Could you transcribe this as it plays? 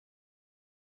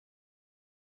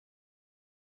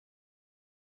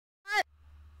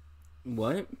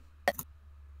What?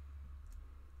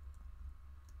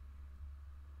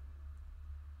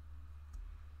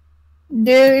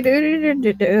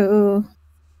 Do.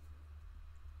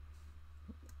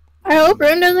 I hope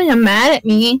Rune doesn't get mad at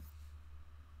me.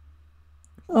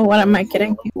 Oh, what am I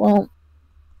kidding? He won't.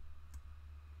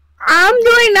 I'm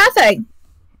doing nothing.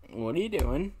 What are you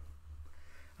doing?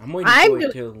 I'm waiting for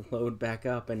it to load back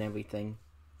up and everything.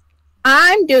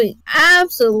 I'm doing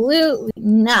absolutely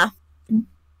nothing.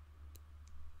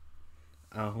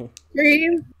 Oh.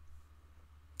 Dream.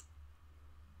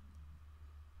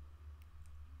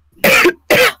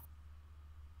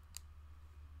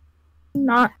 I'm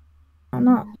not.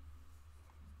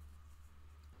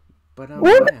 But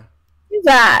what yeah. Is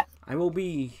that? I will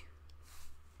be.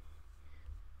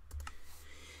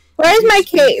 Where's my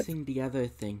cave? The other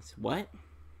things. What?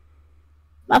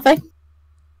 Nothing.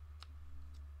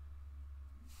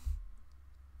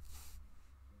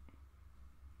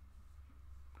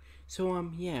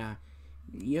 So, yeah.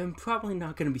 You're probably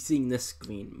not going to be seeing this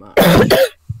screen much.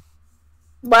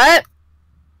 What?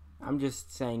 I'm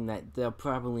just saying that they're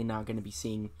probably not going to be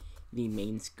seeing the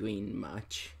main screen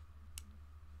much.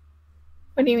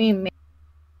 What do you mean, main?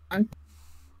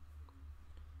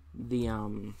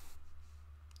 The,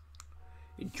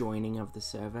 joining of the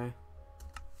server.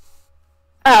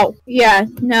 Oh, yeah.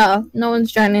 No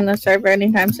one's joining the server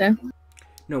anytime soon.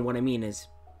 No, what I mean is,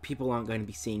 people aren't going to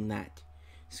be seeing that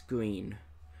screen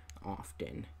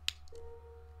often.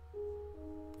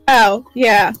 Oh,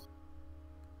 yeah.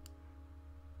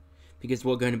 Because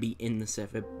we're going to be in the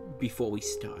server before we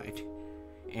start.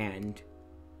 And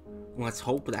let's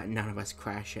hope that none of us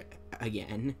crash it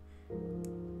again.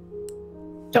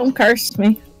 Don't curse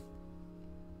me.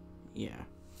 Yeah.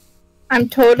 I'm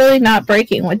totally not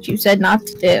breaking what you said not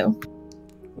to do.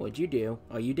 What'd you do?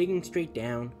 Are you digging straight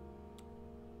down?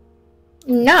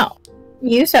 No.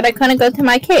 You said I couldn't go to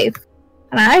my cave.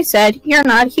 And I said, you're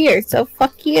not here, so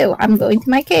fuck you. I'm going to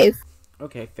my cave.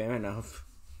 Okay, fair enough.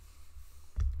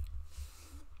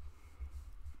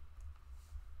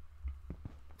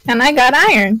 And I got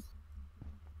iron.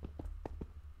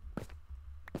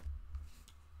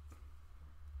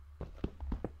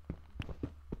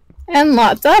 And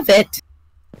lots of it.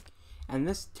 And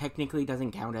this technically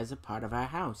doesn't count as a part of our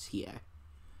house here.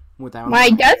 Why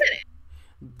doesn't it?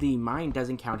 The mine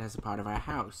doesn't count as a part of our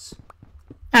house.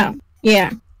 Oh, yeah.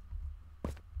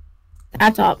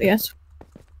 That's obvious.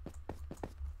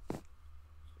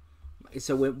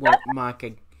 So it won't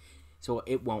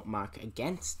mark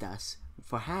against us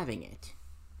for having it.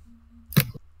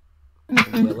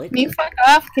 Will it? Can you fuck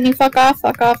off? Can you fuck off?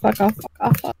 Fuck off, fuck off, fuck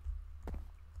off, fuck off.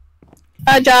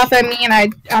 Joff, I mean,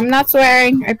 I'm not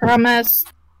swearing, I promise.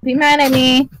 Be mad at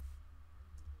me.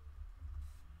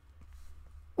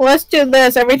 Let's do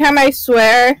this. Every time I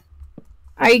swear,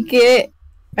 I get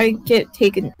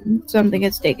taken. Something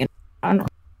gets taken. I don't know.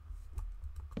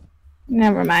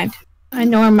 Never mind. I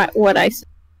know what I said.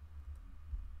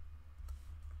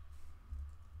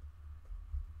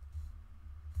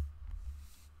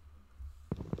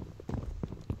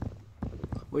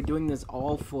 We're doing this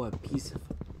all for a piece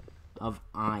of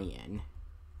iron.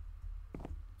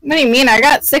 What do you mean? I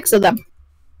got 6 of them.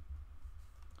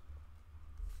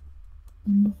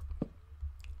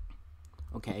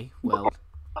 Okay, well,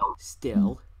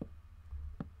 still.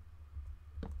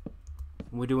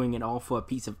 We're doing it all for a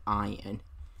piece of iron.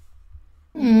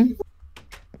 Hmm.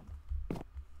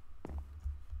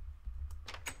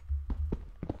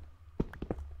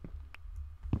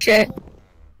 Shit.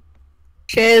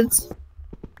 Shiz.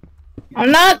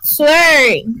 I'm not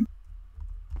swearing.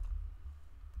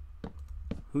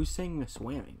 Who's saying the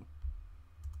swearing?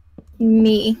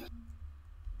 Me.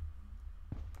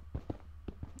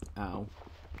 Oh.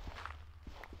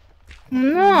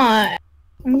 I'm not.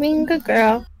 I'm being a good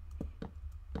girl.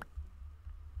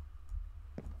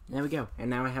 There we go. And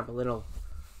now I have a little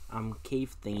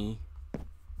cave thingy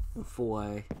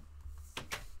for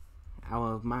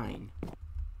our mine.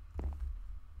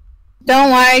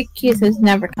 Don't worry, kisses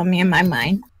never come in my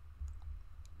mind.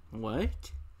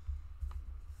 What?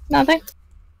 Nothing.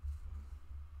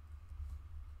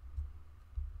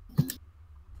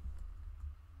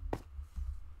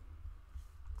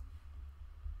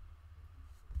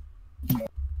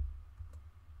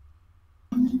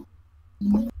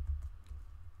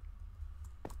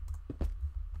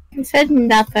 I said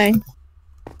nothing.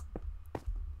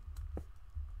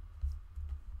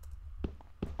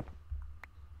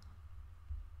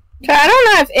 So I don't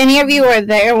know if any of you were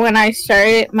there when I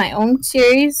started my own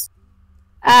series.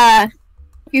 If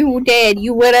you did,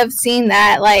 you would have seen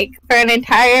that, like, for an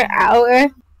entire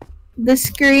hour, the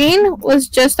screen was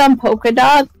just on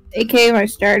Polkadot, aka my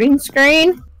starting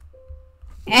screen,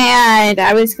 and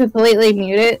I was completely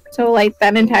muted, so like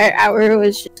that entire hour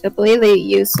was just completely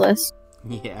useless.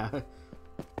 Yeah.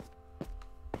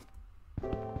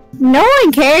 No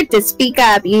one cared to speak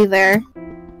up either.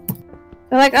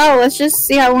 They're like, oh, let's just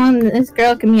see how long this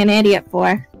girl can be an idiot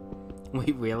for.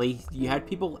 Wait, really? You had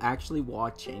people actually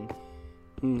watching.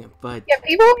 But Yeah,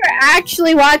 people were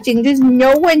actually watching, just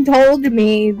no one told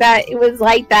me that it was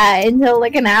like that until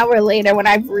like an hour later when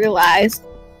I realized.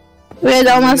 It was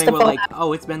almost they a were full like, hour.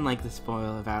 oh, it's been like this for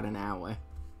about an hour.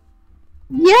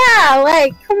 Yeah,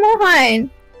 like, come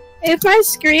on. If my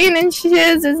screen and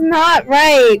shiz is not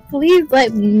right, please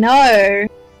let me know.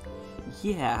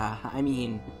 Yeah, I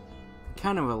mean,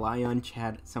 kind of rely on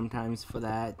chat sometimes for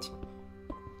that.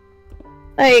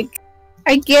 Like,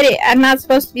 I get it, I'm not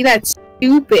supposed to be that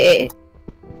stupid.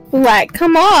 Like,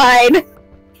 come on.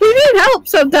 You need help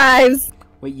sometimes.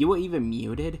 Wait, you were even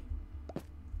muted?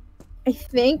 I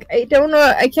think, I don't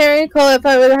know, I can't recall if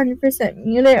I was 100%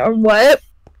 muted or what.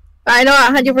 But I know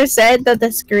 100% that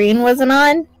the screen wasn't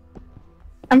on.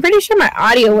 I'm pretty sure my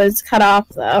audio was cut off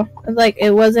though. Like,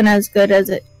 it wasn't as good as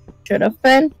it should have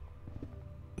been.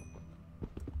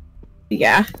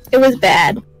 Yeah, it was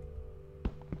bad.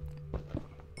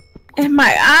 And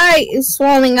my eye is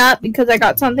swelling up because I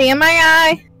got something in my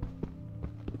eye.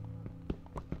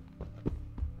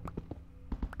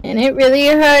 And it really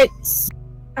hurts.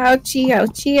 Ouchie,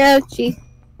 ouchie, ouchie.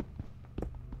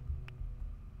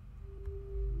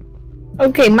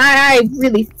 Okay, my eye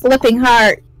really flipping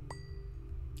hard.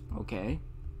 Okay.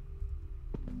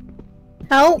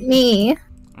 Help me.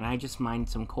 And I just mined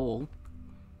some coal.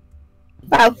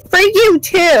 Wow, for you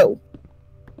too.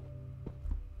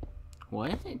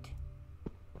 What?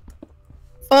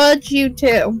 Fudge you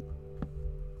too.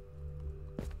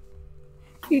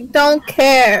 You don't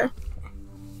care.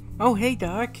 Oh, hey,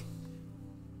 Doc.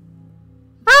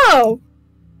 Oh!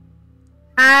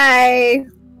 Hi.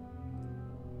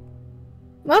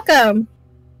 Welcome.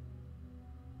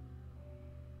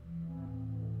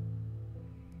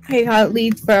 I got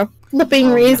leads for a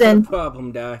flipping reason. No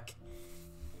problem, Doc.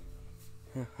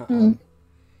 Hmm.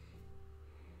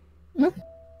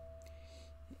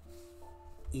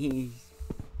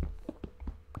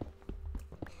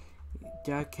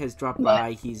 Doc has dropped What?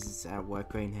 by. He's at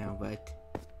work right now, but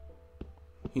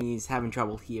he's having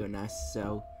trouble hearing us,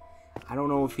 so I don't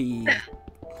know if he...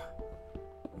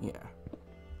 Yeah.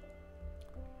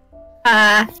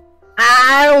 I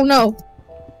don't know.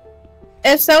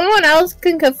 If someone else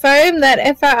can confirm that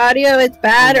if our audio is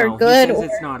bad Oh, no, or good, he says or...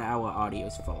 it's not our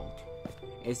audio's fault.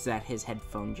 It's that his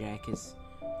headphone jack is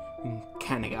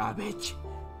kind of garbage.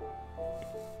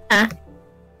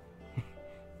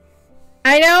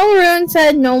 I know Rune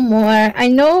said no more. I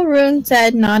know Rune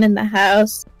said not in the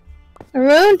house.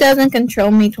 Rune doesn't control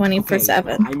me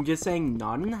 24/7. Okay, I'm just saying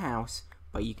not in the house,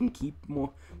 but you can keep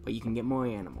more. But you can get more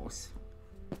animals.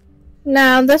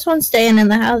 No, this one's staying in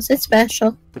the house. It's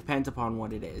special. Depends upon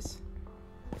what it is.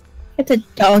 It's a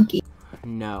donkey.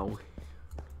 No.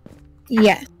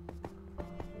 Yes.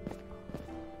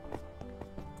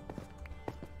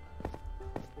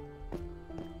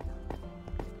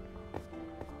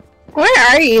 Where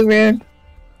are you, Rune?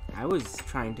 I was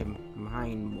trying to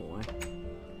mine more.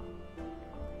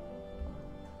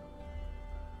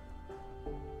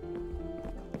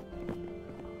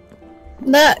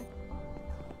 Look.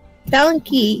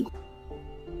 Donkey.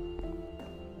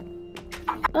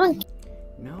 Donkey.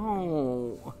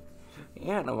 No.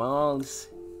 Animals.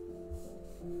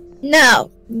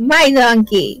 No. My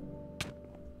donkey.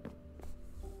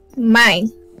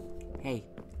 Mine. Hey,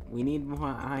 we need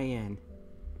more iron.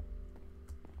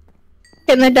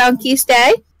 Can the donkey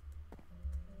stay?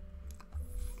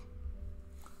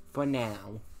 For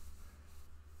now.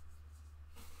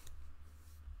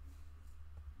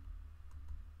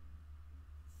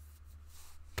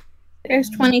 There's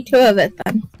 22 of it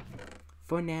then.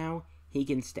 For now, he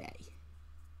can stay.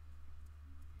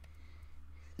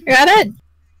 Got it?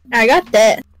 I got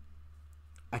that.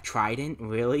 A trident?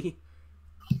 Really?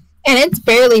 And it's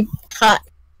barely cut.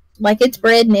 Like it's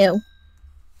brand new.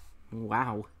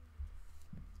 Wow.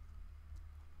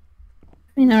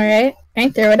 I know, right? Can I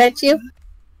throw it at you?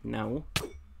 No.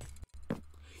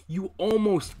 You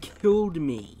almost killed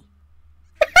me.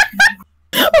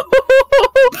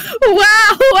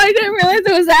 Wow, I didn't realize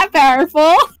it was that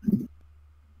powerful.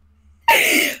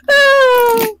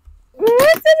 Oh,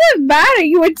 what does it matter?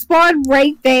 You would spawn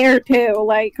right there too.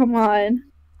 Like, come on.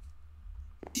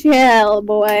 Chill,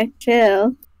 boy.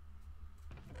 Chill.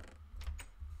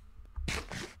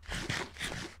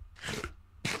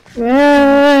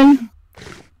 Run.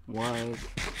 What?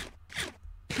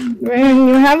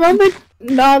 Run. have all the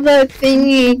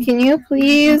thingy. Can you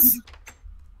please?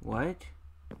 What?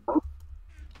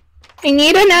 I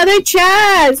need another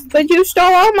chest, but you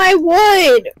stole all my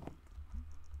wood.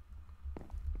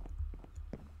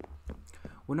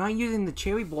 We're not using the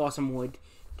cherry blossom wood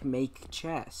to make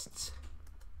chests.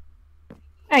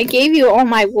 I gave you all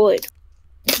my wood.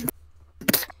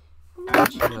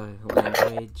 What's your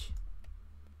language?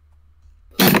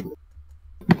 Do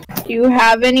you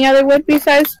have any other wood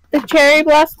besides the cherry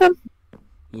blossom?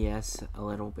 Yes, a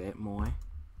little bit more.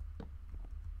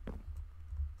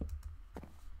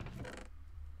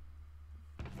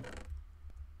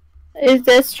 Is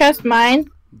this chest mine?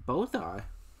 Both are.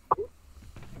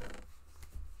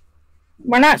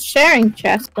 We're not sharing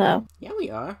chests, though. Yeah, we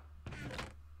are.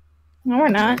 No, we're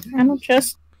not. I don't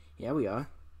trust. Yeah, we are.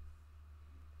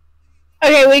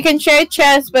 Okay, we can share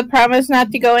chests, but promise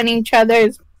not to go in each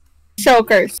other's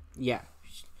shulkers. Yeah.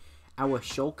 Our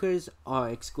shulkers are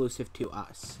exclusive to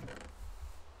us.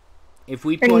 If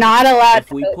we You're not allowed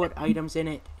if we put items in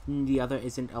it, the other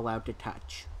isn't allowed to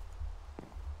touch.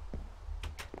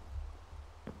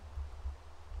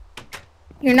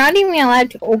 You're not even allowed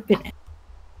to open it.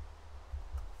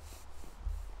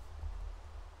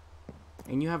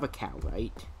 And you have a cow,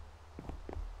 right?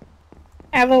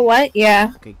 Have a what?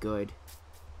 Yeah. Okay, good.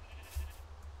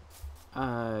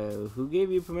 Who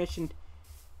gave you permission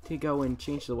to go and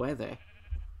change the weather?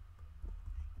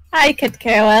 I could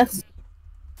care less.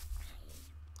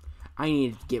 I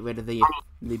need to get rid of the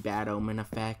bad omen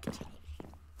effect.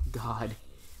 God,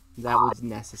 that was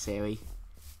necessary.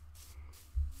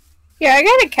 Yeah, I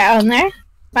got a cow in there.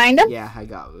 Find him? Yeah, I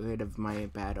got rid of my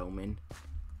bad omen.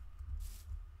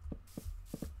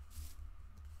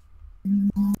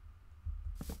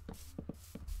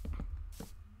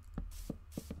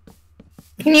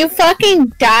 Can you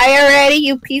fucking die already,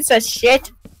 you piece of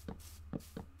shit?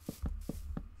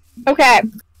 Okay.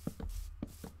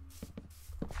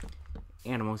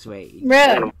 Animals rage.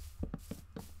 Rude.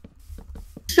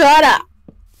 Shut up.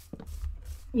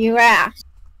 You ass.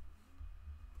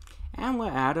 And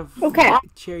we're out of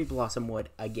cherry blossom wood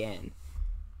again.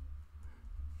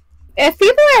 If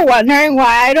people are wondering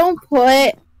why I don't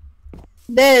put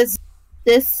this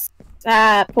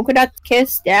polka dot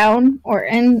kiss down or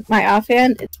in my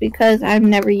offhand, it's because I'm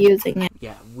never using it.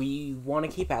 Yeah, we want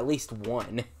to keep at least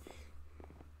one.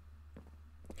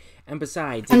 And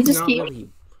besides,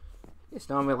 it's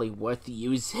not really worth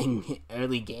using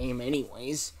early game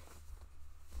anyways.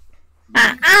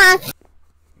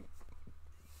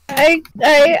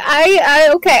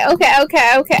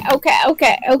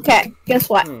 Okay. Guess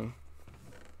what?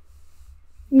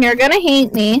 You're gonna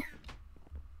hate me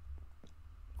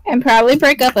and probably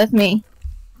break up with me,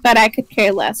 but I could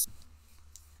care less.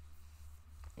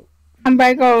 I'm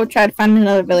gonna go try to find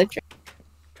another villager.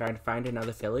 Trying to find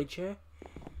another villager?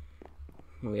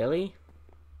 Really?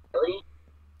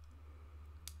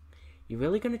 You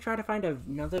really gonna try to find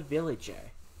another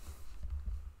villager?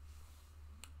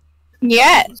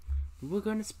 Yes. We're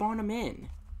gonna spawn them in.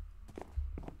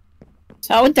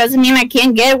 So it doesn't mean I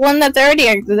can't get one that's already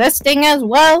existing as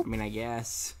well. I mean, I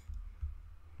guess.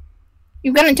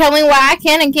 You're gonna tell me what I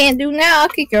can and can't do now? I'll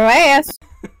kick your ass.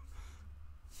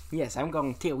 Yes, I'm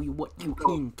gonna tell you what you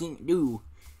can and can't do.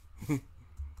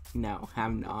 No,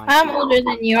 I'm not. I'm older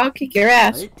than you. I'll kick your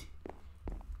ass. What?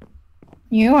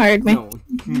 You heard me. No.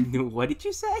 What did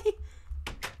you say?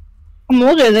 I'm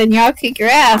older than you. I'll kick your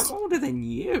ass. I'm older than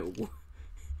you.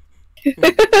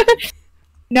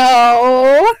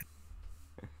 No.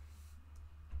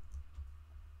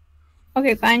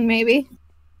 Okay, fine, maybe.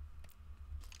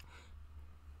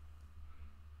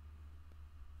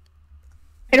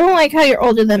 I don't like how you're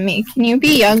older than me. Can you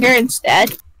be younger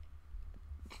instead?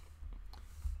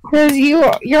 Because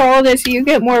you're older, so you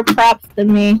get more props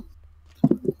than me.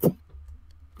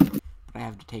 I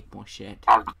have to take more shit.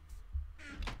 Hmm?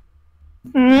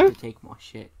 I have to take more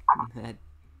shit.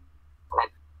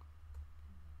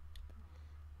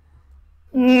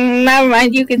 Never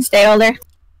mind, you can stay older.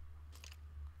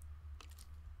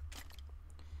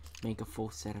 Make a full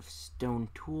set of stone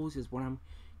tools is what I'm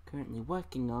currently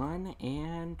working on,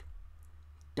 and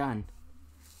done.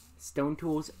 Stone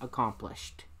tools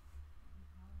accomplished.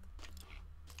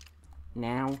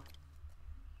 Now.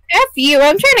 F you,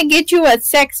 I'm trying to get you a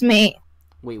sex mate.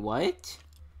 Wait, what?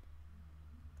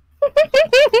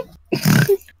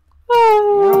 Oh,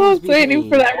 I was waiting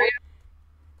for that.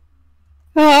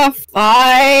 Oh,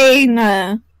 fine.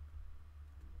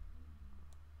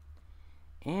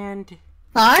 And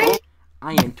Fine?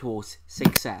 iron tools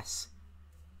success.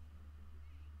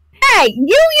 Hey, you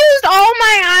used all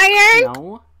my iron?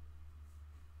 No.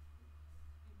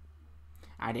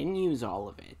 I didn't use all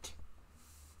of it.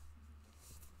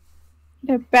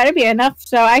 There better be enough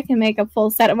so I can make a full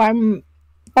set of our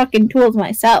fucking tools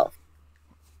myself.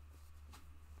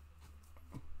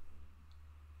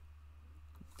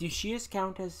 Do shears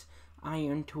count as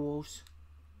iron tools?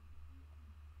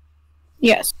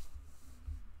 Yes.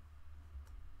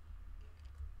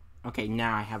 Okay,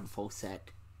 now I have a full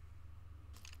set.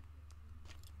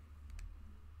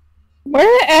 Where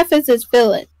the F is this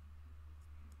village?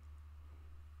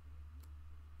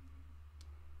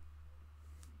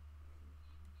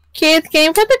 Keith, can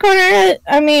you put the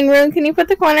Rune, can you put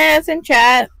the coordinates in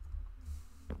chat?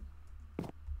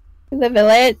 The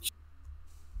village.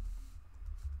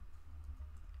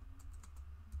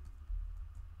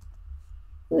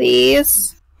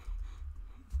 Please.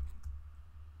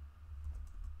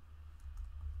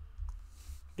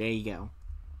 There you go.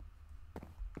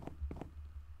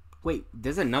 Wait,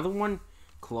 there's another one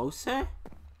closer?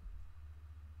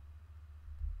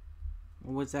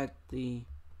 Or was that the...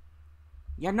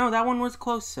 Yeah, no, that one was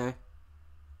closer.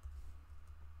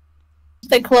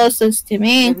 The closest to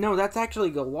me. Yeah, no, that's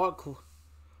actually a lot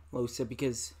closer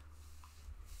because...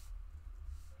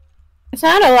 It's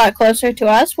not a lot closer to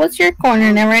us. What's your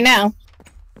coordinate right now?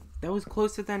 That was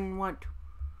closer than what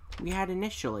we had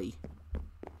initially.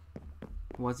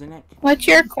 Wasn't it? What's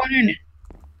your coordinate?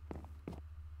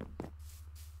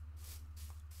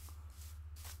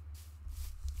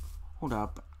 Hold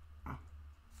up.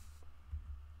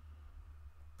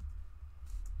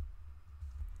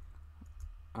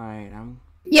 Alright,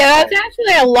 Yeah, that's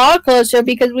actually a lot closer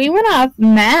because we went off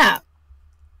map.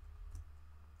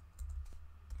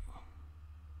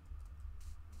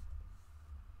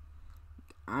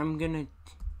 I'm gonna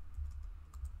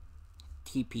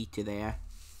TP to there.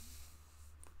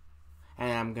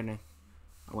 And I'm gonna...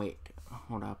 Wait,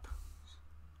 hold up.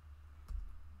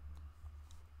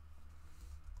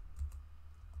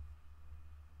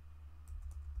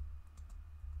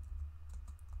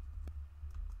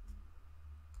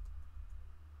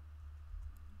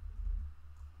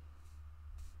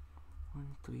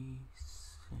 One, 3,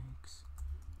 6,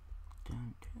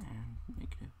 down to and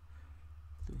negative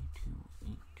 3, 2,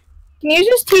 8. Can you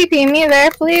just TP me there,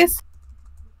 please?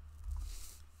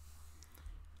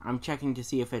 I'm checking to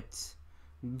see if it's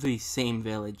the same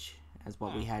village as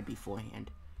what we had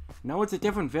beforehand. No, it's a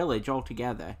different village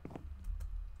altogether.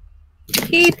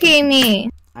 TP me.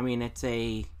 I mean, it's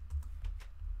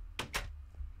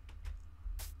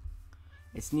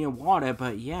near water,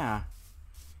 but yeah.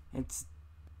 It's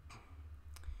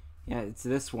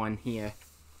this one here.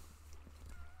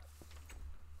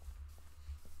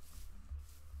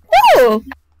 Ooh!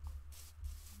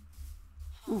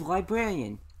 Ooh,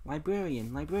 librarian.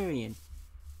 Librarian.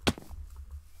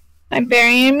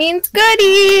 Librarian means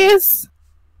goodies!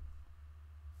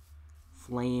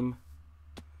 Flame.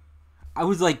 I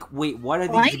was like, wait, what are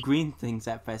these green things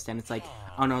at first? And it's like,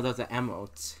 oh no, those are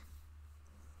emeralds.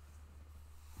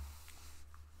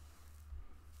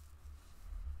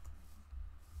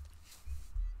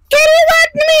 Can you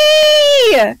let me?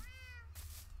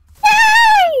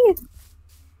 Yay!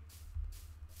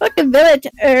 Fucking villager.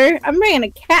 I'm bringing a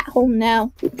cat home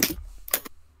now.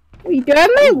 Wait, do I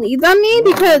have my leads on me?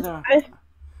 Because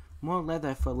more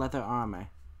leather for leather armor.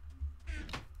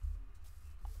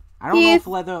 I don't know if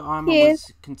leather armor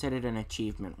was considered an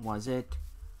achievement, was it?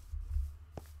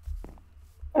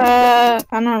 I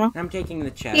don't know. I'm taking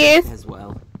the chest as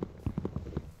well.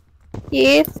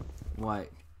 Keith? What?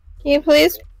 Can you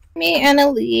please give me and a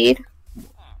lead?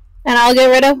 And I'll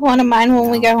get rid of one of mine when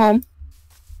we get home.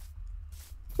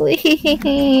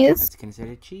 Please. That's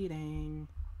considered cheating.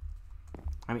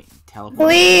 I mean, teleporting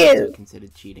Please. is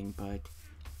considered cheating, but...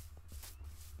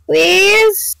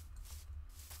 Please?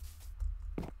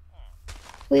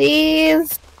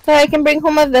 Please? So I can bring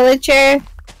home a villager.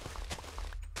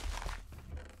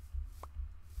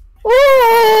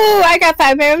 Ooh! I got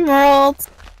 5 emeralds.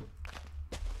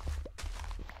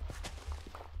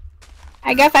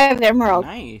 I got 5 emeralds.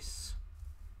 Nice.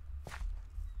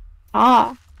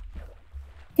 Ah.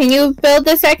 Can you build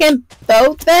a second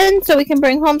boat then, so we can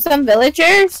bring home some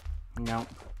villagers? No.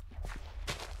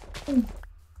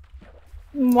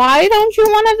 Why don't you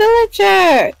want a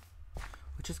villager?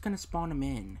 We're just gonna spawn them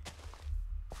in.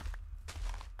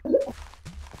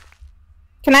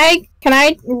 Can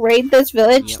I raid this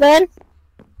village then?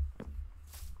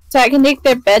 So I can take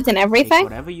their beds and everything? Take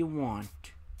whatever you want.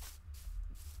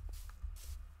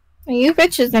 You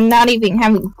bitches are not even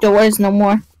having doors no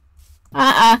more.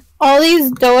 All these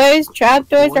doors, trap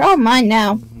doors, they're all mine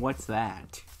now. What's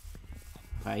that?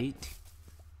 Right?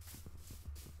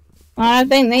 I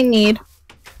think they need.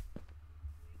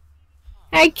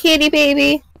 Hi, kitty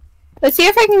baby. Let's see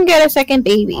if I can get a second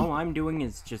baby. All I'm doing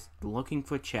is just looking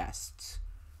for chests.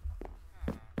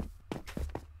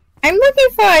 I'm looking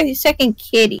for a second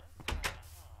kitty.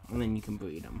 And then you can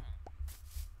breed them.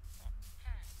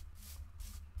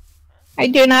 We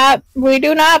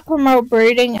do not promote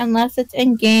breeding unless it's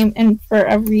in game and for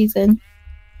a reason.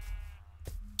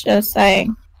 Just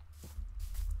saying.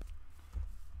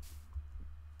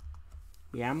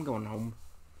 Yeah, I'm going home.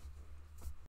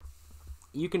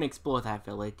 You can explore that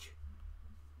village.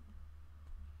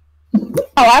 Oh,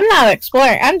 I'm not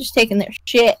exploring. I'm just taking their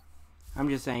shit. I'm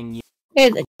just saying you.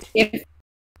 Here's the shit.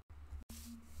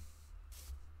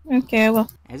 Okay, well.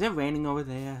 Is it raining over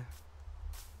there?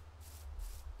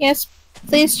 Yes,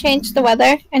 please change the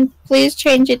weather, and please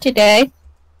change it today.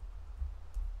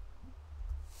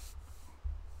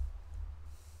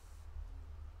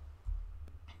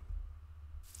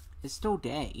 It's still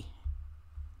day.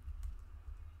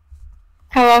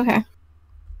 Oh, okay.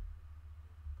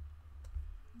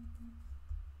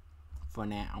 For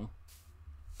now.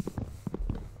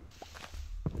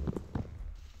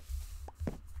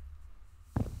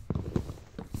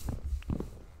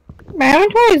 My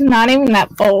inventory is not even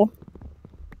that full.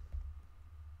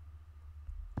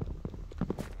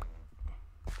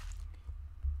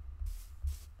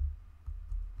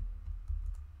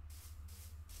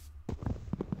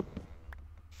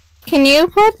 Can you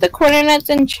put the coordinates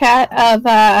in chat of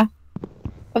the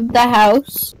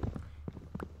house?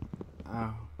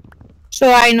 Oh.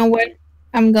 So I know where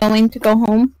I'm going to go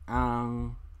home.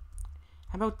 How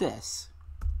about this?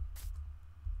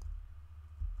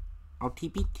 I'll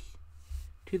TP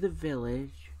to the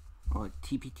village, or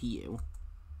TP to you.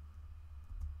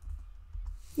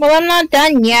 Well, I'm not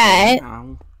done yet.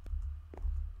 No.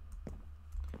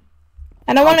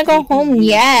 I don't want to go home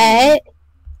yet.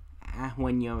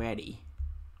 When you're ready.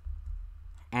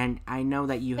 And I know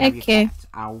that you have your cats.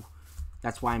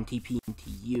 That's why I'm TPing to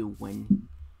you when...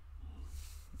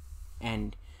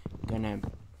 And gonna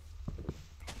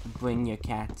bring your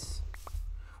cats.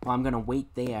 Well, I'm gonna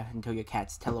wait there until your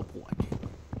cats teleport.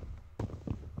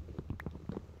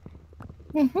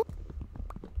 Because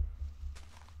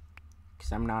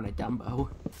I'm not a Dumbo.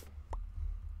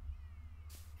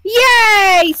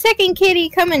 Yay! Second kitty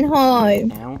coming home.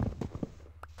 Now?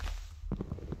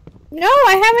 No,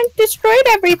 I haven't destroyed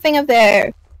everything up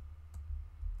there.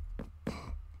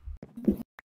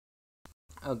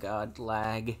 Oh god,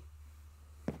 lag.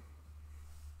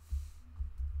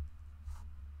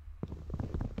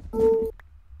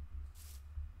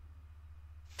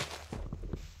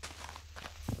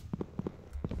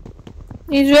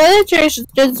 These villagers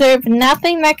deserve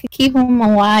nothing that could keep them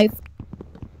alive.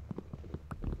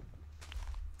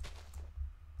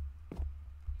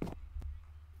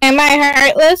 Am I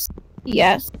heartless?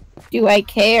 Yes. Do I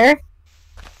care?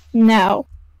 No.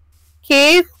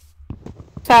 Keith?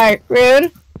 Sorry,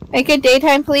 Rune? Make it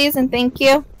daytime, please, and thank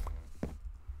you.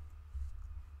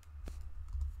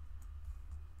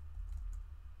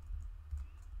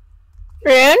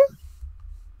 Rune?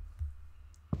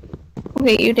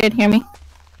 Okay, you did hear me.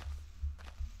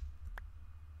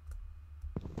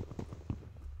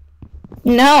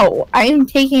 No, I'm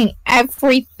taking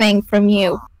everything from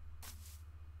you.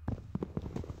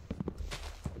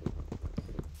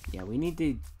 Yeah, we need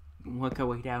to work our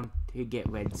way down to get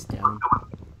redstone.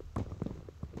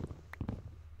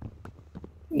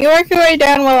 You work your way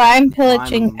down while I'm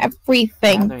pillaging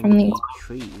everything from these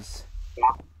trees.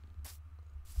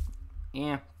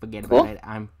 Yeah, forget about it.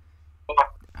 I'm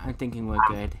thinking we're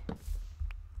good.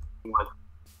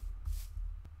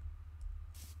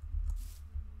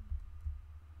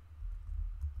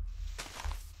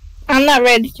 I'm not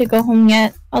ready to go home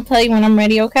yet. I'll tell you when I'm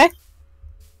ready, okay?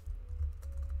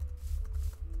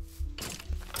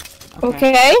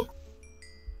 Okay?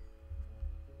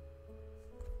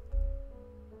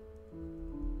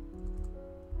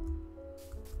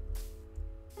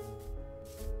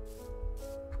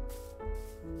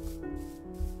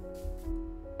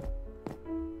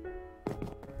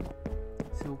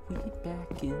 So we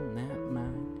back in that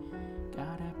mine.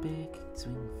 Got a big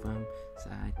swing from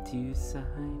side to side.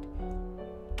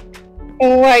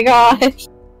 Oh my gosh.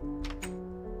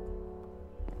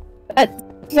 That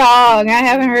song, I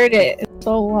haven't heard it in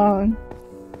so long.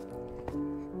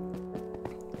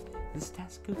 This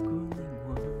task of grueling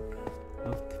one.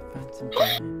 Hope to find some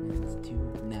diamonds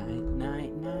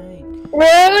tonight, night.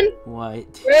 Rune!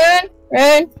 What?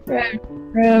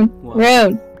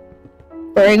 Rune.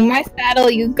 Bring my saddle,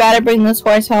 you gotta bring this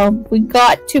horse home. We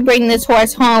got to bring this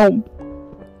horse home.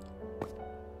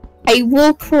 I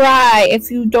will cry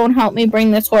if you don't help me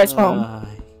bring this horse home.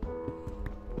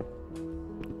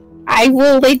 I I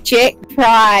will legit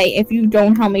cry if you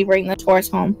don't help me bring this horse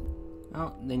home.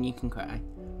 Oh, then you can cry.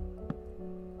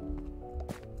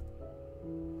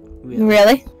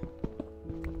 Really?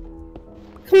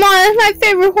 Come on, that's my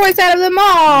favorite horse out of them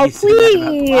all. You said that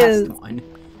about the Please. last one.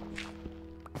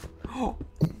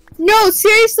 No,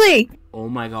 seriously. Oh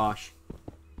my gosh.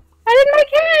 How did my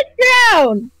cat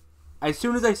drown? As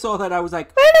soon as I saw that, I was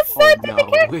like, Where the fuck oh did no.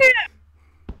 the cat drown?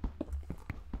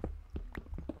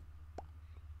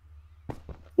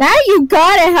 Now you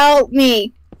gotta help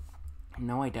me.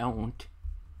 No, I don't.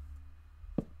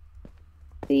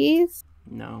 Please.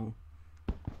 No.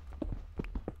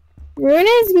 Rune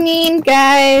is mean,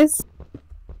 guys.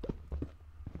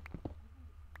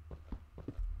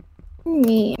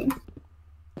 Mean.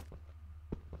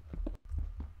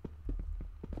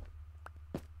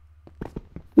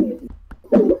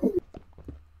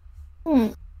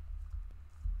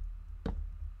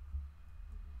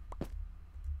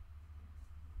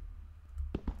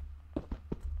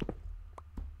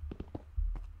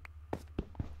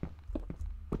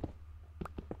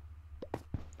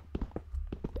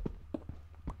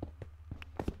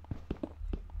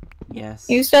 Yes.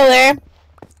 You still there?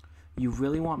 You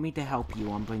really want me to help you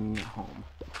on bringing it home?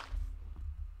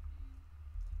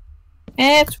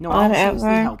 It's No, I'll seriously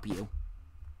whatever. help you.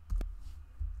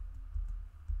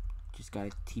 Just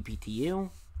gotta TP to you.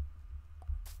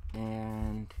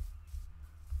 And...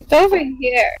 It's over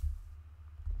here.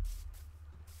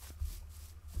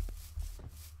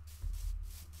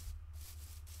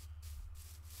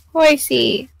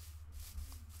 Horsey.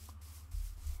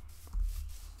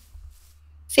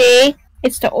 See?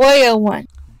 It's the oil one.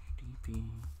 TP...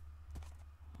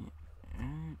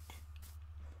 Add...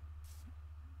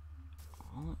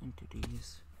 all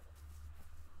entities...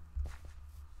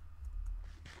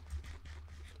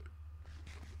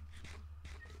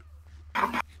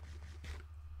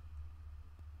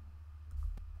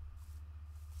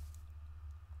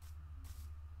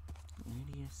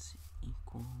 radius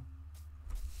equal...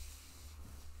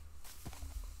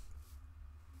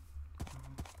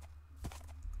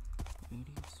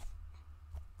 radius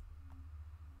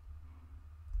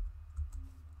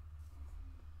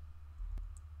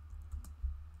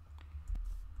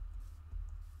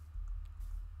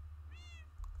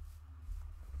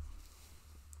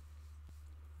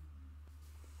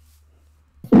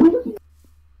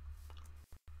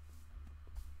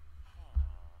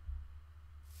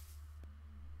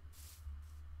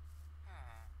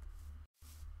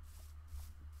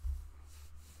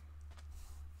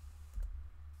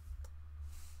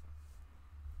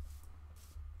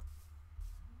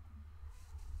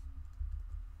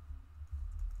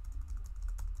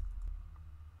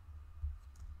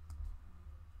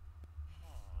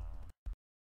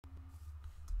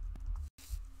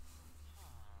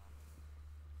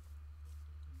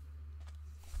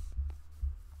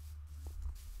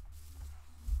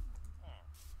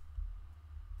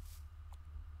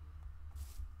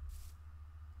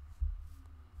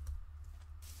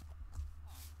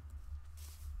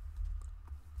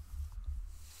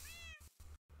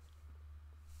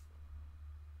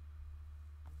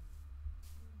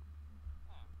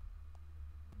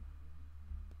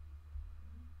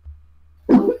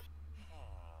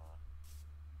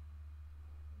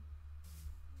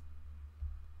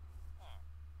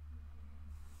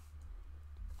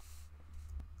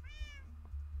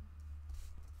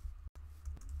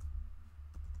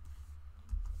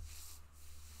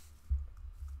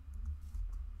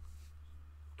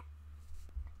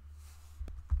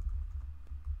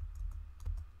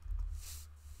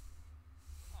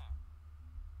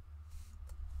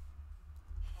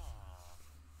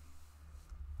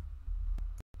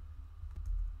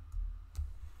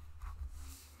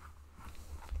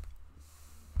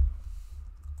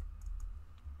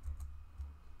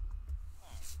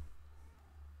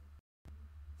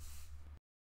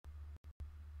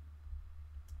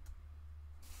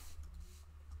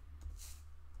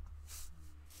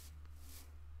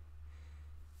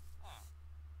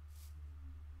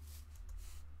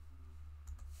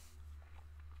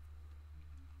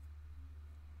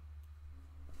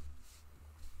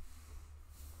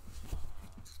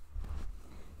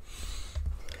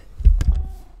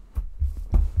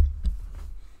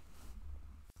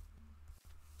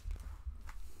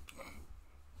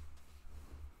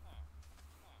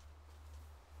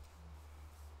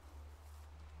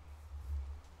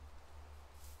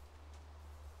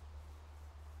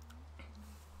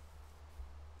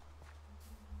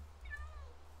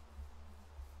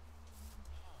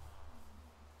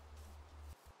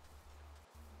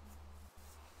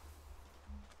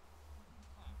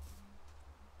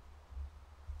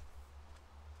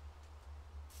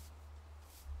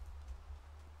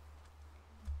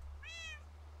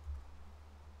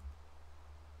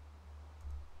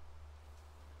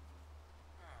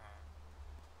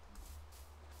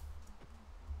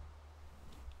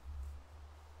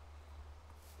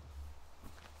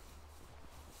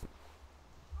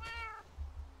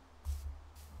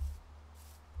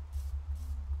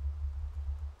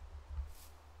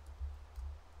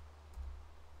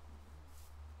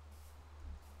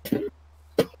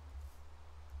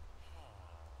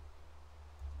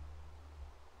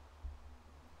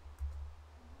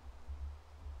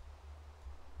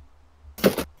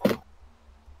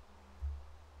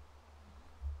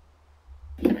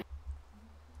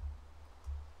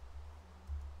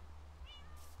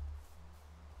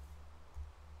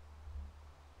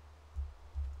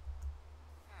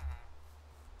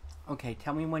Okay,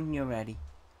 tell me when you're ready.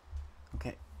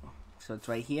 Okay, so it's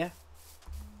right here.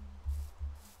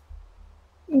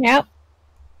 Yep.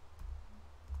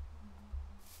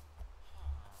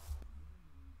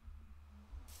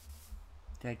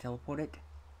 Did I teleport it?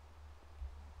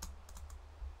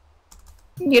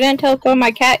 You didn't teleport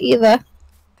my cat either.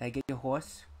 Did I get your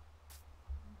horse?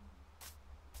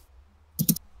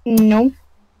 No.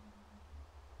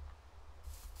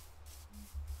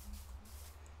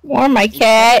 Or my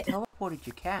cat. I teleported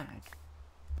your cat.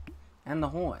 And the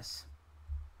horse.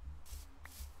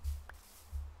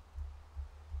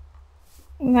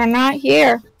 They're not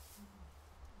here.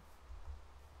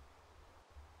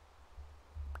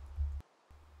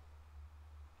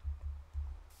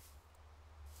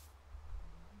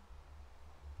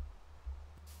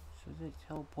 So they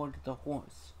teleported the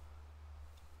horse.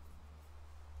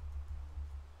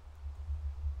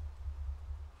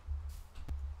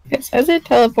 It says it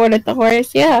teleported the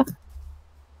horse, yeah.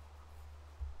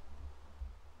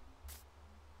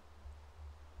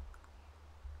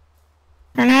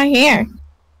 They're not here.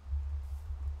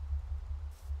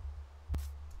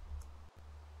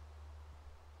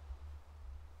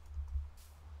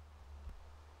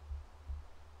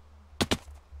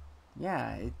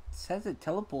 Yeah, it says it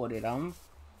teleported them.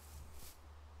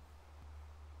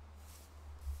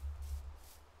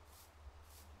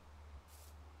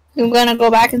 I'm gonna go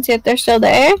back and see if they're still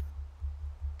there.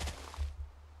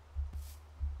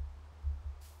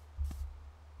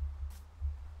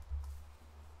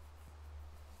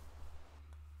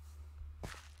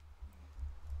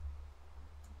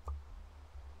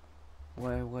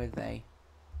 Where were they?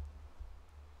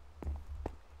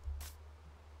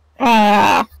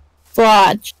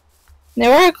 Fudge. They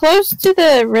were close to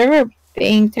the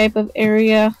riverbank type of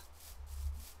area.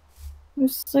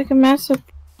 It's like a massive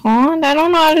pond. I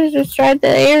don't know how to describe the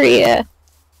area.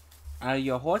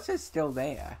 Your horse is still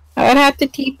there. I would have to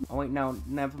teach. Oh wait, no,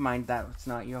 never mind. That's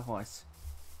not your horse.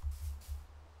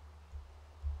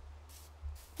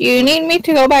 You need me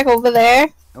to go back over there?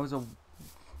 It was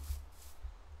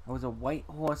a white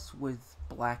horse with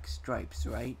black stripes,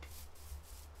 right?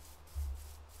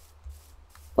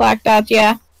 Black dots,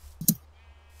 yeah.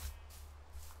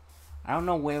 I don't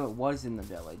know where it was in the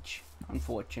village,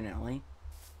 unfortunately.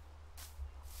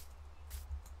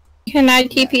 Can I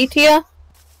TP to you?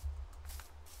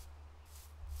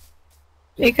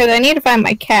 Because I need to find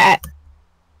my cat.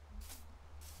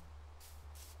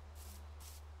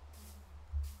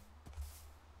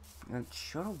 It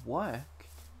should have worked.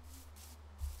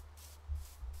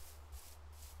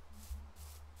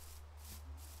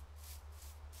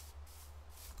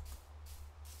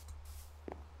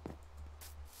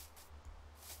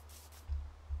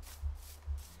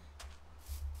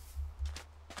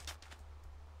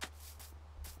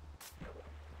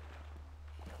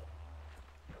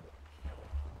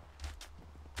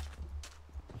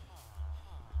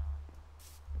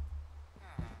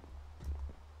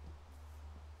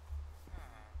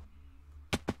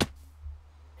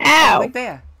 Ow! Right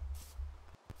there.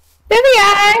 There we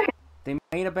are! They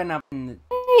might have been up in the...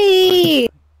 Hey!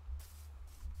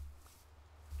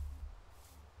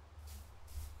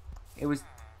 It was...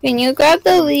 Can you grab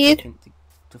the lead?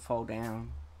 To fall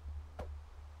down.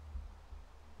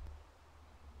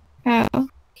 Oh.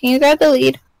 Can you grab the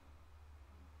lead?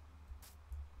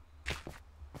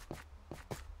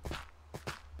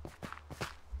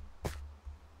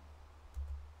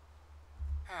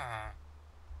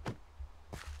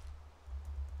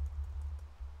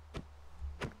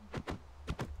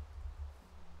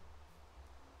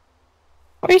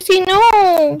 Percy,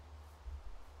 no!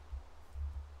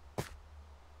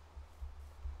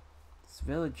 This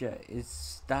villager is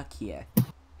stuck here.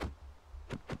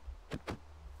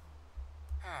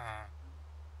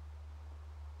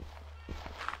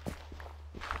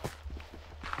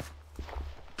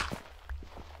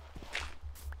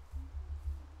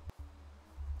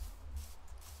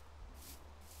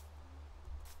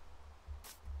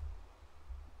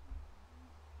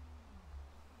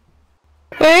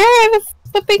 Where are the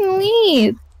flipping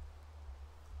leads?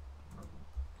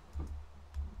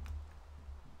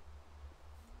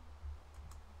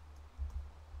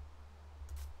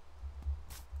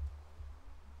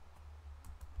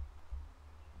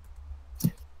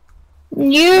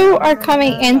 You are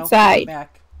coming inside.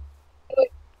 Back.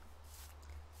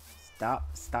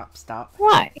 Stop.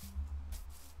 Why?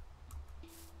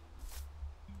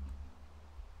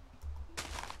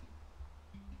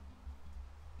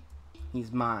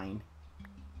 He's mine.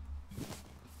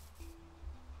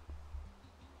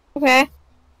 Okay.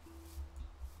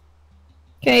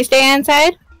 Can you stay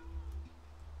inside?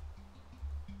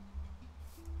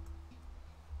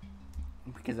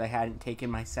 Because I hadn't taken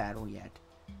my saddle yet.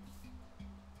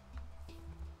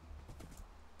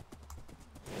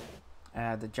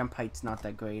 The jump height's not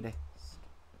that great.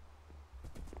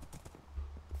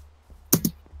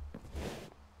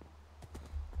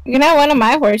 You can have one of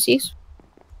my horsies.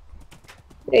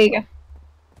 There you go.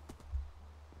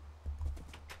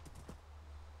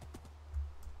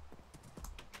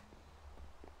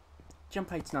 Jump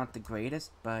height's not the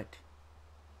greatest, but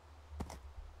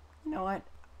you know what?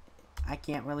 I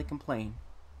can't really complain.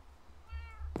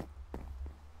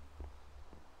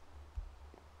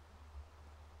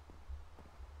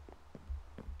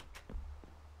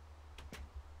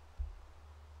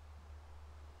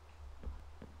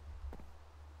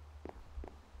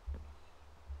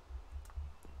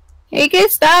 It can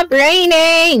stop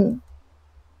raining!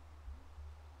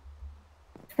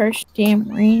 Cursed damn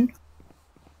rain.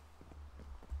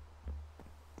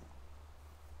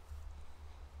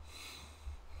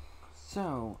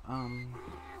 So, I'm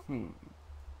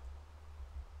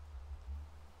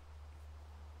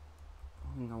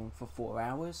going for 4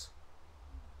 hours.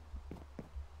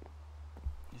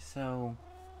 So,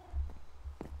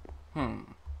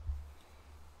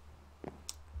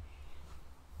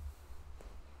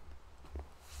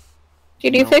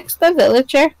 Did you fix the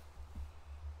villager?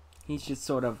 He's just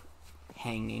sort of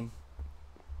hanging.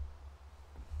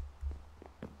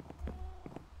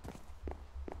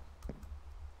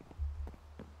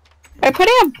 I put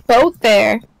a boat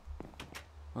there.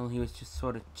 Well, he was just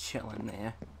sort of chilling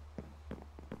there.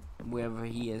 Wherever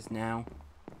he is now.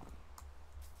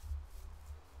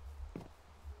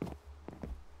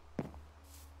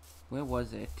 Where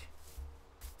was it?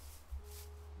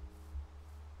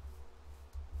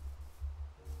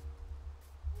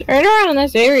 Right around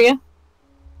this area.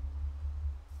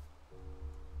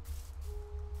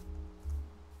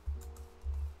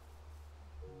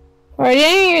 Why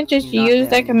didn't you just use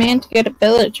that command to get a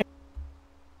villager?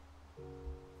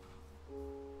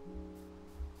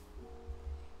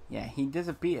 Yeah, he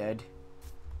disappeared.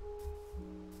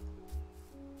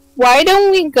 Why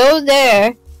don't we go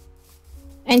there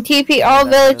and TP all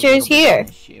villagers here?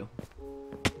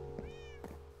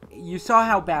 You saw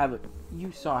how bad it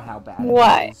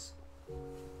Why? was.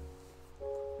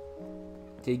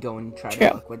 To go and try True.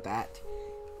 to work with that.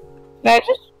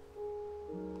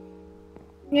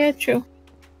 Yeah, true.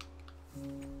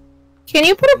 Can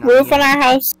you put a roof on our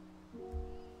house?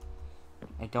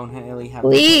 I don't really have.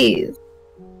 Please.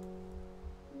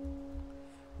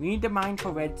 We need to mine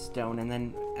for redstone, and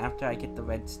then after I get the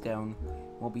redstone,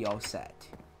 we'll be all set.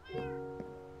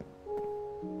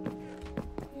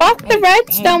 Fuck the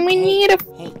redstone, we need a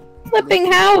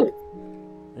flipping house.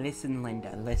 Listen,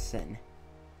 Linda, listen.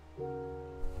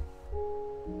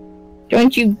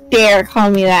 Don't you dare call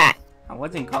me that. I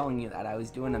wasn't calling you that, I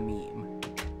was doing a meme.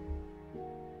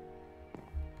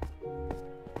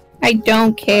 I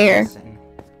don't care. Listen.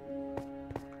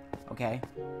 Okay?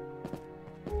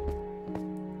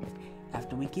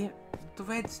 After we get the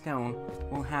redstone,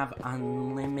 we'll have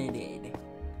unlimited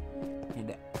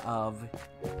of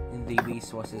the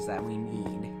resources that we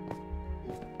need.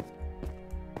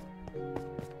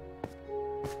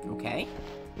 Okay?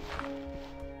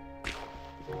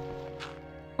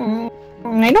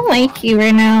 I don't like you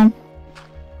right now.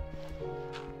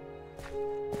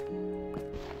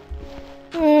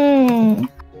 I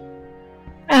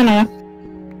don't know.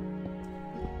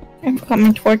 I've got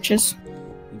my torches.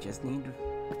 We just need...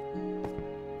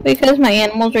 Because my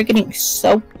animals are getting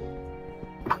soaked.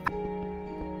 Yeah,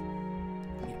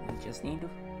 we just need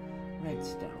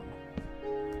redstone.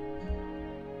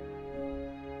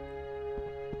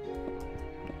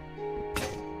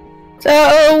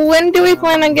 So, when do we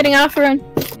plan on getting off the run?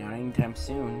 Not anytime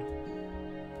soon.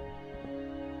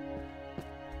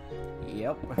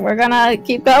 Yep. We're gonna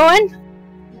keep going?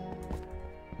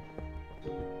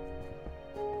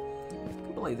 I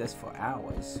can play this for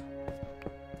hours.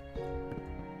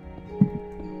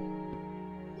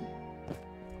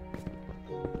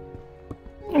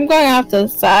 I'm going off to the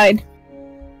side.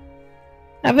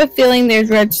 I have a feeling there's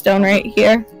redstone right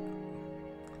here.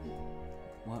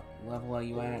 What level are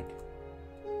you at?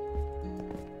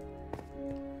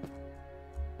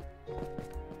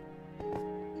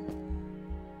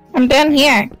 I'm down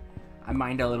here. I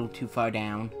mined a little too far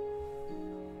down.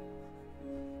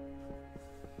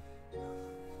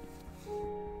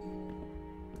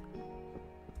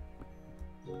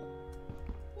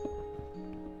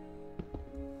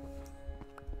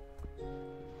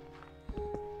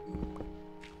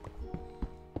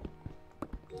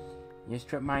 You're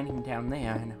strip mining down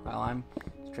there, and while I'm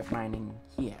strip mining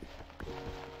here.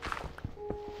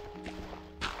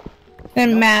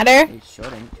 Doesn't matter. It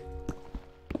shouldn't.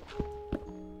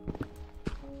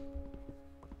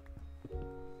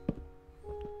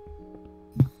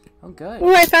 Oh, good.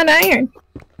 Ooh, I found iron.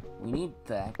 We need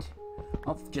that.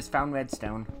 Oh, just found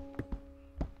redstone.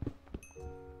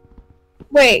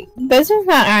 Wait, this is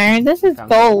not iron. This is Found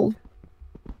gold.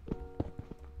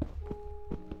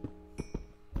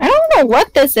 I don't know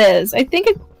what this is. I think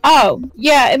it. Oh,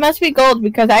 yeah, it must be gold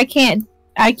because I can't.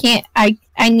 I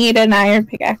need an iron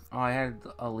pickaxe. Oh, I had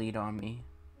a lead on me.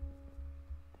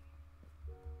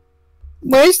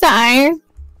 Where's the iron?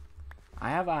 I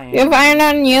have iron. You have iron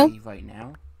on you? Right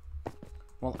now.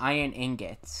 Well, iron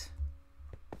ingots.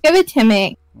 Give it to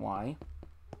me. Why?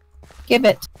 Give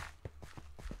it.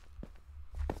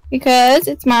 Because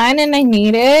it's mine and I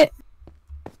need it.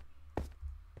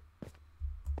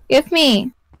 Give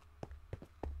me.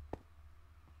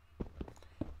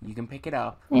 You can pick it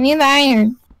up. I need the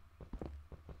iron.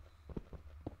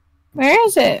 Where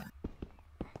is it?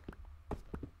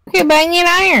 Okay, but I need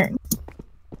iron.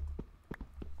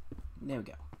 There we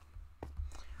go.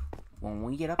 When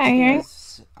we get up Iron.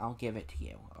 this, I'll give it to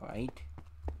you, alright?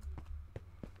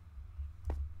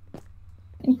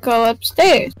 Go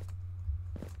upstairs.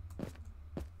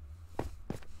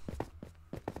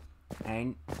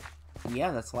 And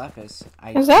yeah, that's lapis.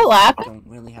 Is that lapis? Don't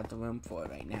really have the room for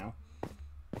it right now.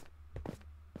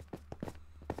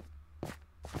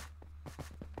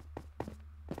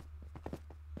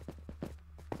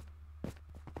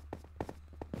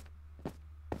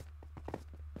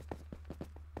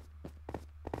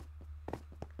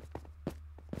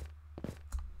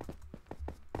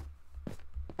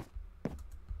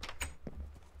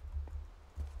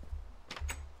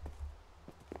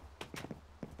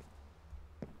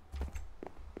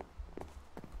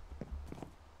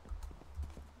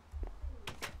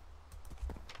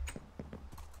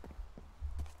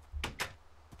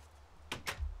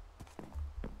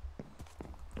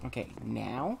 Okay,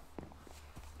 now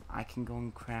I can go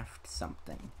and craft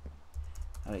something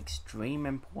of extreme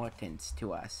importance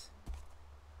to us.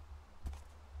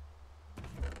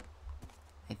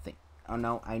 I think. Oh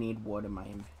no, I need wood in my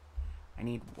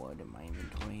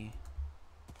inventory.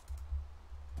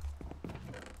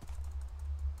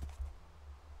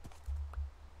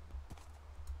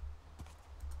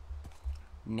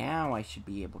 Now I should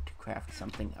be able to craft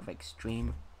something of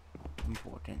extreme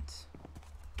importance.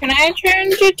 Can I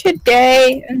change it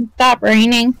today and stop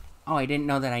raining? Oh, I didn't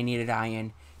know that I needed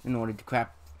iron in order to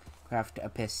craft a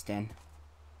piston.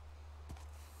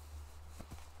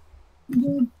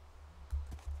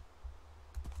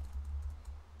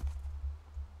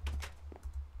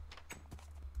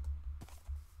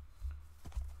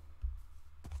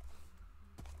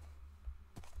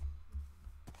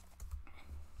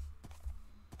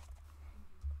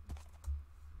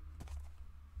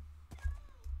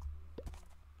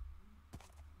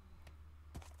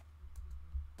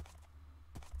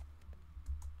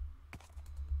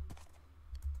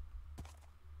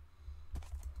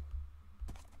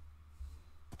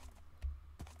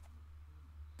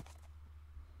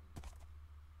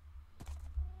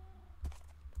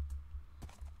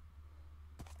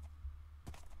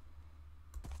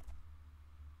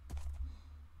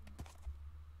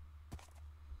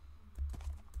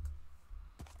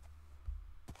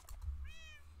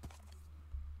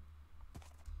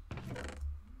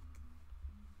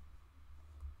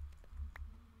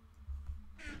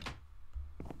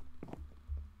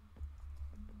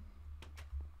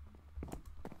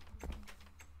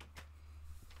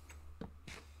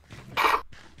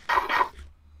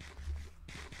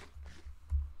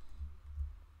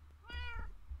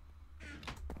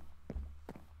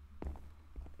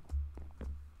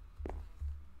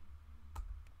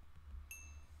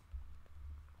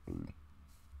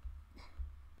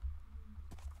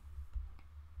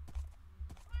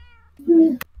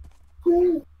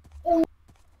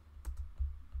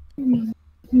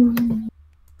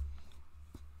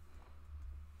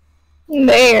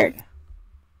 There.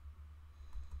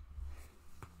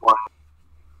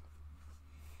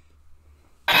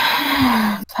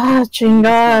 Touching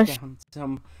gosh. Down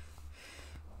some.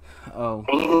 Oh,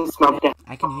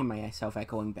 I can hear myself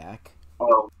echoing back.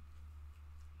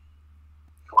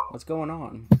 What's going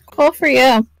on? Cool for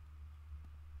you.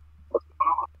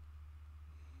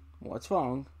 What's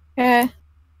wrong? Yeah.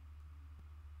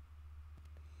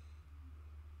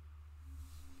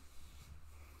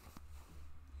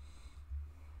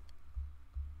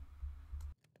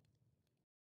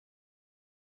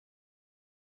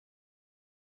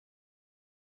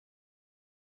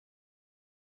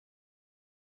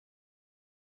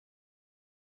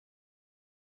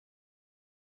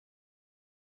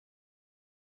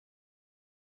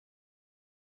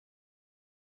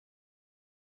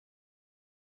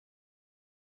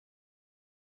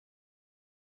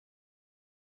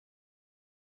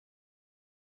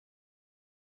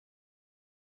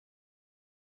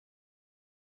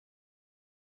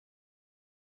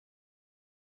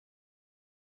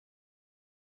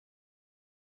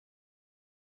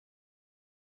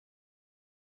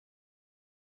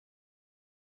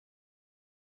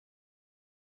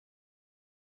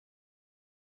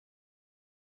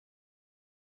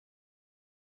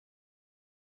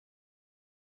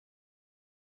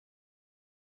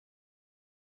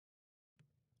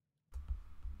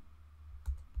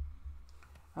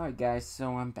 Alright guys,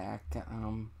 so I'm back.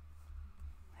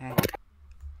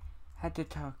 Had to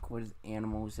talk with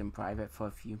animals in private for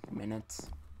a few minutes.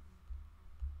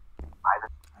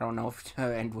 I don't know if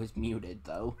her end was muted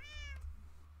though.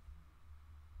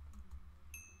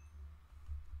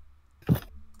 Her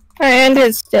end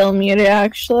is still muted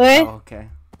actually. Oh, okay.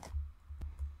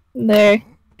 There.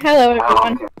 Hello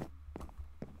everyone.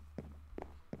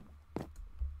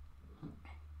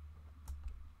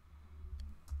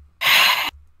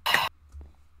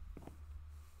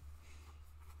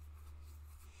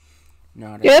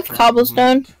 Not Do you have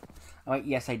cobblestone? Oh,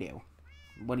 yes, I do.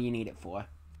 What do you need it for?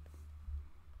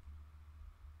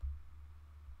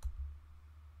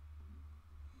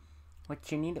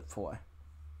 What you need it for?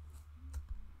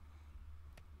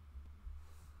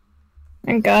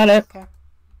 I got it. Okay.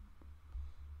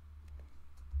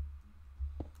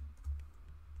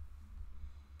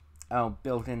 Oh,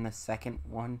 build in the second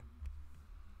one.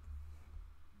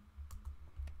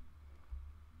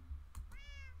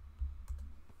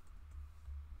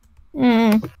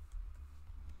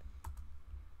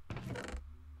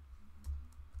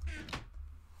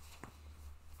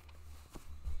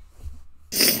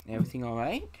 Everything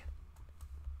alright?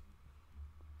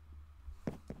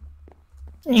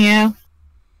 Yeah.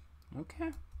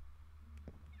 Okay.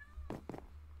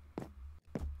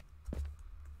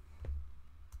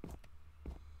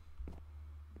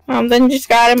 Then just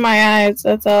got in my eyes,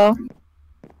 that's all.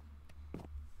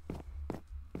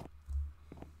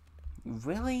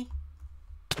 Really?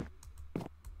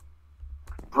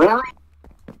 Really?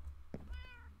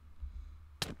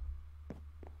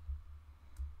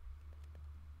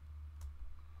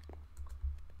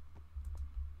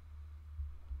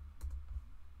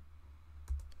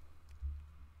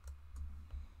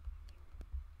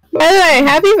 By the way,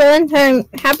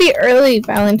 happy early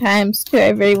Valentine's to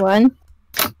everyone.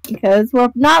 Because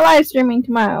we're not live streaming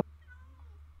tomorrow.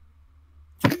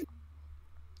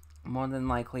 More than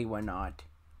likely, we're not.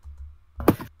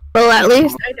 Well, at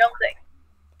least I don't think.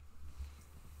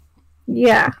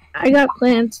 Yeah, I got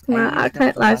plans tomorrow. I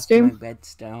can't live stream.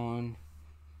 Redstone.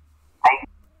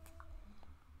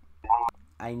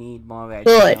 I need more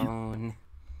redstone.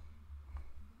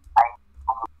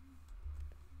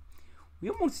 We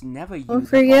almost never use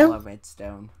up all our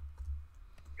redstone.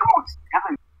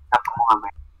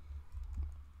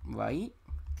 Right?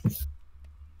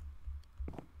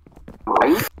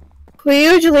 We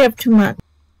usually have too much.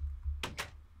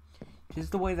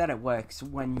 Just the way that it works.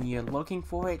 When you're looking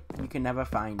for it, you can never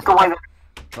find it.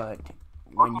 But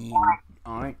when you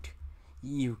aren't,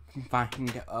 you can find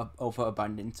an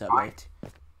overabundance of it.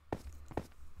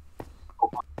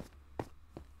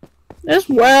 This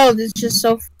world is just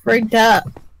so freaked up.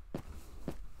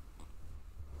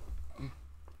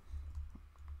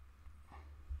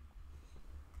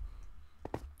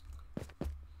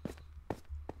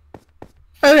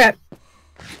 Okay,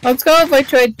 let's go over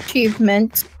to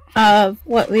achievements of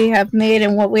what we have made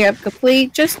and what we have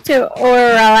complete, just to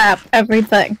overlap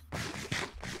everything.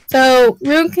 So,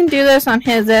 Rune can do this on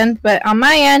his end, but on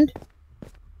my end,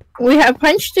 we have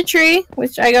punched a tree,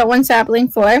 which I got 1 sapling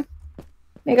for.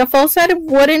 Make a full set of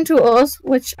wooden tools,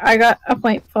 which I got a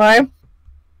point for.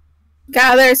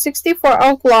 Gather 64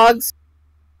 oak logs.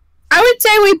 I would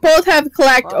say we both have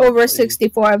collected over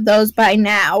 64 of those by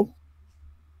now.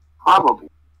 Probably.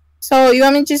 So, you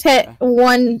want me to just hit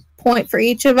 1 point for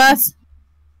each of us?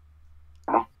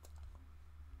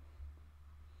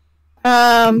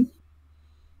 Have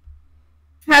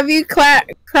you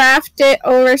crafted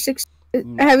over 6?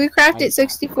 Have you crafted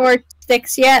 64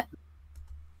 sticks yet?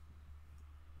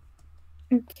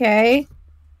 Okay.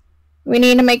 We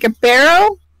need to make a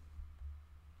barrel.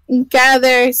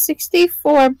 Gather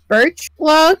 64 birch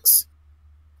logs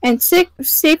and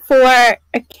 64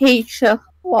 acacia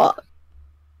logs.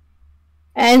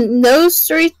 And those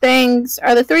 3 things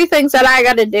are the 3 things that I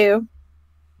gotta do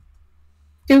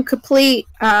to complete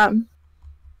that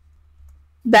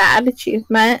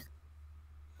achievement.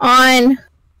 On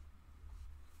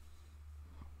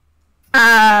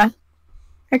I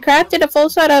crafted a full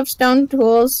set of stone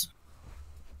tools.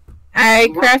 I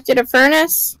crafted a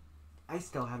furnace. I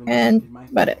still haven't crafted my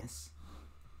furnace.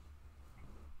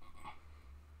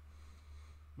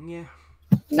 Yeah.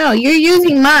 No, you're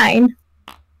using mine.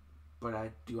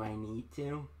 But do I need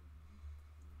to?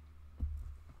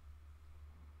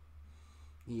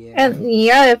 Yeah. And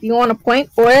yeah, if you want a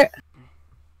point for it.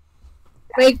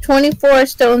 Make 24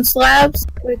 stone slabs,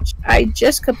 which I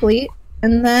just complete.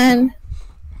 And then,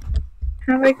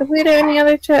 have I completed any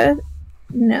other chest?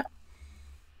 No.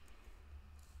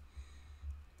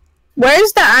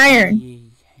 Where's the iron?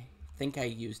 I think I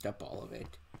used up all of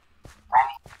it.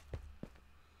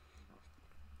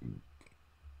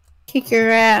 kick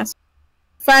your ass.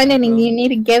 Find any, you need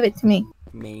to give it to me.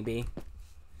 Maybe.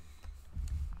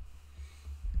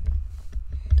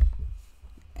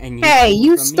 And Hey,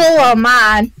 you stole all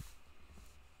mine.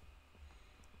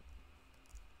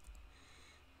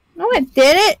 No, I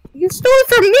didn't. You stole it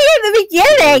from me in the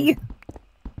beginning.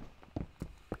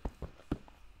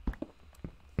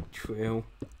 True.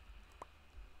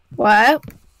 What?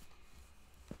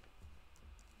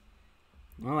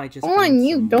 Well, I just. On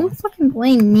you. Don't fucking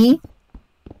blame me.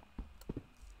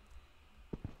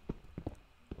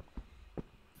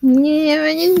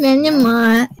 Yeah,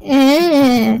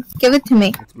 give it to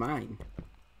me. It's mine.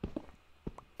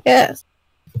 Yes.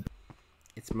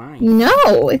 It's mine.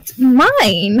 No, it's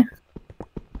mine.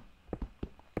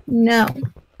 No.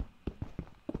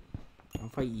 I'll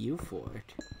fight you for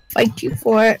it. Fight you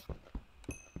for it.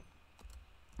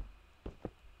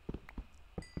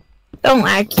 Don't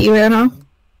like you, you know.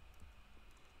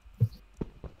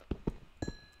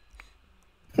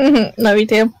 Love you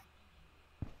too.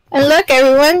 And look,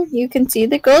 everyone, you can see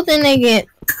the golden nugget.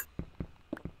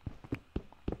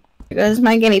 There goes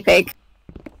my guinea pig.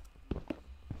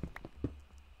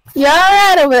 You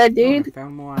alright over there, dude? Oh, I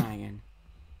found more iron.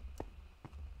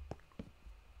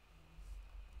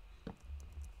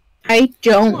 I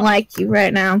don't like you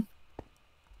right now.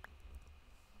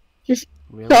 Just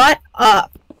Really? shut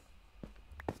up.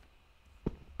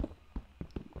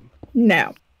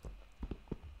 No.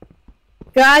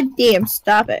 God damn,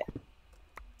 stop it.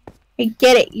 I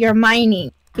get it, you're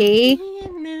mining, okay?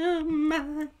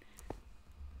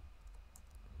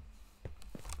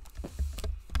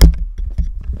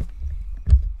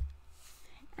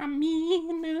 I'm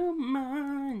in a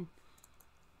mine.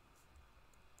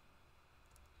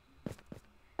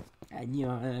 And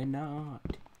you're not.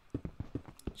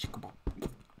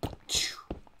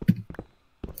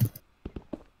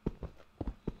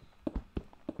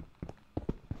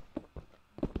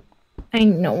 I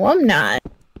know I'm not.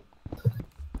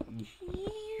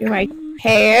 Do I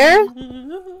care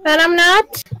that I'm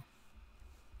not?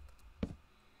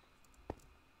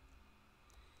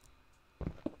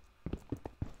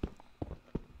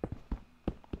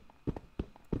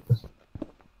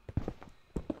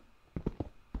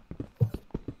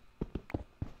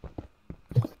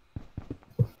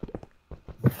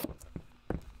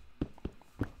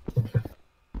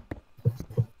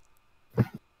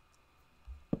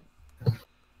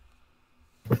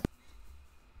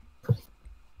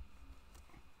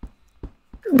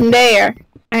 There.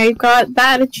 I got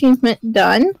that achievement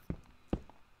done.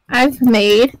 I've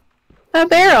made a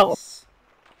barrel.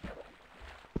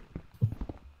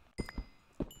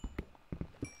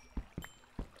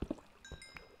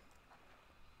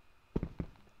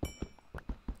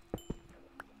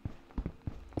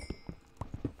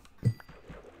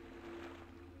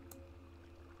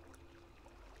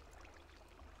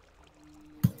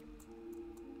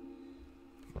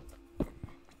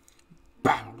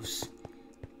 Bounce.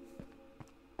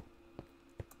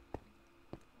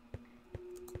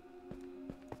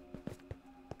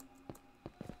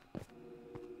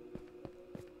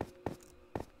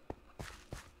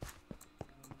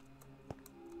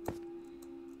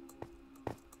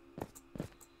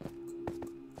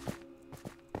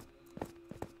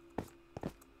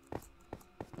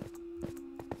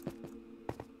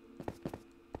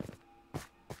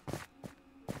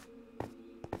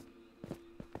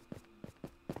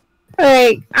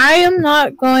 Alright, I am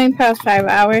not going past 5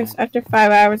 hours. After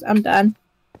 5 hours, I'm done.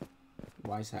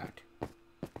 Why is that?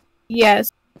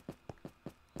 Yes,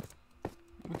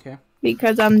 Okay.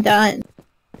 because I'm done.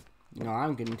 No,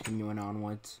 I'm continuing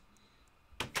onwards.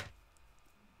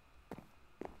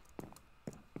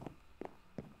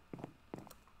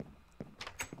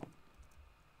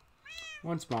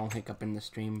 One small hiccup in the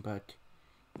stream, but,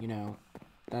 you know,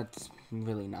 that's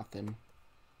really nothing.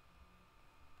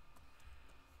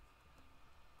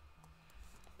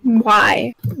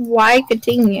 Why? Why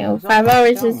continue? 5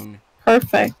 hours is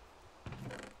perfect.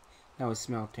 That was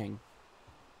smelting.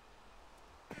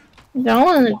 Don't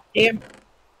understand.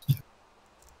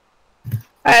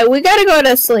 Alright, we gotta go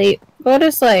to sleep. Go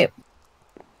to sleep.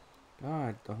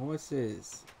 God, the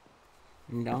horses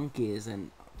and donkeys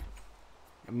and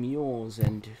mules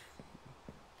and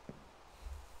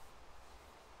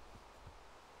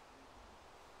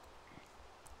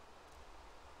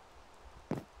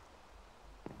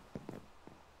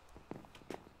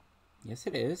yes,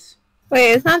 it is.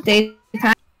 Wait, it's not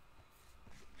daytime.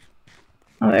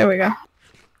 Oh, there we go.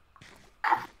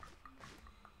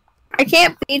 I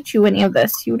can't feed you any of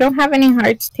this. You don't have any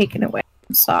hearts taken away.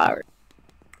 I'm sorry.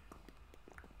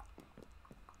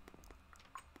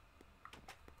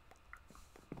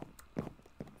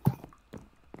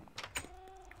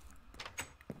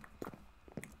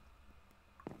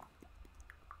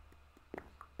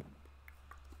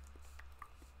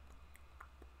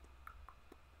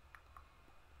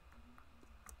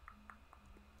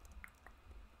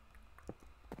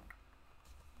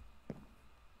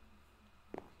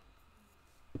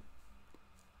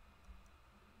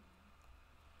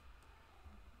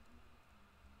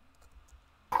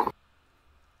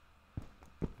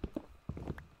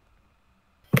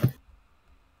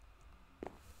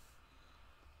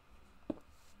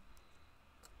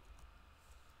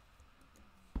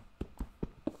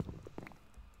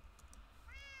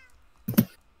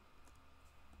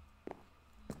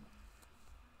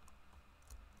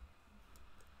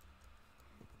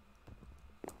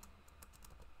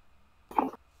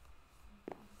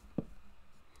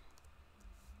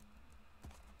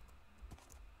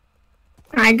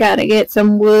 I gotta get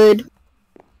some wood.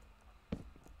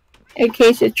 In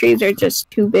case the trees are just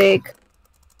too big.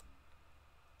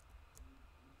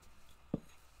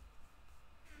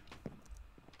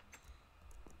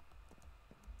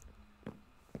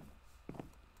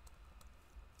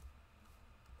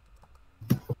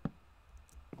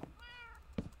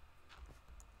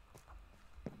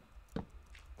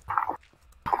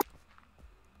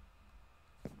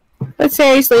 But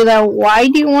seriously though, why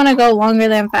do you want to go longer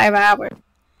than 5 hours?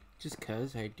 Just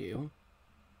 'cause I do.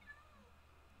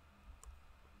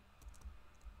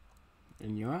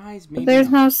 In your eyes, maybe There's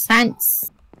not. no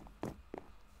sense.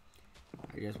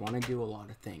 I just want to do a lot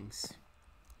of things.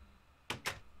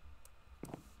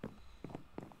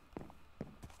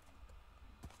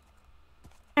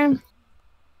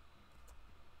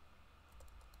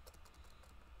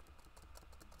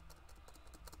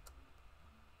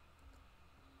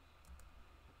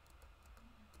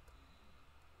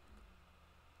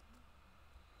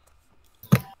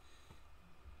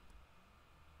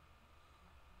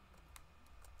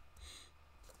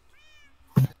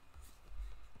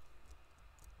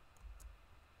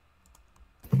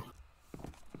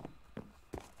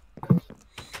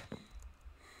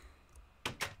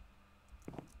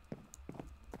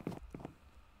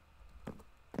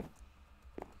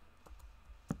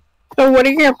 So what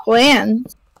are your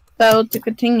plans, though, to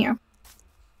continue?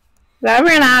 I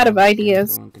ran out of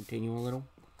ideas. I'm going to continue a little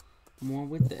more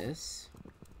with this.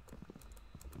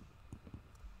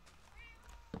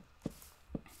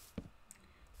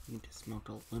 Need to smelt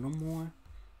a little more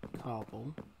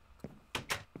cobble.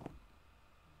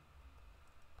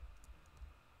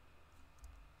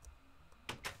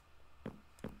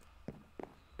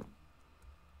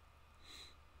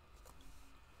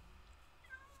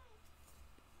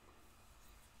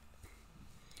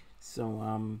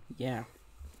 So, yeah.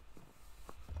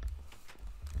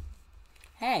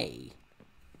 Hey!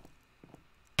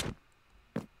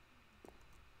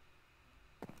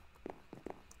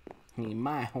 Hey,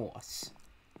 my horse.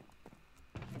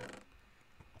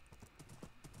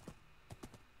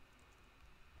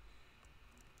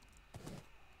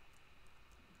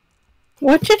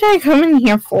 What should I come in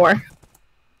here for?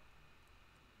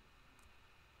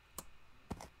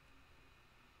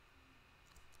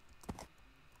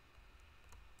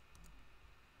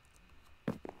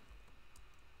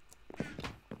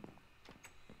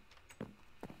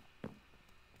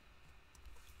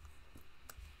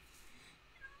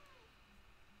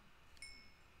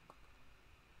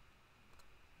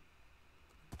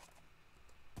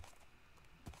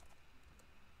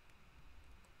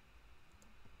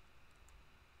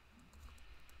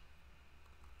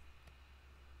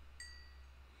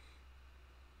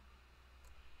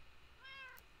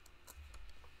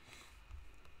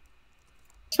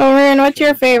 So, Ryan, what's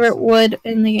your favorite wood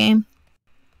in the game?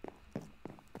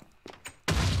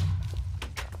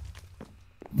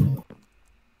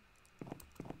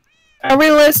 A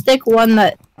realistic one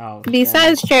that,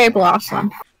 besides Cherry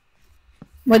Blossom,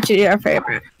 what's your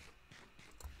favorite?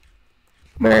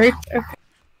 Birch? Okay.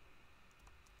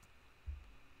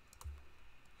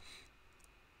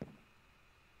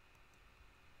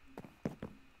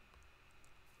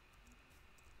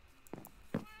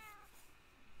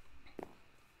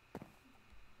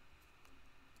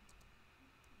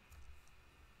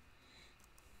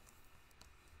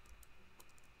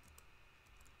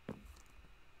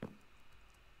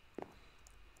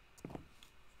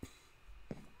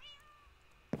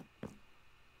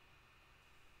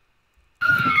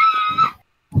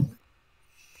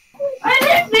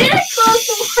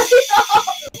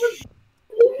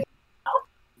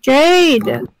 Jade!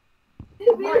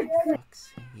 For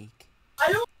fuck's sake.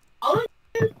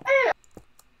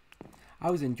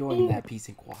 I was enjoying that peace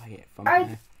and quiet from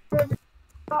her.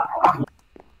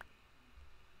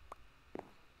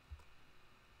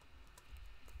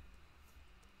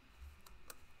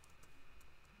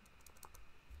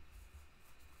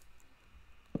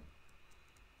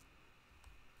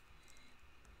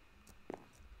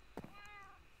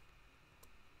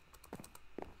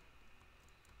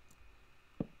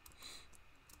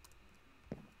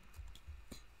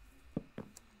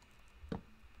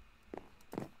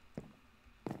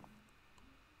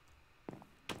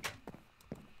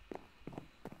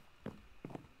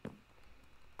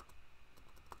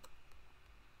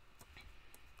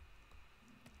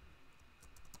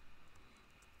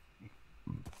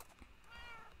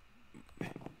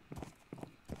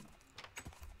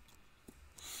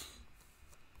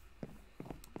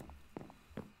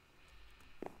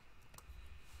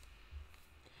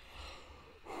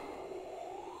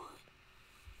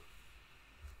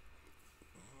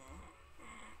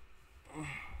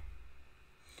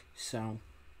 So,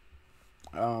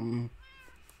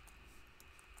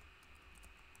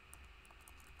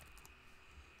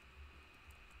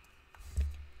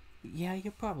 yeah,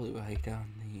 you're probably right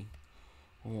on the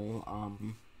whole,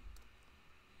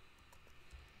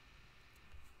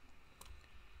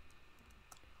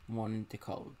 wanting to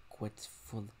call it quits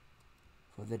for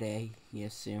the day here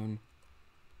soon.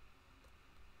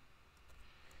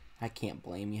 I can't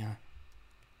blame you.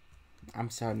 I'm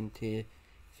starting to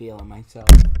feel it myself.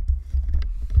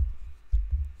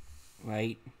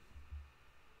 Right?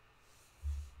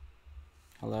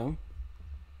 Hello?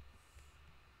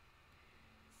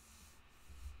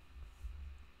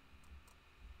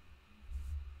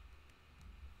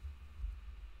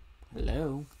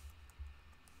 Hello?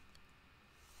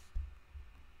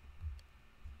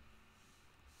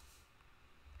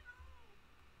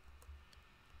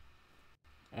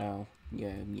 Oh, you're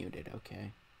muted,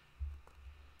 okay.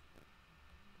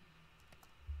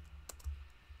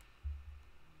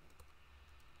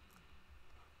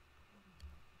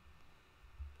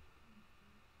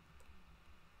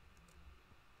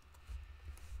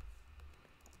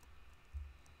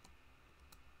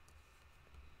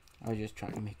 I was just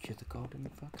trying to make sure the call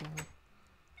didn't fuck up.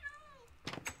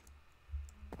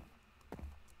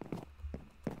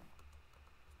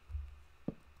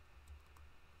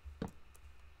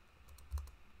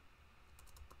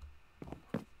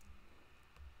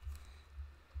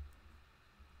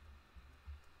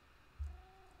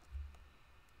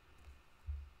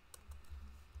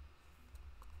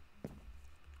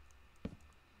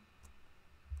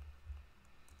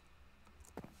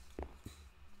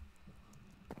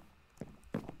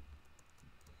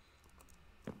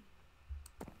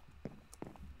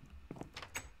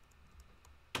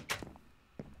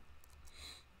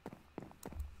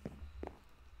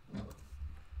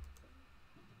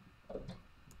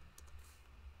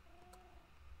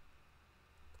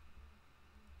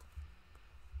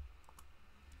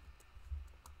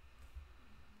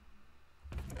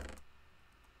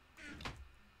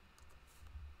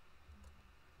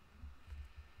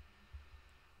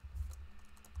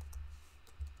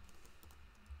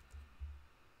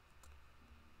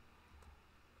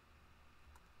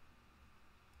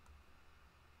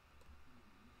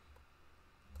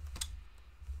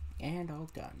 And all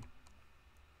done.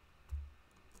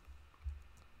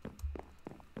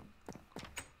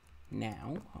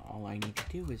 Now, all I need to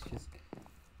do is just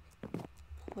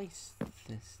place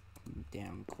this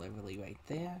down cleverly right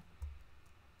there.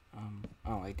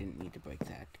 Oh, I didn't need to break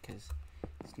that because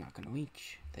it's not going to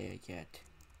reach there yet.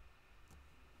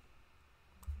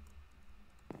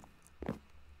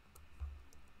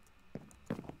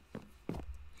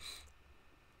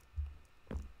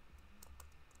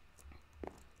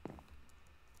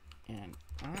 And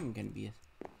I'm going to be a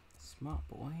smart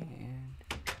boy and...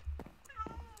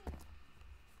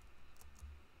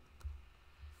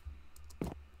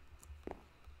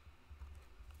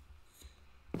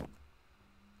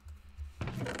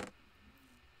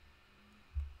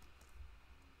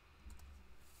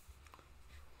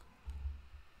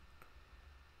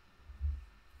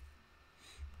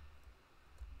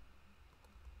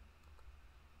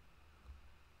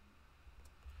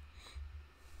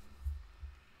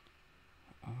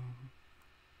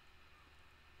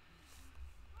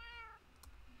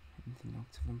 anything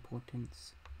else of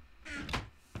importance?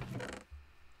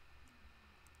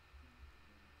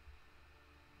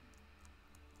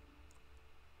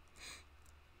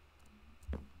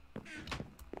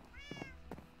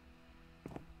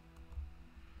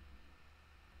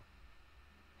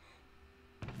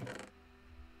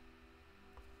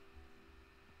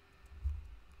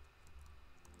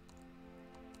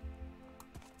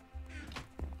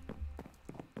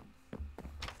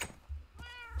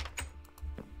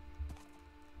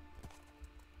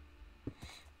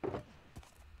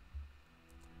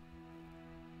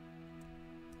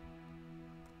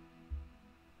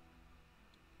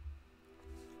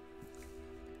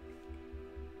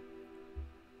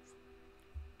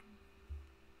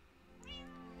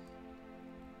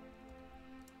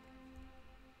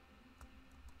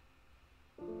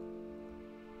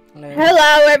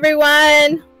 Hello,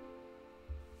 everyone.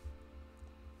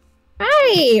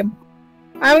 Hi.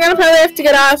 I'm gonna probably have to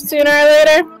get off sooner or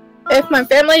later. If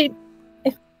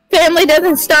family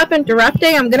doesn't stop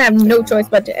interrupting, I'm gonna have no choice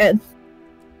but to end.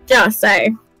 Just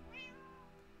say.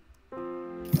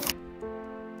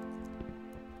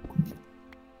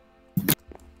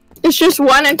 It's just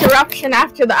one interruption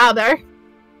after the other.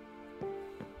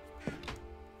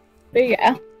 But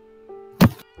yeah.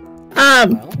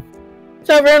 Well,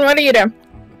 So everyone, what are you doing?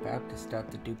 I'm about to start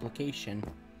the duplication.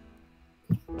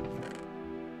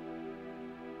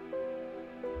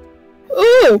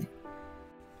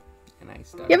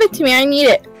 Give it to me, I need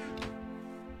it.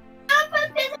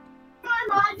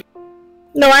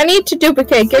 No, I need to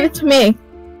duplicate. Give it to me.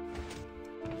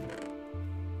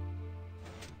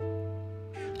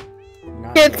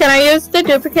 Kids, can I use the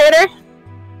duplicator?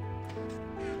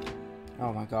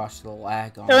 Oh my gosh, the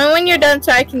lag on. Tell me when you're done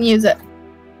so I can use it.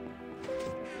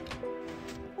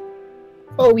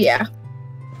 Oh yeah.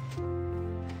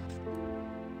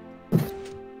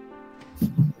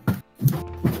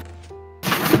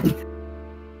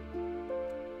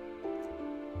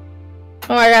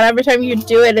 Oh my god, every time you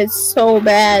do it, it's so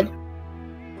bad.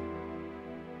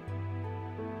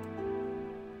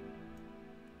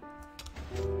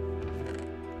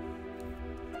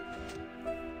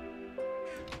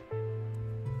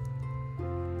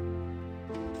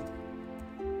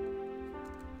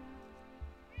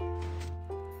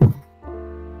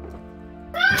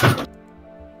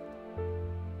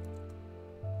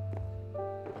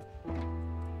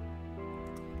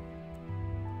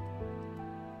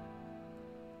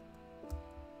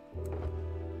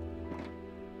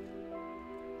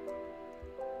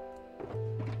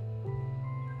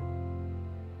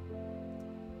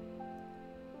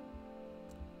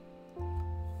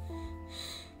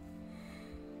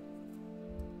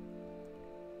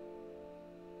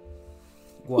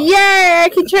 What? Yay! I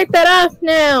can check that off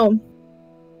now.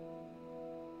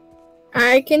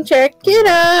 I can check it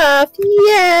off.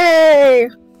 Yay!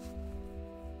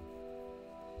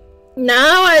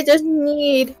 Now I just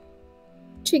need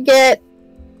to get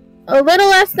a little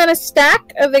less than a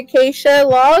stack of acacia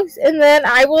logs, and then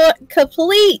I will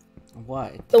complete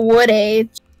What? the wood age.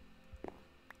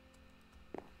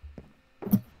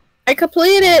 I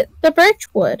completed the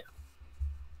birch wood.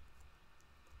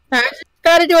 I just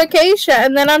gotta do acacia,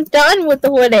 and then I'm done with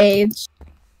the wood age.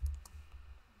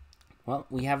 Well,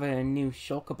 we have a new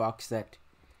shulker box that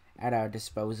at our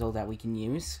disposal that we can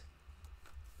use.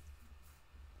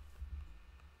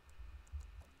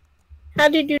 How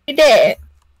did you do that?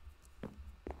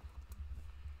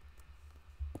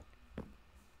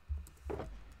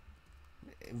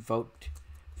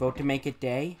 Vote to make it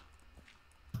day.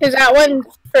 Is that one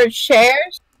for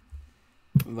shares?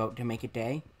 Vote to make it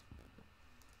day.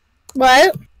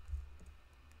 What?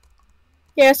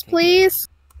 Yes, please.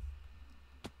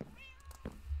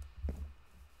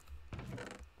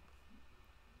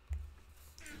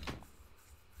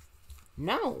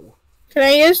 No. Can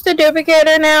I use the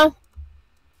duplicator now?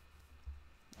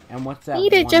 And what's that?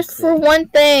 Need it one just for thing? one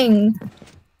thing.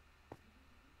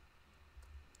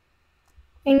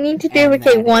 I need to And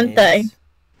duplicate that one is- thing.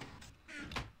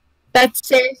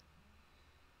 That's it.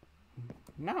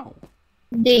 No.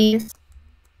 These.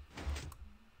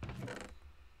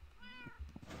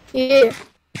 Yeah.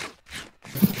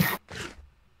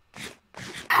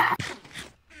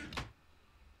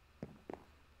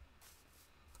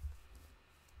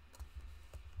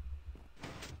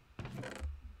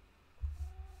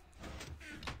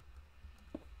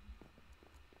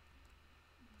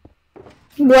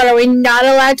 What, are we not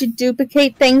allowed to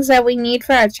duplicate things that we need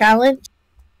for our challenge?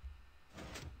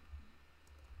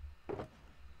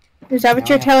 Is that what Now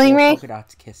you're I have telling 4 me? polka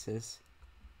dots kisses.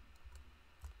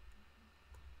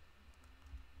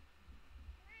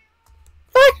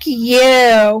 Fuck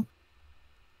you!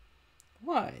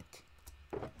 What?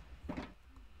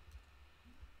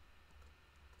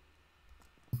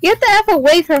 Get the F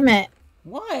away from it!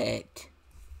 What?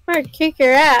 I'm gonna kick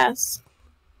your ass.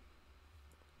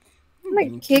 I'm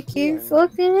gonna kick your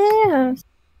fucking ass.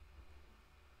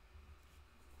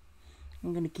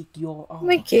 I'm gonna kick your ass. I'm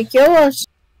gonna kick your ass.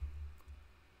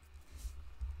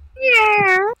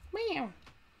 Meow. Meow.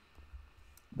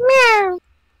 Meow.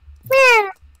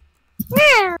 Meow.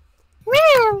 Meow.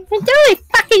 Meow. It's only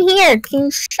fucking here. Can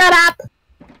you shut up?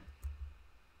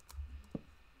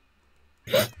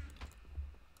 When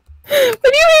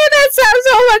you hear that sound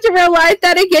so much in real life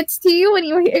that it gets to you when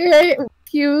you hear it a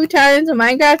few times in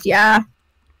Minecraft, yeah.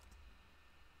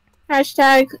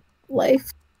 Hashtag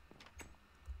life.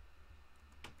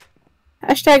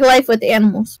 Hashtag life with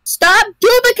animals. Stop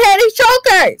duplicating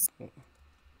shulkers!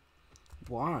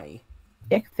 Why?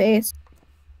 Dick face.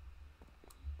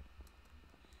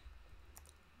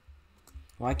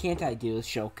 Why can't I do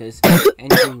shulkers and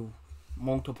do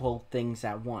multiple things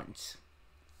at once?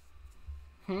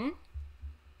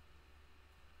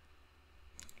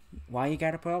 Why you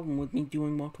got a problem with me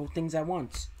doing multiple things at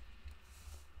once?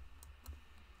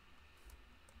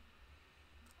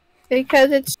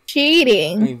 Because it's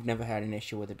cheating. I've never had an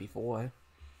issue with it before.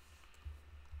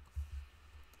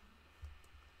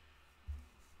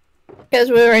 Because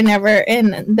we were never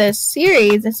in this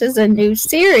series. This is a new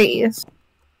series.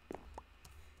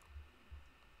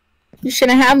 You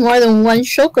shouldn't have more than one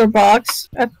shulker box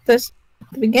at the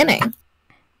beginning.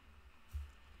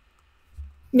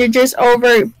 You're just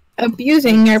over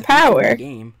abusing your power.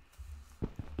 Game.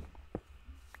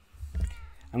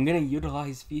 I'm gonna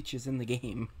utilize features in the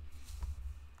game.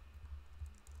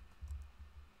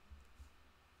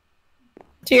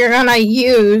 So you're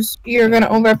gonna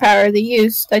overpower the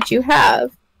use that you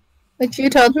have. But you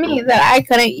told me that I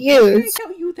couldn't use. I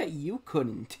tell you that you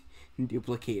couldn't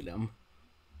duplicate them.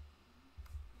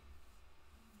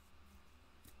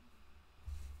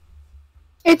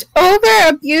 It's over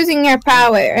abusing your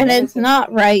power, and it's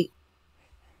not right.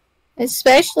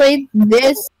 Especially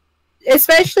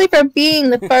for being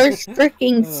the first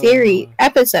freaking series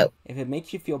episode. If it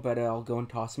makes you feel better, I'll go and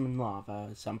toss them in lava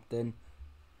or something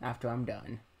after I'm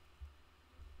done.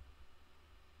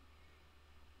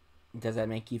 Does that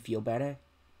make you feel better?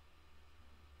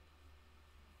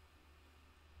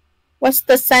 What's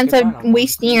the sense of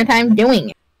wasting your time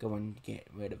doing it? Go and get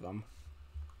rid of them.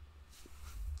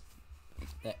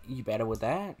 You better with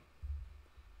that?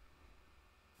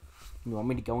 You want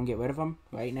me to go and get rid of them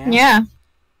right now? Yeah.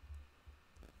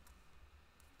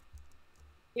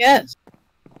 Yes.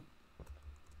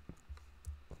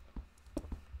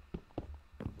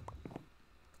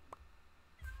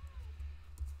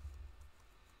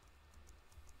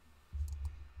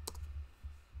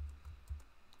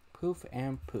 Poof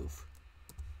and poof.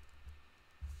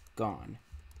 Gone.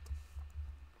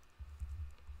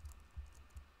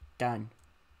 Done.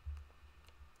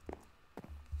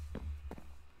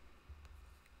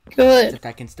 Good. Except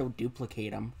I can still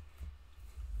duplicate them.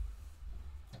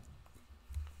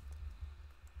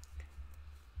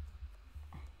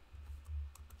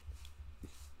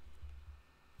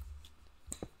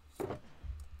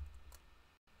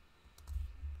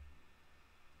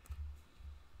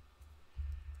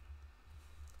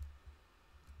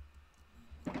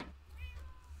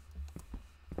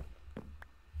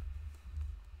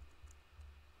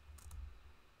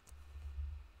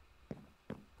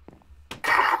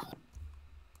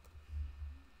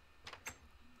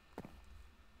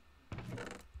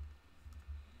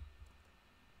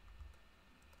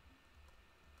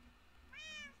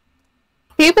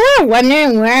 People are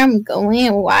wondering where I'm going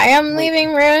and why I'm leaving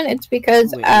Rune. It's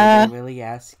because Wait, are they really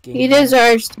asking he that?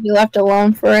 deserves to be left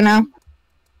alone for now.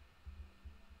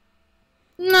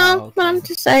 No, Oh, okay. but I'm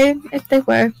just saying if they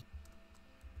were.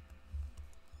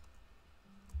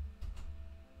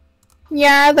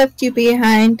 Yeah, I left you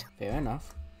behind. Fair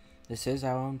enough. This is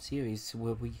our own series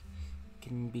where we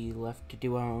can be left to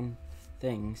do our own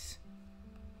things.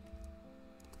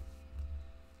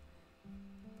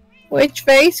 Which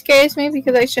very scares me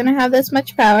because I shouldn't have this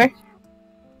much power.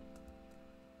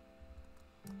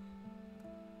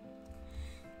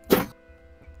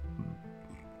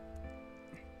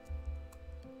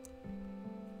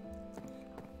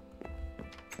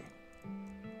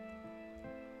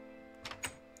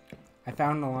 I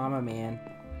found the llama man.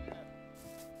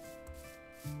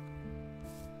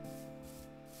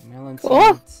 Melon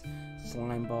Cool. seeds,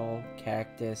 slime ball,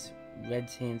 cactus, red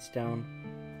sandstone,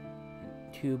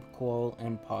 tube coral,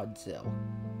 and podzil.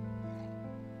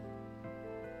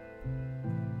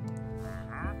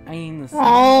 I mean,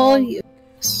 All you.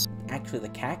 actually, the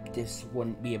cactus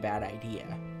wouldn't be a bad idea.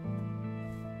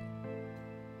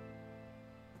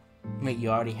 Wait, you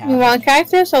already have You it? want a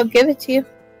cactus? I'll give it to you.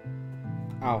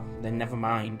 Oh, then never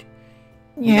mind.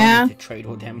 You Yeah. don't need to trade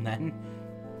with him then.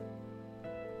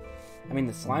 I mean,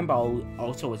 the slime ball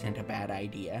also isn't a bad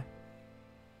idea.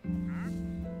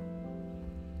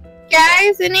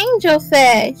 Guys, an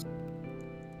angelfish.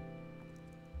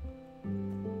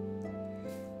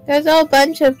 There's a whole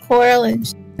bunch of coral and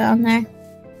shit down there.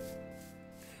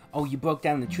 Oh, you broke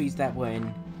down the trees that were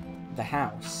in the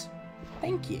house.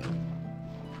 Thank you.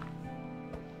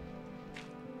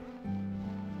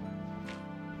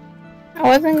 I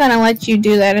wasn't gonna let you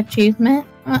do that achievement.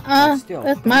 But still,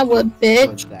 That's my thank you wood,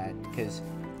 bitch. for that, because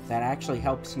that actually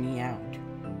helps me out.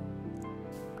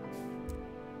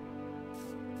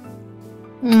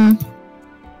 I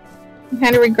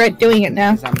kind of regret doing it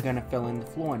now. Because I'm gonna fill in the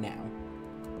floor now.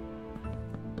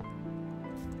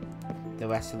 The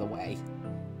rest of the way.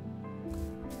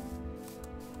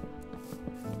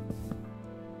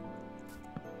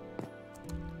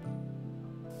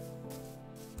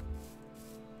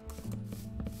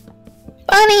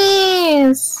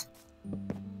 Bunnies!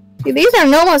 See, these are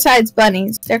normal sized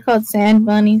bunnies. They're called sand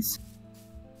bunnies.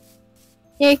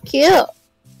 They're cute.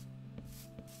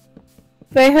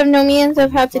 But I have no means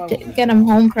of how to get them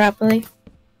home properly.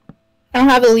 I don't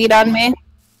have a lead on me.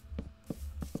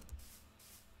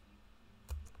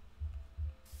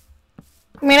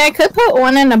 I mean, I could put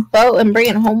one in a boat and bring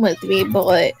it home with me,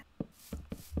 but...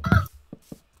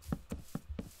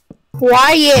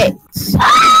 Quiet!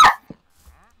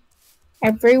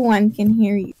 Everyone can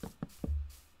hear you.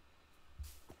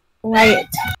 Quiet.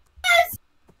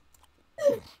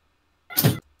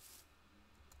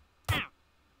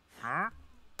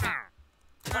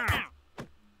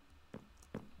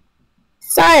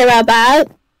 Sorry about that.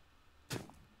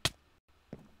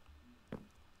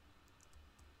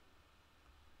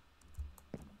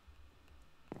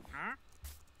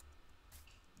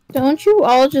 Don't you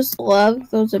all just love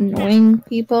those annoying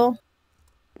people?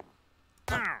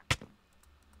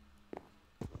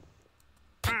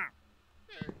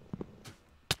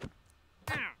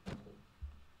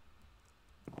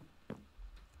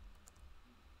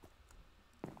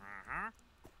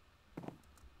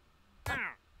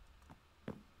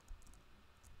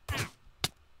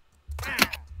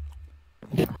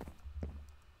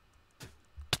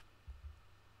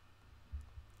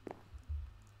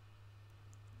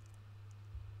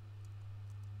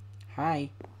 Hi.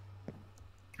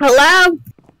 Hello?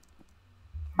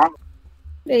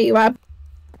 There you are.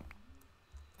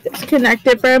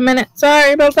 Disconnected for a minute.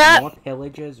 Sorry about that. More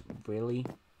pillagers? Really?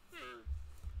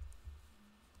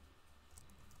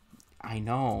 I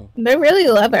know. They really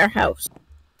love our house.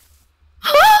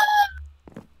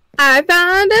 I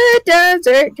found a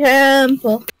desert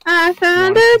temple. I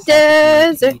found a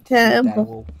desert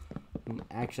temple. That will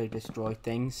actually destroy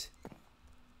things.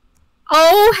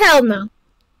 Oh, hell no.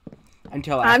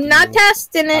 Until I'm not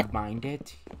testing it. Mind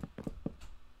it.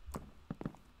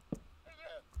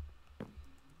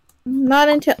 Not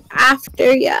until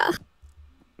after, yeah.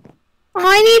 Oh,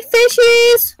 I need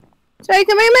fishies so I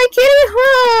can make my kitty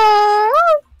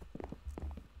home.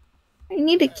 I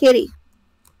need a kitty.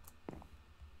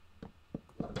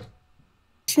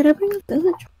 Should I bring a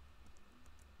village?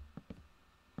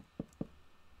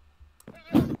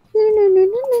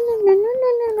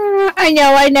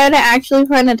 I know to actually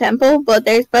find a temple, but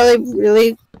there's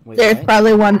probably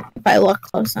probably one if I look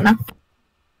close enough.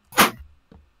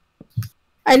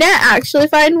 I didn't actually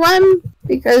find one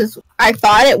because I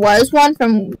thought it was one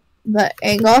from the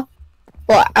angle,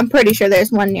 but I'm pretty sure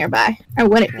there's one nearby. I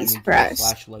wouldn't be surprised.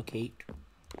 /locate.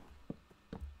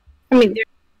 I mean,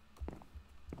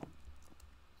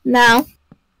 no.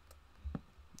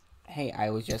 Hey, I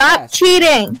was just Stop asking.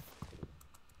 cheating!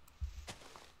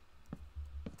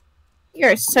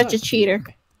 You're such a cheater.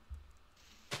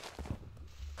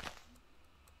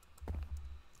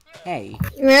 Hey,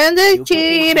 You're the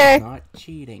cheater. It's not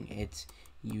cheating. It's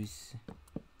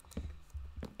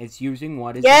using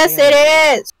what is Yes, available.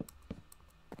 it is.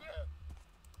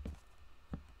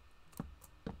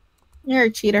 You're a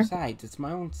cheater. Besides, it's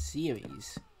my own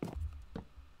series.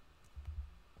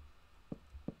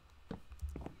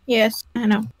 Yes, I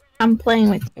know. I'm playing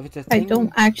with you. If it's a I thing,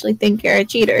 don't actually think you're a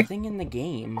cheater. thing in the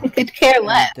game, I could care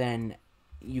less. then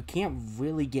you can't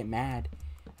really get mad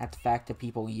at the fact that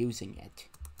people using it.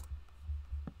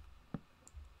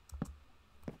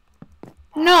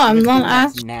 No, I'm It's not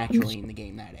that's asking. naturally in the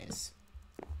game, that is.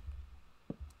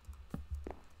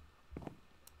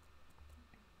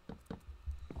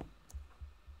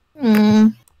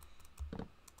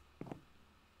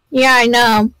 Yeah, I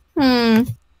know.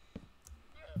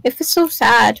 If it's so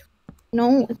sad.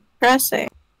 No, it's depressing.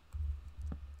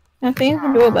 Nothing you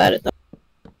can do about it,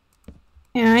 though.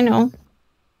 Yeah, I know.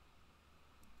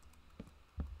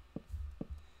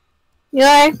 You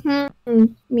like,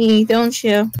 me, don't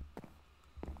you?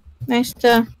 Nice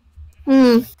to,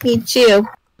 meet you.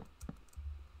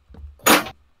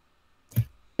 And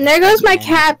there goes my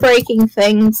cat breaking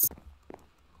things.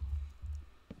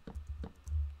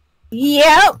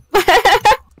 Yep.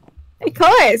 Of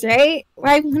course, right?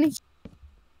 Why wouldn't you?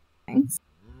 Thanks.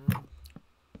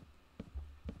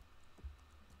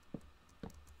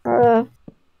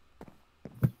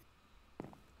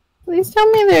 Please tell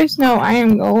me there's no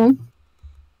iron golem.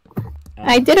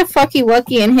 I did a fucky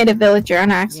wucky and hit a villager on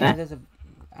Yeah, accident. there's an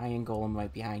iron golem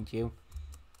right behind you.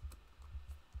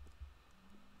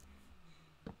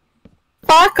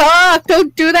 Fuck off!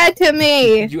 Don't do that to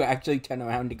me! Did you actually turn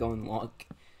around to go and look?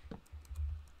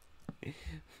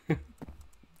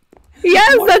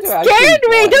 Yes, that scared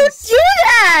me! Don't do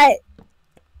that!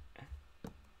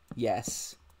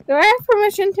 Yes. Do I have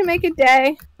permission to make a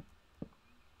day?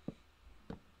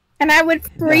 And I would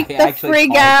freak the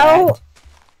frig out.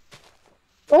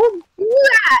 Don't do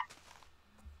that!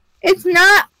 It's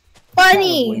not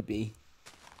funny! It would be.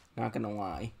 Not gonna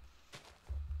lie.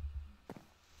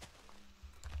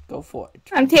 Go for it.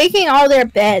 I'm taking all their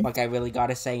beds. Like I really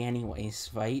gotta say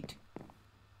anyways, right?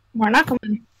 We're not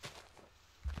coming.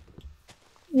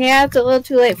 Yeah, it's a little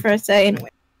too late for us anyway.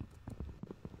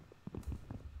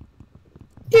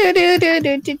 Do do do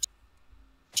do do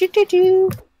do do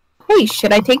do. Hey,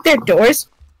 should I take their doors?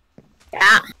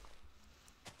 Yeah.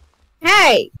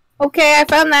 Hey. Okay, I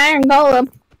found the iron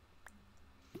golem.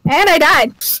 And I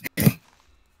died.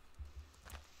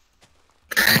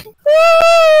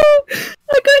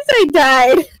 Of course I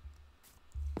died.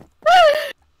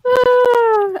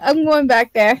 I'm going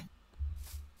back there.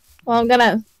 Well, I'm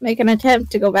gonna make an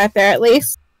attempt to go back there at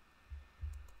least.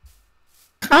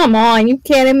 Come on, you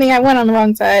kidding me? I went on the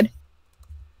wrong side.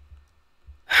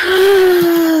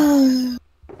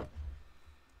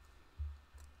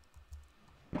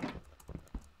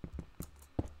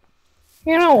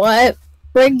 You know what?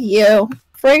 Frig you.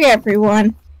 Frig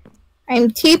everyone. I'm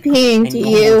TPing to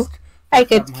you. I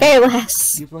could care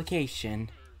less. Duplication.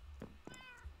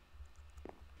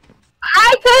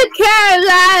 I could care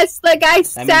less! Like I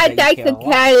said, I could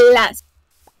care less.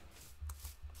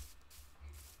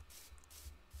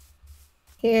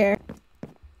 Care.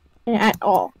 At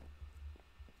all.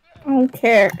 I don't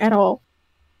care at all.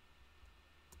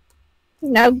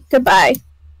 Now, goodbye.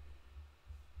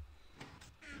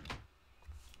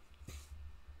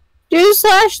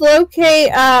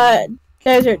 Do/locate,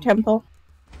 desert temple.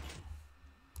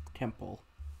 Temple.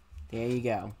 There you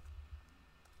go.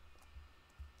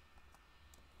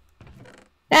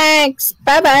 Thanks.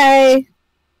 Bye-bye.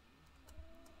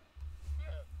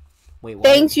 Wait, what?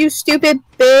 Thanks, you stupid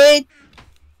bitch.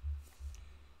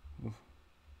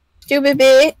 Stupid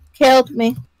bitch killed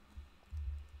me.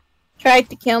 Tried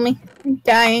to kill me. I'm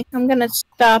dying. I'm gonna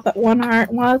stop at 1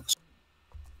 heart. Watch.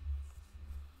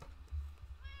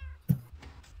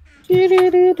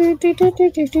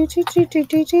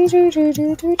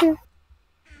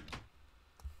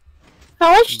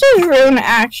 How much does Rune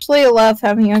actually love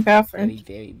having a girlfriend?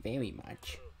 Very, very, very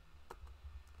much.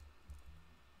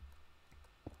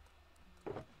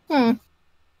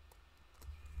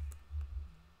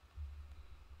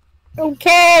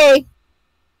 Okay.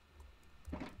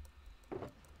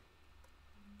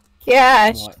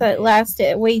 Gosh, that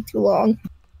lasted way too long.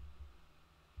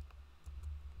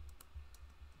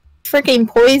 Freaking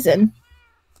poison.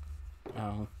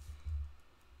 Oh.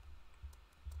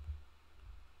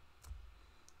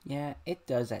 Yeah, it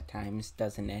does at times,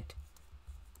 doesn't it?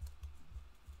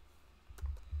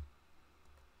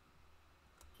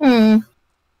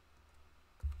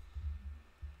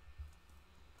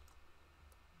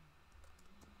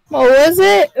 What was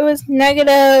it? It was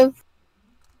negative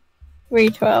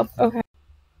 312. Okay.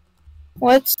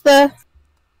 What's the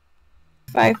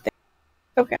 5 thing?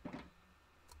 Okay.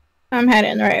 I'm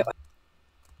heading the right way.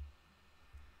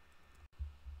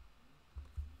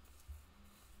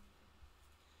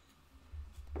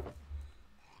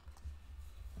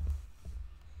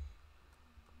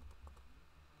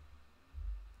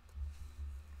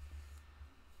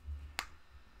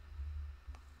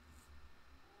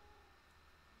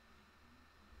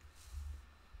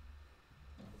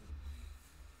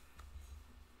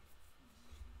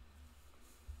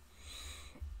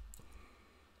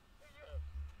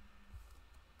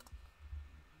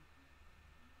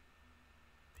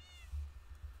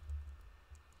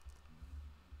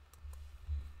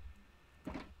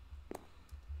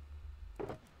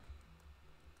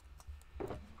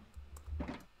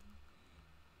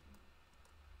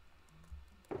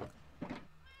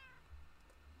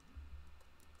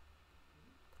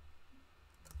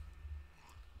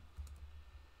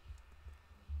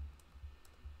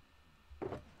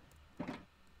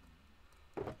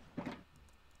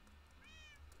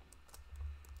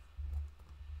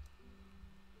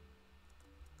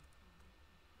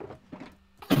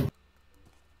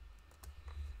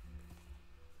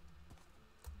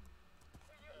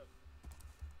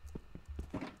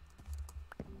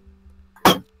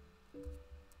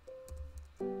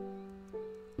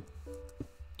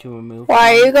 To remove.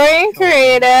 Why are you going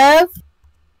creative?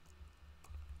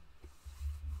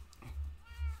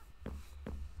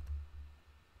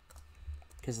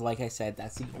 Because, like I said,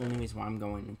 that's the only reason why I'm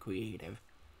going creative.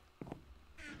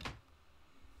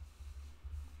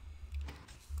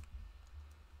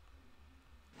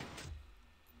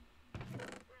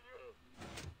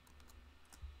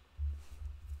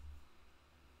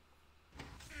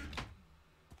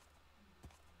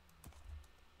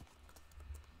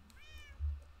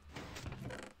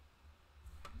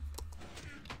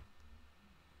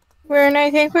 And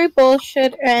I think we both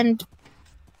should end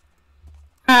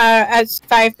at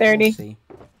 5:30. We'll see.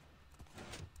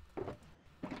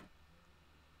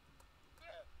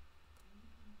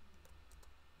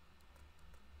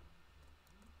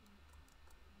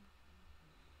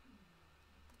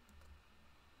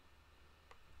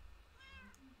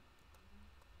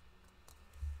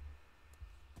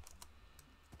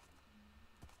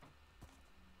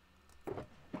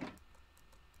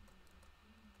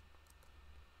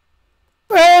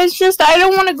 It's just I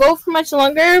don't want to go for much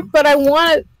longer, but I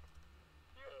want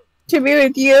to be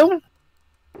with you.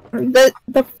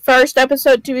 The first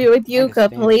episode to be with you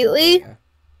completely. Yeah.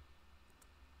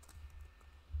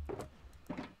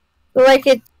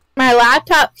 Like my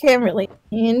laptop can't really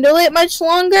handle it much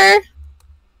longer.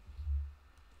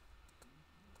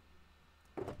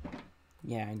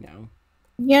 Yeah, I know.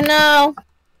 You know.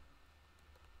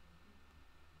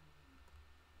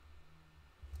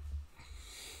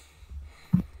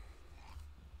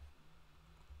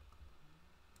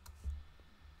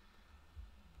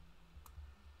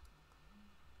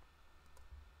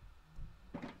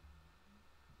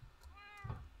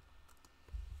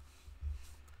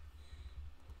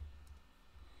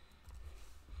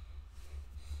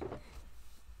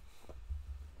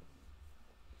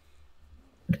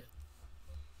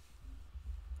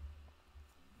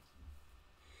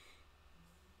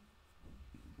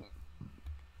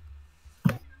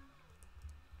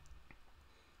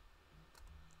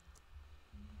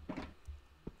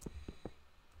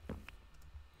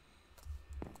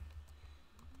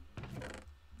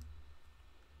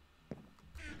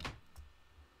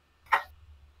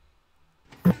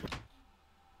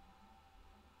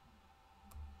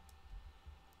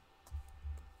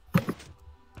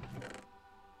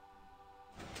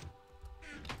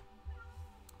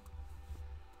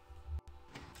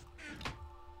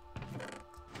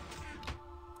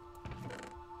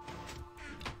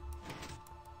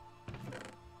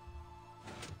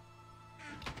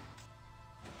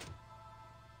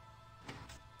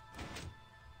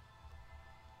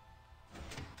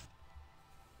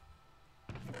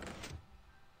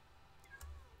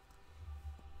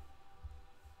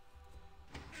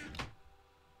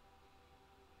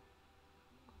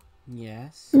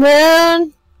 Yes.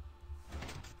 Then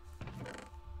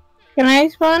can I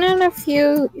spawn in a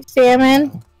few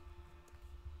salmon?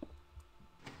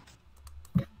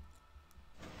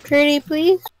 Pretty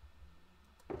please.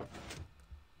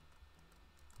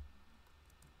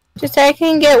 Just so I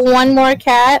can get one more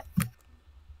cat.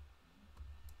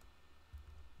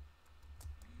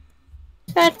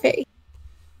 Sad face.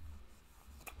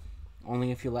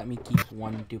 Only if you let me keep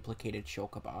one duplicated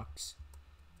shulker box.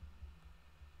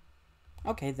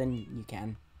 Okay, then you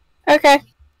can. Okay.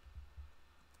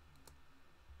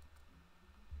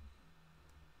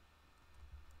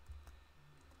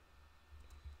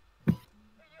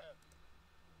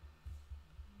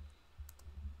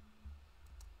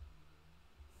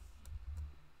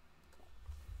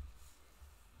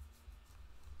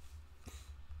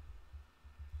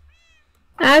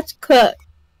 That's cooked.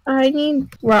 I need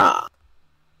raw.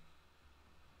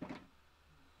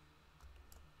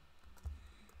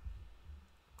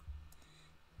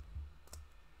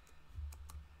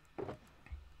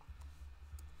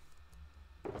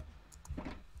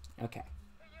 Okay.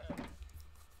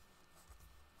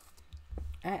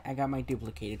 I got my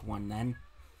duplicated one then.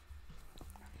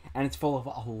 And it's full of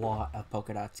a lot of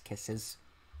polka dots kisses.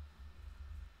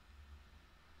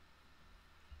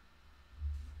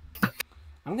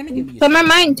 I'm gonna give you Some are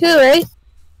mine too, right?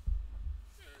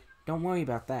 Don't worry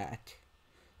about that.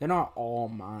 They're not all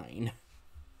mine.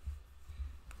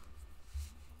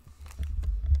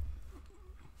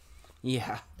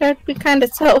 Yeah. That'd be kind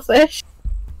of selfish.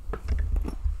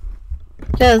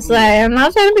 Just like, I'm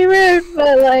not trying to be rude,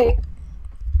 but like...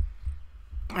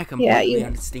 I completely you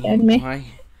understand me. why.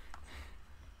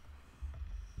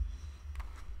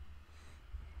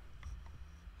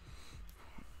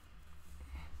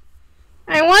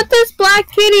 I want this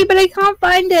black kitty, but I can't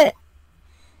find it.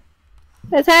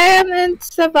 Because I am in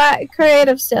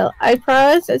creative still. I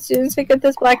promise, as soon as I get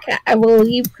this black cat, I will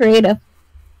leave creative.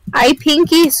 I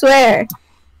pinky swear.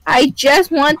 I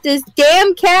just want this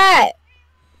damn cat.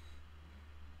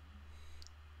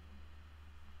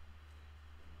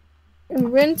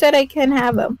 And Rin said I can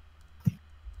have him.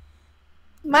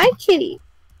 My kitty.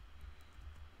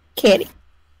 Kitty.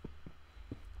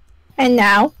 And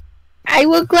now, I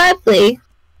will gladly...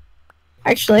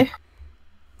 Actually...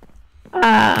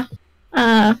 that's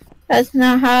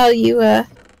not how you,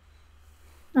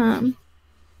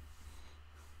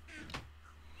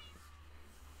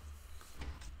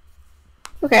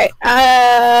 Okay,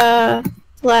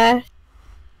 slash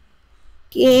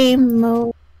game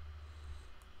mode.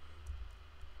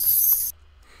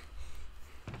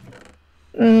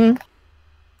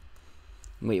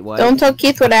 Wait, what? Don't tell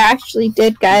Keith what I actually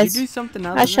did, guys. Did you do something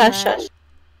else? Hush, hush, hush.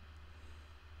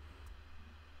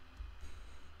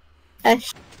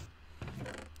 Hush.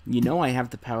 You know I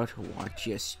have the power to watch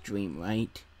your stream,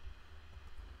 right?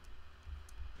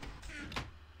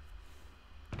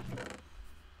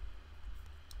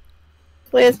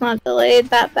 Hopefully it's not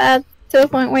delayed that bad. to the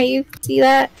point where you can see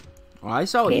that? Well, I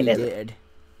saw what you Hated did.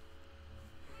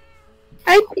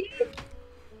 I did.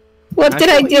 What did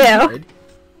saw I what do? you did.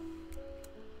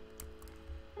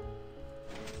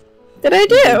 Did I You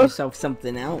gave do? yourself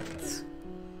something else.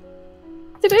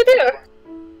 Did I do?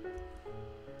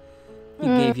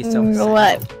 You gave yourself a saddle.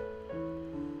 What?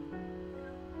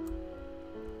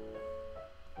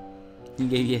 You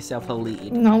gave yourself a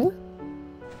lead. No.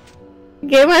 I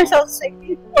gave myself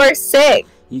 64 6.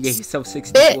 You gave yourself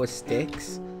 64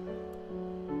 sticks.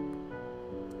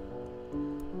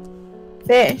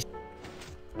 Fish.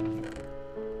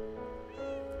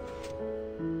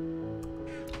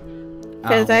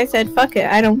 Because Oh. I said, fuck it,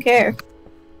 I don't care.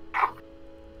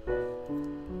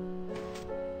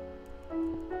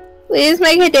 Please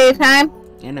make it daytime.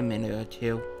 In a minute or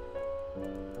two.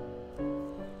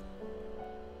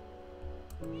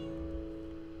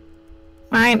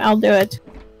 Fine, I'll do it.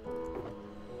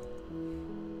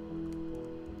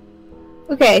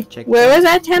 Okay, Check where that. was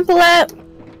that temple at?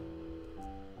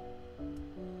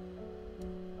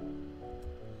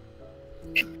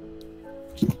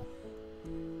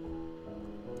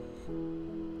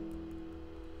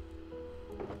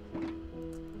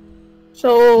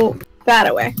 So, that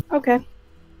away. Okay.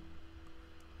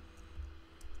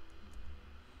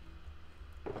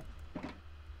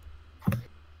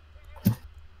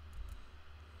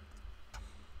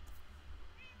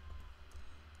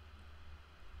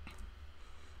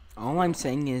 All I'm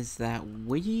saying is that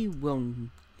we will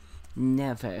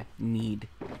never need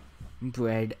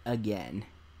bread again.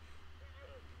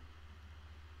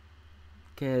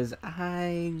 Because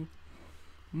I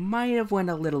might have went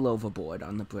a little overboard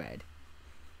on the bread.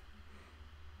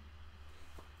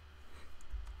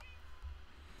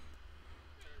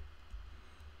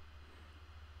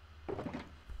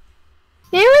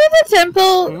 Can you read the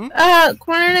temple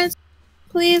coordinates,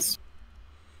 please?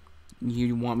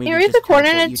 You want me Can to you read just the teleport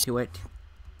you coordinates? to it?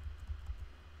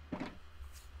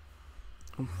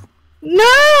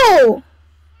 No!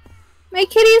 My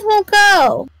kitties won't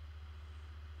go.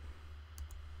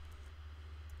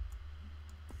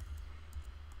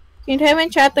 Can you type in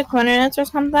chat the coordinates or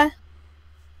something?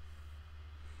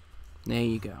 There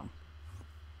you go.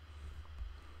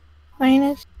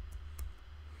 Coordinates?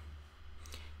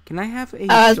 Can I have a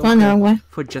It's going the wrong way.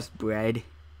 shortcut for just bread?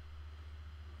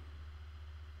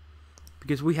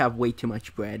 Because we have way too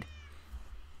much bread.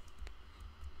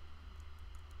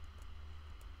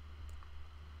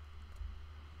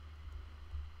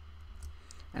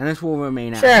 And this will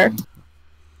remain at Sure. home.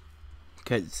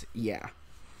 Because, yeah.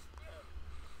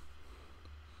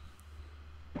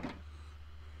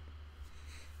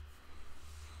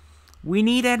 We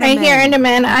need Enderman. Right here,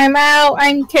 Enderman. I'm out.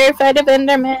 I'm terrified of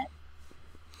Enderman.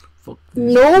 Fuck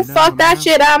this No, shit, fuck I'm that out.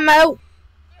 shit. I'm out.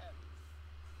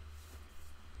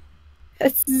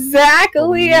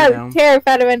 Exactly. you I'm down.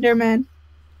 terrified of Enderman.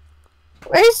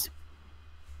 Where is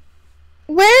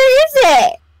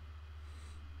it?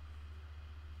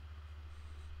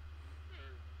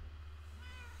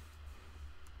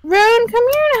 Rune, come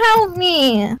here and help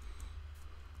me.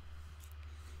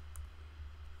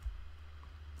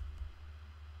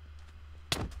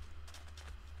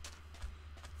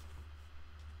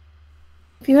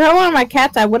 If you had one of my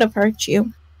cats, I would have hurt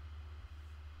you.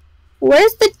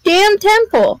 Where's the damn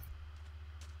temple?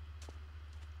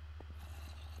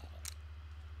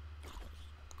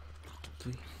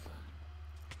 Three,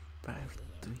 five,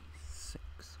 3,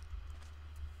 6.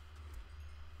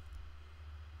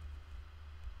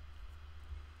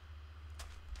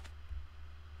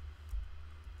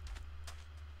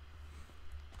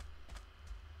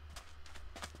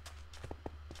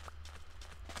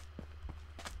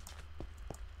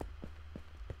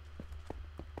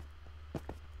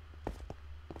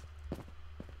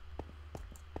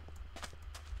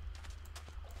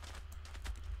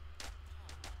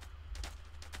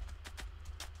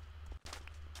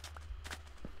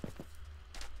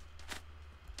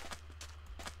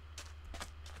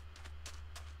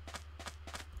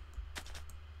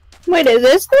 Wait, is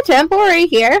this the temple right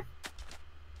here?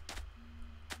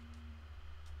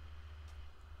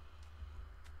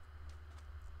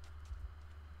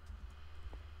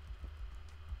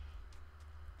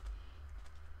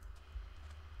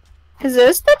 Is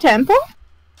this the temple?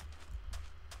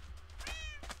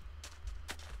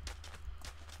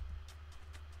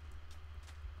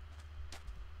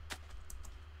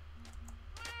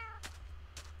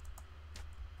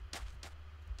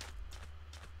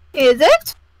 Is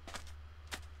it?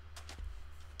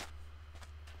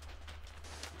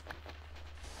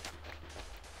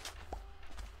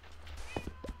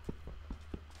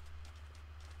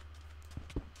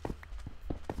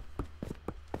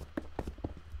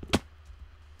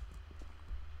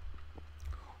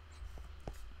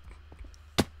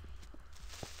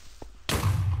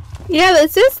 Yeah,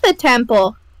 this is the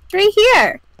temple. It's right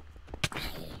here.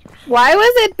 Why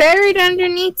was it buried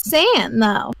underneath sand,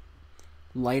 though?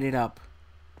 Light it up.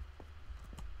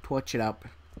 Torch it up.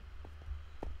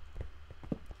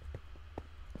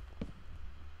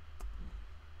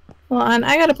 Hold on,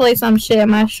 I gotta play some shit in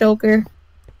my shulker.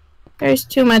 There's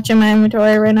too much in my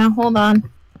inventory right now. Hold on.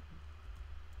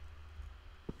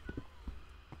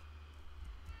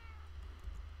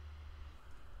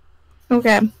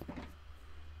 Okay.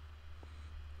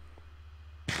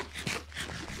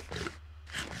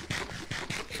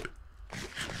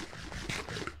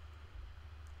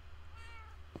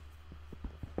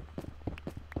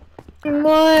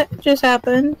 What just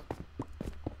happened?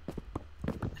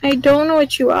 I don't know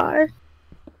what you are.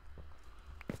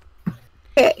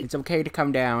 Okay. It's okay to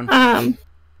come down.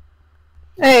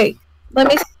 Hey, let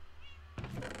me.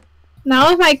 Now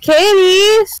with my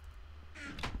kitties.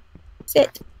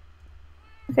 Sit.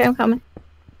 Okay, I'm coming.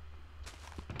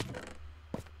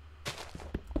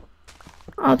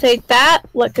 I'll take that.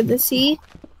 Look at the sea.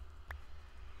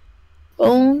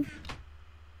 Boom.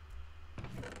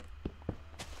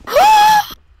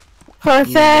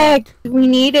 Perfect! We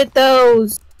needed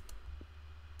those.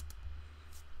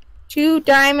 2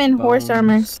 diamond horse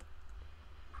armors.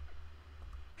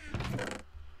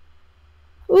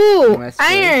 Ooh,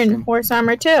 iron horse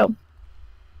armor too.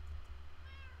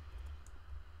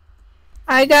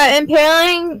 I got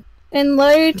impaling and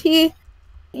loyalty,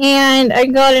 and I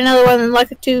got another one in luck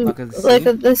to look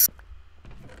at this.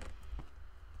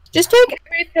 Just take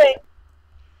everything.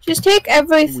 Just take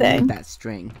everything. We need that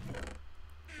string.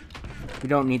 We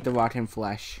don't need the rotten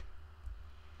flesh.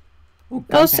 Ooh,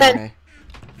 no sense.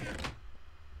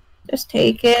 Just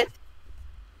take it.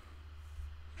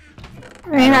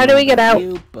 Alright, how do we get out?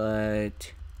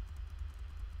 But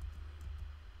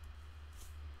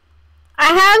I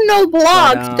have no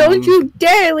blocks. Don't you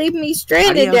dare leave me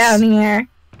stranded down here.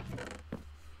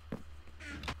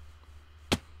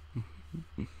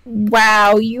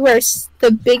 Wow, you are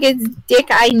the biggest dick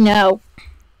I know.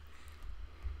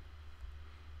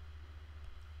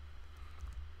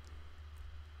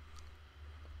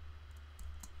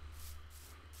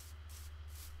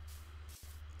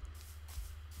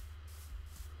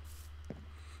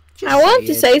 I want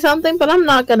to say something, but I'm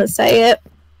not gonna say it.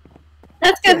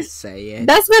 That's gonna say it.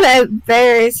 That's gonna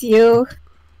embarrass you.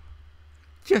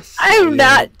 Just I'm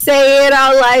not saying it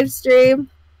on live stream.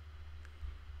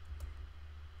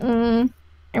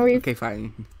 Okay,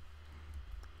 fine.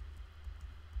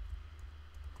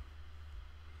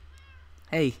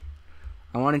 Hey,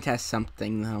 I want to test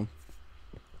something though.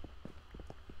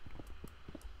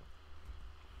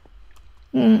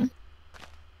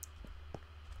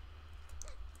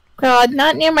 God,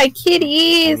 not near my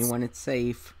kitties. Only when it's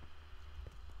safe.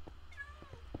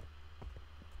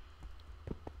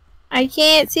 I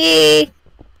can't see.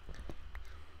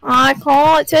 I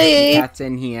can't see. Your cat's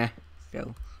in here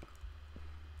still.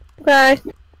 Okay.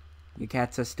 Your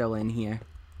cats are still in here.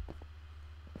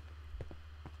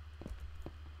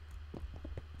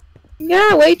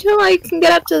 Yeah, wait till I can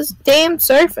get up to this damn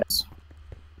surface.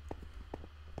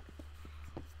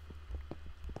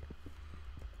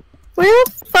 Where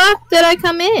the fuck did I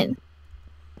come in?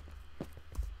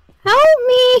 Help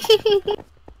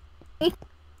me!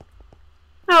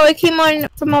 Oh, I came on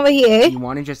from over here. You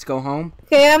want to just go home?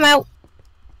 Okay, I'm out.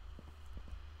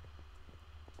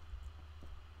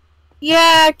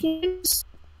 Yeah, can you just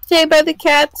stay by the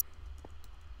cats?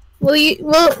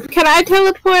 Can I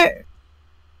teleport?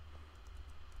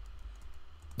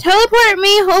 Teleport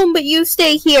me home, but you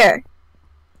stay here.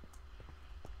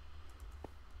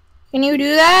 Can you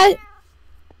do that?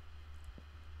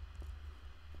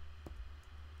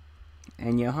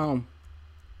 And you're home.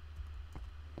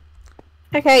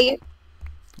 Okay.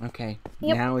 Okay.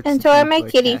 Yep. Now it's and so are my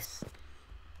kitties.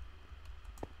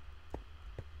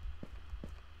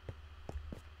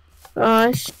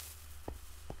 Gosh.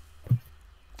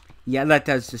 Yeah, that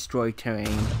does destroy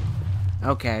terrain.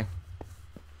 Okay.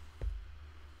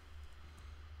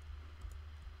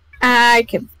 I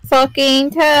can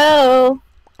fucking tell.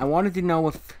 I wanted to know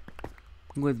if,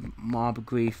 with mob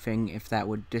griefing, if that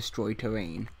would destroy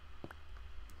terrain.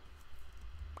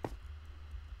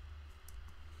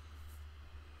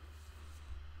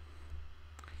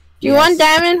 Do you want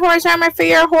diamond horse armor for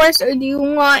your horse, or do you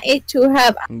want it to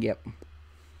have... Yep.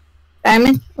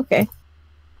 Diamond? Okay.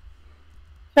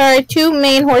 So our 2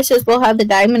 main horses will have the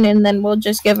diamond, and then we'll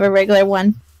just give a regular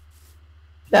one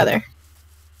the other.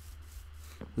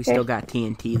 We still got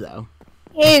TNT, though.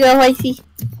 Here you go, horsey.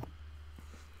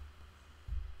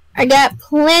 I got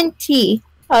plenty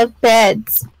of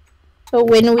beds. So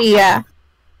when we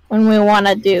want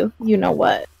to do, you know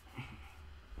what.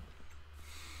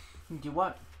 Do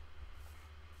what?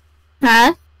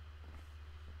 Huh?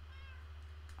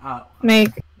 Oh. Make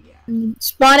Yeah.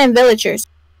 spawn in villagers.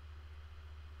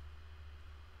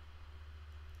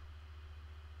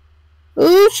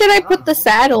 Who should I put the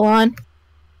saddle on?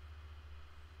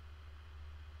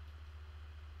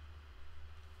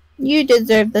 You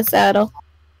deserve the saddle.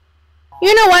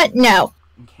 You know what? No.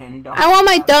 I want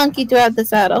my donkey to have the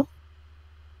saddle.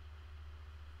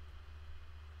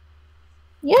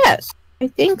 Yes, I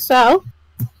think so.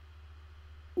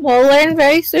 We'll learn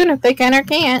very soon if they can or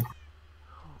can't.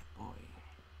 Oh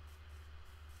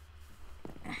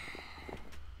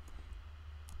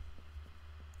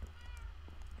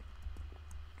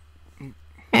boy.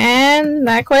 And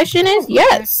that question is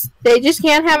yes. They just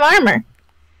can't have armor.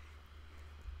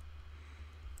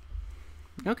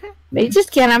 Okay. They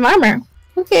just can't have armor.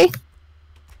 Okay.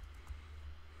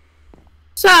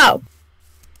 So,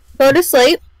 go to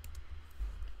sleep.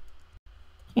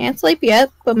 Can't sleep yet,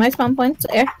 but my spawn point's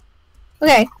there.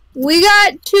 Okay. We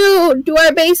got to do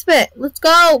our basement. Let's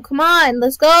go. Come on.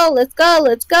 Let's go. Let's go.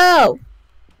 Let's go.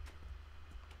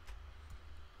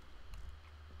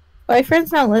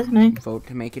 Boyfriend's not listening. Vote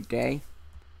to make it day.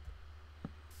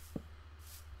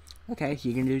 Okay,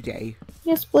 you can do day.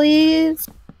 Yes, please.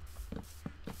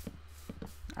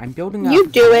 I'm building You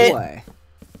up do it. floor.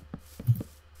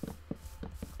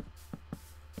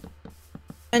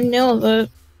 I know that.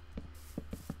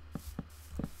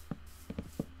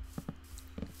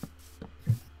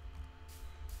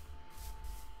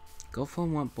 Go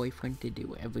from one boyfriend to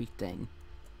do everything.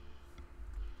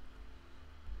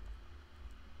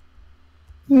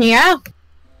 Yeah.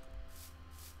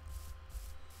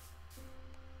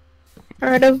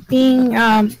 Part of being,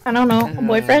 I don't know, a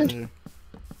boyfriend.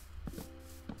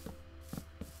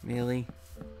 Really?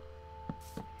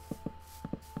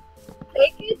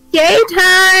 It's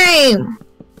daytime!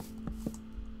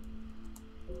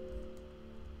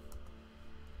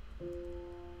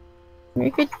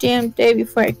 Make a damn day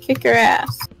before I kick your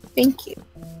ass. Thank you.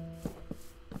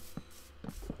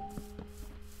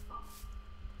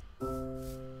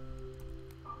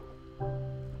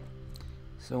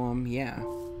 So, yeah.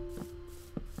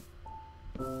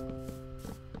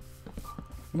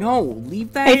 No,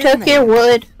 leave that I in took there. your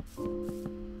wood.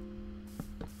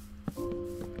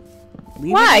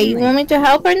 Leave Why? it in You there. want me to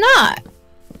help or not?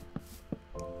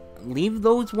 Leave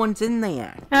those ones in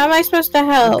there. How am I supposed to I've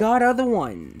help? got other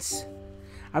ones.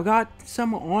 I've got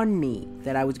some on me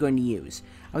that I was going to use.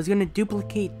 I was going to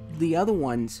duplicate the other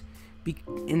ones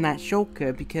in that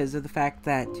shulker because of the fact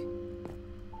that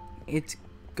it's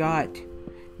got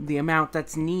the amount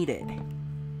that's needed.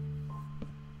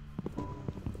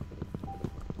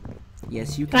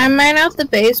 Yes, you Can I mine out the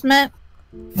basement?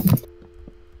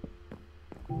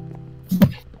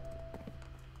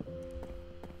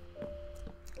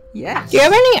 Yes. Do you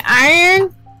have any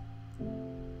iron?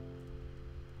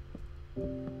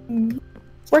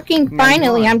 Working No, you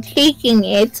finally. I'm don't. taking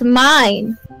it. It's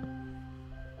mine.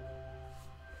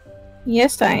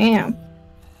 Yes, I am.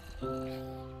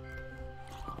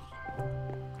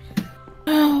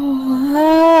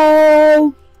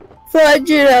 Oh, fudge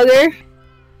it, other.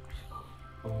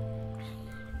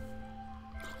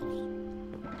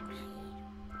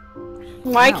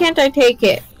 Why Ow. can't I take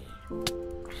it?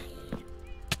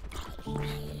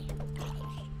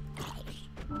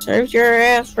 Serves your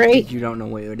ass right. You don't know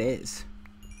where it is.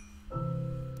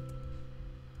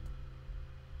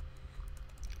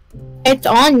 It's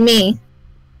on me.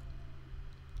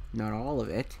 Not all of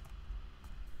it.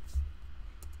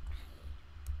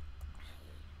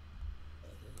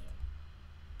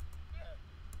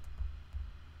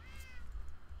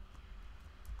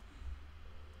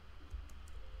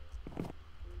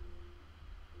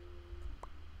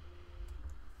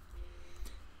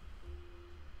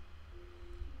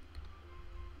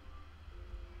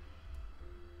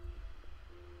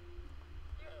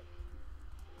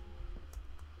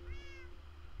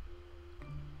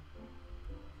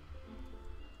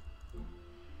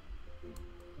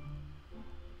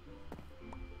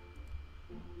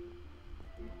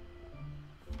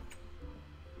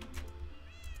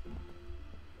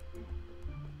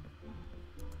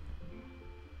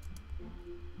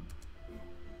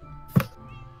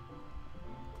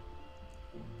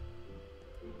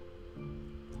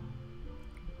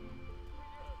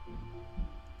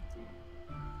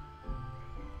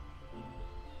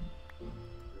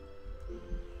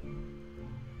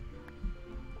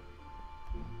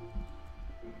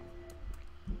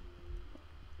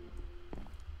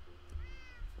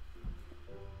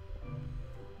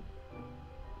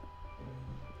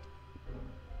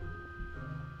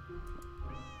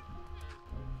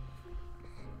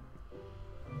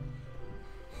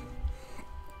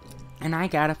 And I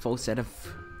got a full set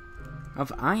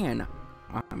of iron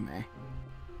armor.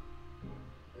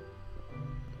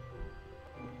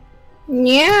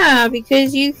 Yeah,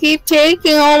 because you keep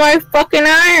taking all my fucking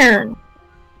iron.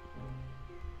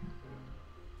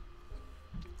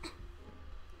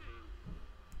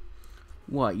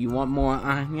 What, you want more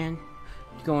iron?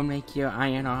 Go and make your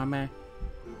iron armor.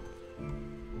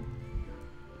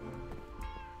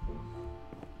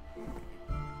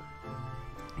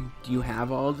 Do you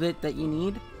have all of it that you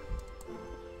need?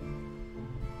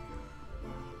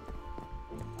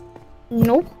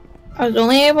 Nope. I was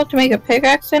only able to make a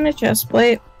pickaxe and a chest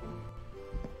plate.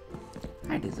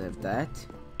 I deserve that.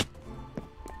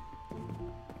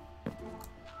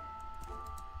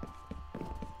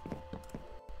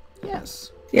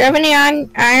 Yes. Do you have any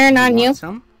iron on you? Want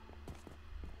some?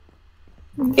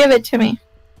 Give it to me.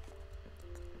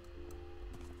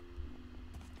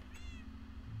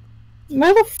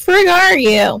 Where the frig are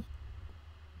you?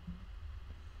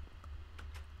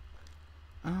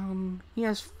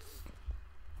 Yes.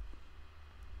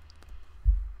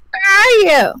 Where are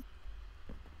you?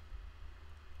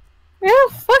 Where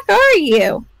the fuck are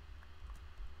you?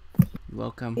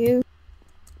 Welcome. You.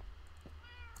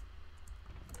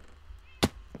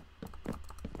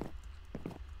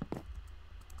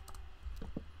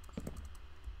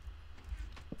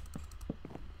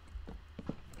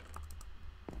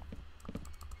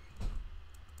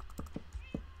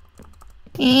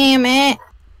 Damn it.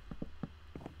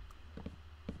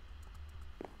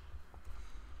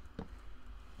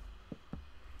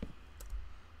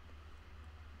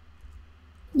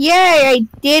 Yay, I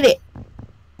did it.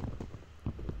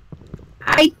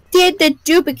 I did the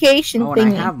duplication Oh, thing.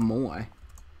 and I have more.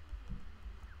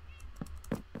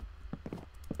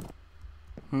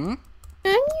 Hmm?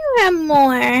 And you have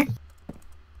more.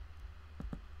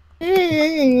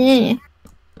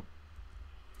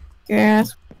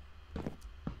 Yes.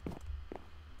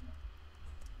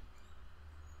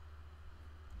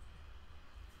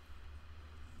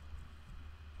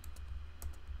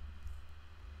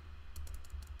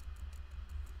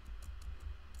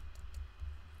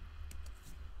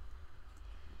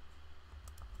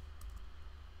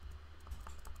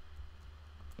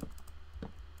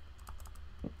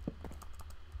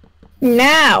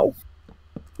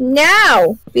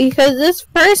 Now, because this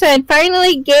person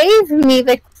finally gave me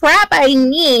the crap I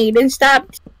need and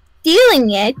stopped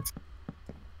stealing it,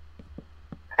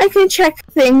 I can check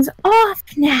things off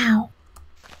now.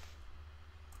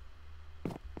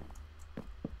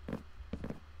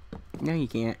 No, you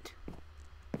can't.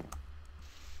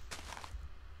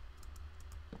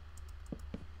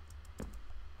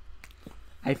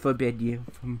 I forbid you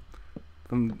from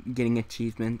getting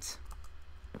achievements.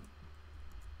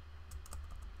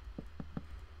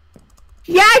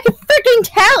 Yeah, I can freaking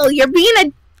tell! You're being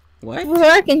a... What?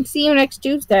 I can see you next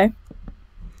Tuesday.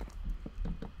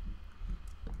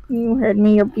 You heard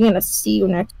me, you're being a see you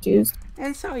next Tuesday.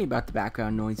 And sorry about the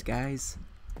background noise, guys.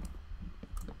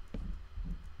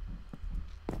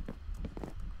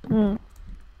 Hmm.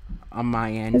 On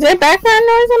my end. Is it background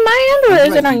noise on my end, or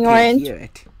is it on You your can't end? hear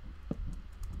it.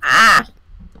 Ah!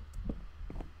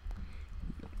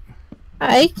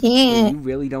 I So can't. you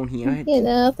really don't hear it? Get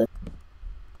out the...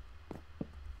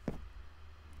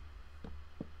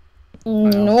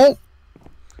 Nope.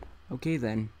 Okay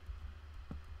then.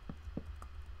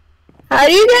 How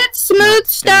do you get smooth Not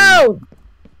stone?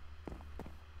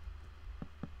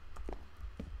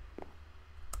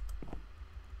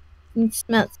 You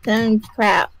smelt stone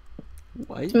crap.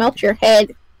 What? Smelt your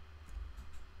head.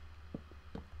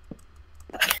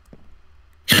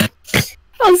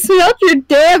 I'll smelt your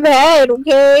damn head,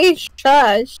 okay?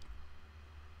 Shush.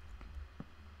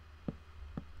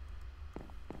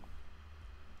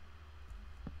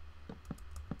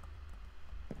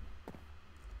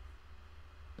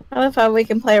 I love how we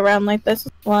can play around like this.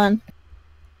 It's fun.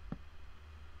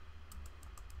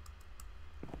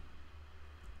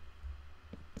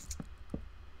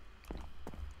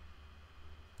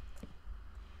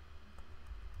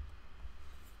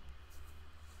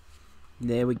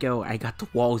 There we go. I got the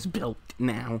walls built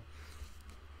now.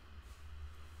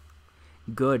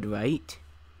 Good, right?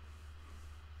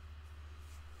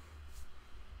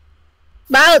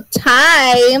 About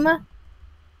time.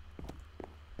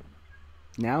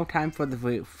 Now time for the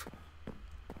roof.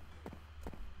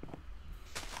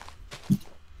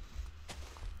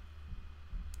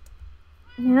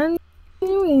 Really?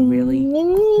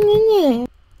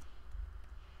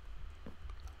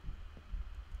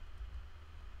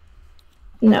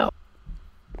 No.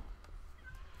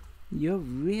 You're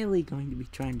really going to be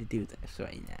trying to do this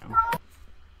right now.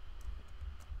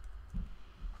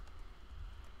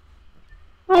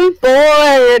 I'm bored.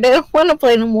 I don't want to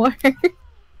play no more. Because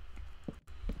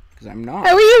I'm not.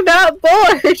 How are you not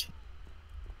bored?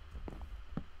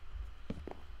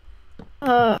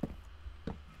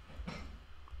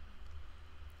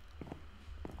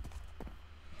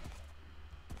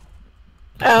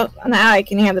 Oh, now I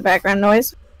can hear the background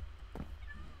noise.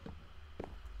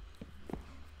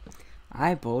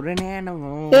 I bought an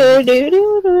animal.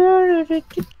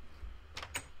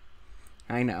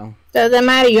 I know. Doesn't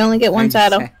matter, you only get one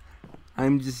saddle.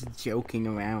 I'm just joking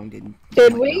around and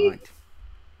Did whatnot.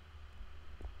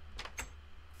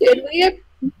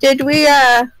 Did we,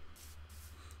 Yeah,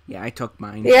 I took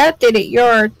mine. yeah, did it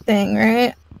your thing,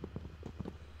 right?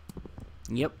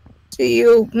 Yep. So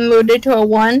you moved it to a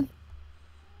 1?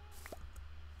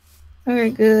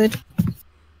 Very good.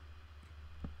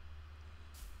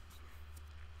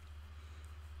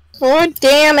 Poor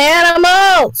damn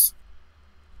animals!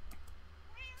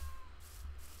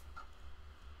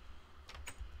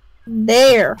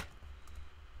 There.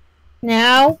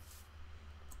 Now,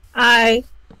 I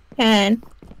can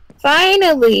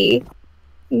finally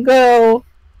go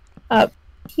up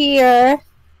here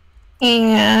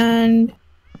and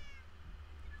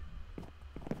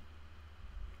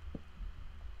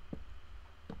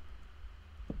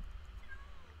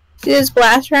see this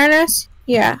blast furnace?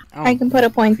 Yeah, Oh, I can put a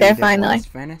point there create a finally. blast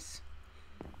furnace?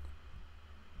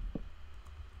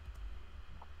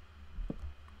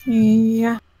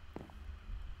 Yeah.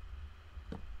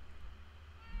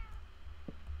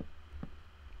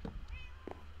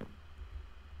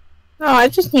 Oh, I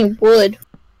just need wood.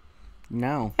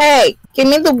 No. Hey, give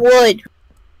me the wood.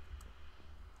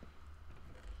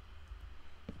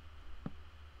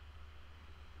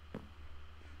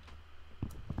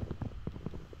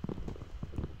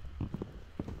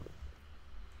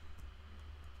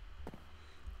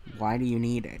 Why do you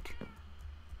need it?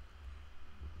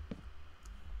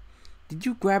 Did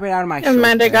you grab it out of my Never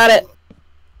mind, I shortcut? got it.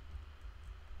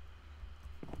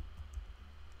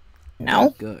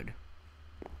 No. Good.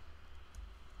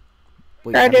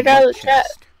 Wait, Got it out of the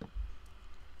chest.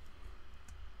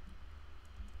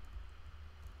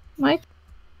 Mike?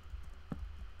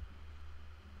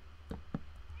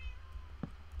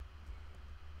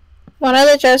 One of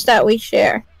the chests that we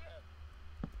share.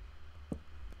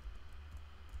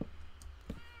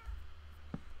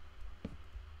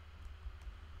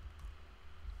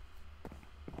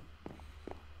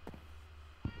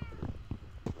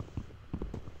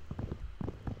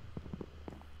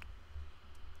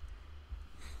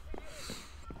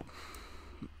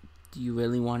 Do you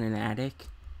really want an attic?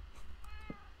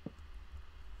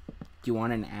 Do you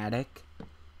want an attic?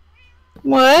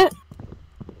 What?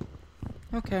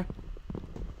 Okay.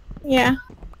 Yeah.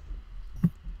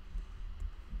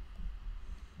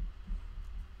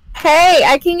 Hey,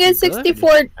 I can get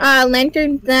 64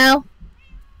 lanterns now.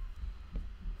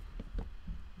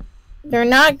 They're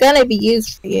not gonna be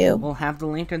used for you. We'll have the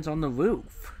lanterns on the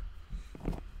roof.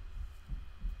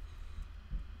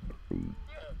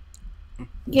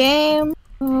 Game.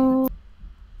 Oh.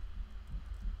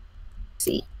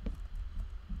 See.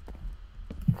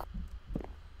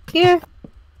 Here.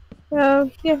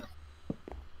 Oh, here.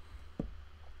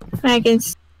 I can.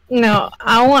 No,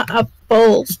 I want a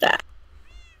full stack.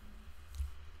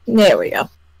 There we go.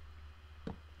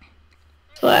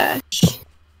 Slash.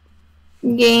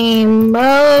 Game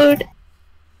mode.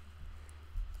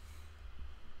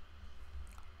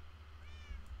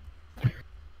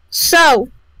 So,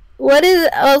 what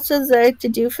else is there to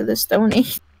do for the stony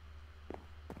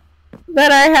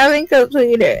that I haven't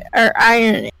completed? Or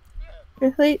ironing.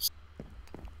 Complete.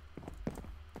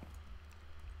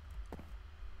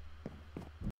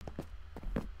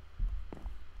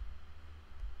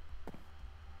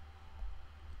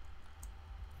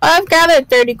 I've got a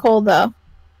 30 coal though.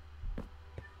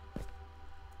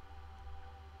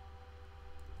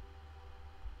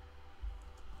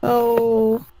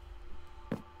 Oh,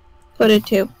 put it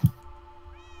 2.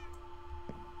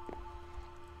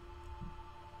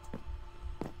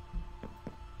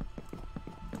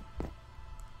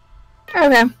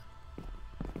 Okay.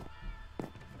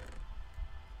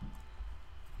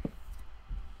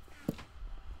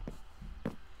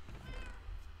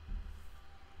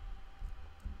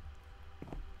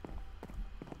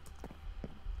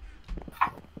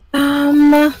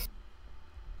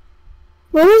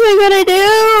 What was I gonna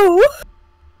do?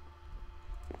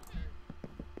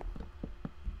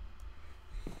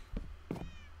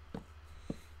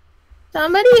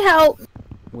 Somebody help.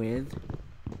 With?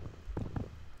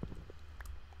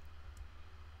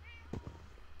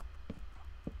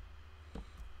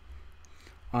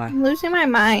 I'm losing my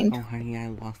mind. Oh, honey, I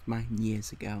lost mine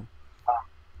years ago.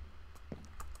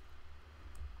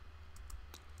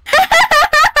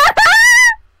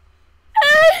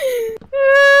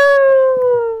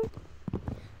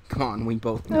 on. We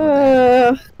both know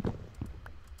that.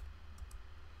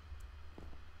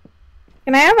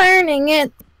 Can I have iron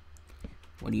ingots?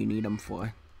 What do you need them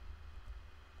for?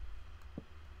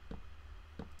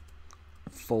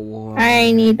 For...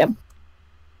 I need them.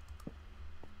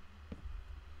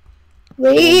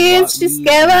 Please, just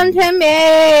give them to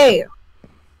me.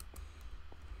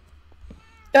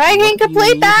 So I can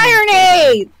complete the iron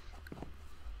age.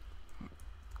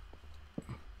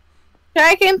 So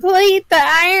I can complete the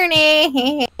iron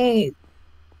age.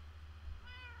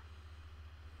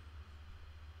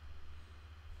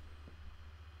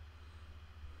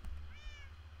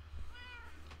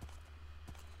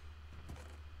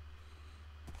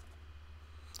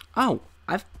 Oh,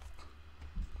 I've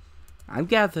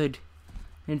gathered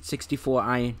in 64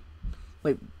 iron.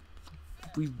 Wait,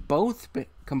 we've both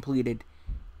completed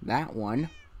that one.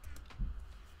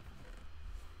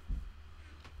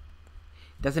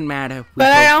 Doesn't matter.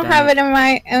 But I don't have it in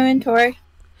my inventory.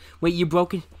 Wait, you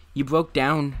broke it? You broke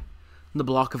down the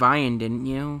block of iron, didn't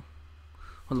you?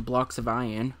 Or the blocks of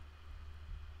iron.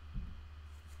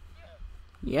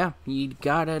 Yeah, you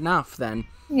got enough then.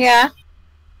 Yeah.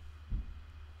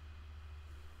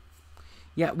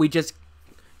 Yeah, we just...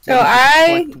 So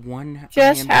I one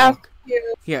just have block.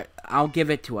 to... Here, I'll give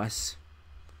it to us.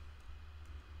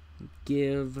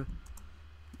 Give...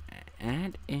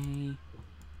 Add a...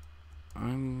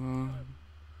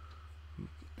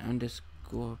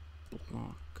 underscore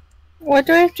block. What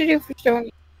do I have to do for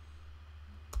showing?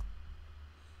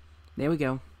 There we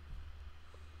go.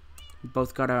 We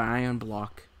both got our iron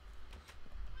block.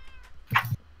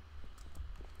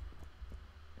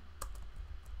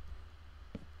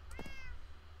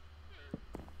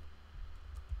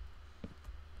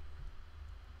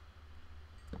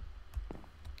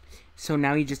 So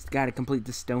now you just gotta complete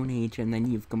the Stone Age, and then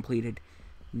you've completed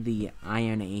the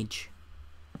Iron Age.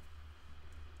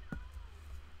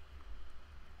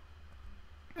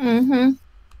 Mm-hmm.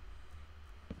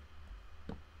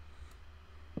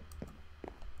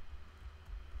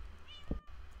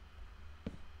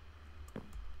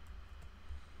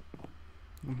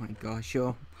 Oh my gosh,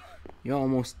 you're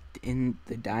almost in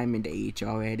the Diamond Age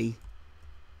already.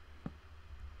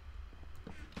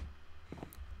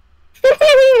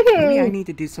 Maybe I need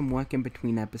to do some work in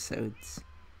between episodes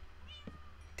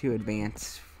to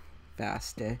advance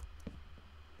faster.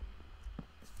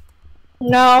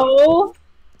 No.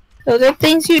 Those are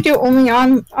things you do only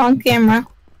on camera.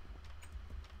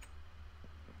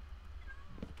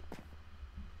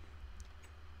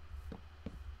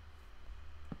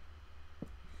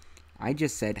 I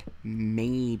just said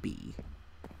maybe.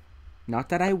 Not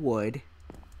that I would,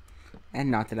 and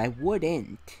not that I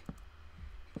wouldn't.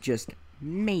 Just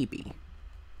maybe.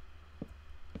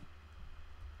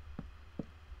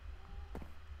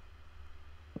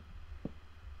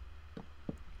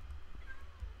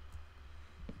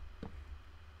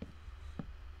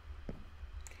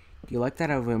 Do you like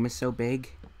that our room is so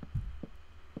big?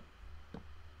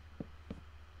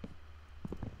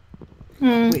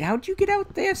 Wait, how'd you get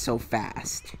out there so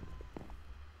fast?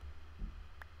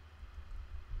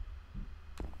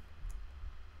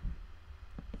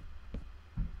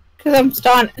 Because I'm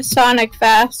Sonic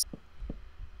fast.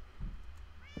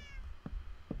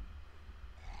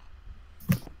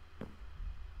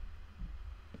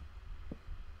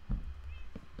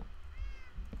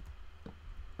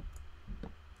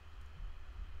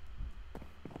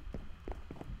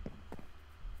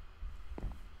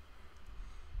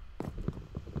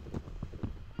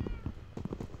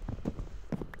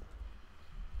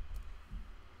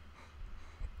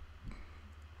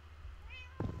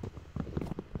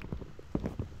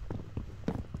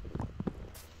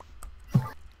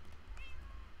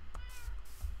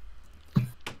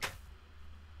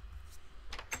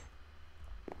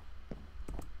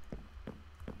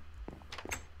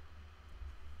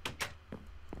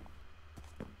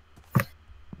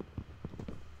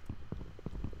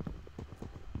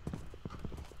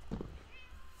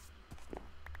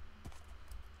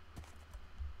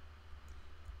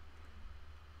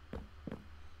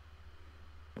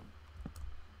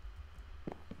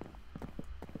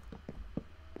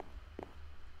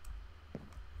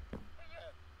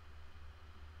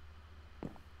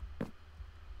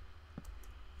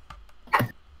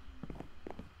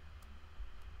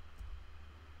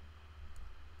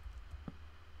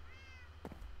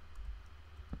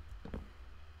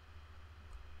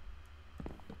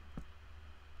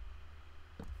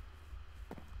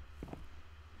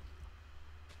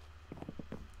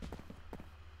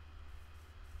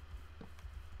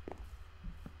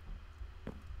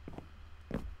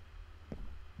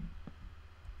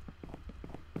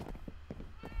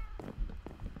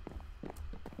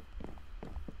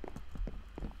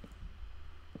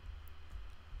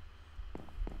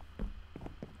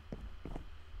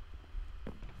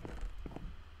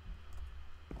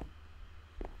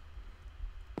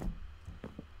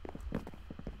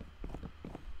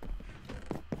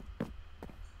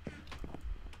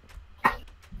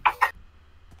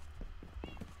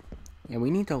 Yeah, we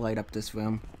need to light up this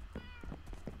room.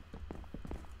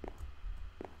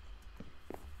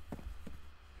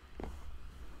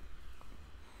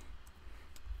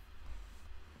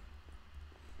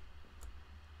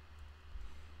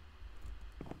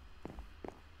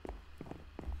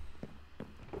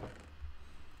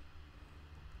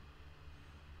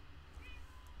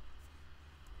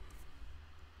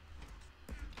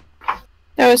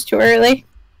 That was too early.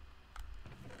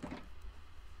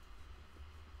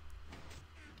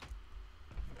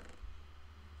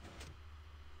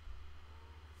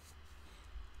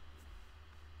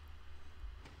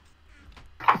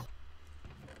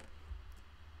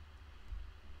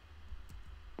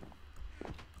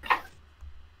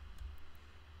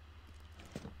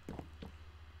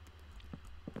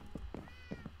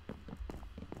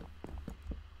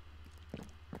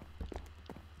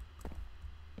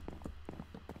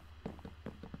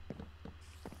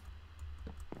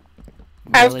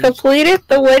 I've Really? completed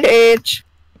the wood edge.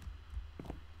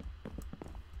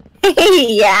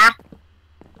 Yeah.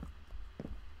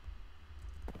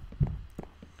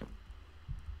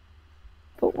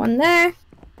 Put one there.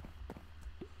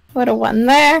 Put a one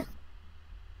there.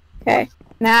 Okay.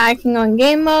 Now I can go in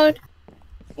game mode.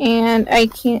 And I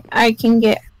can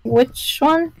get which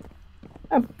one?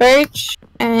 A birch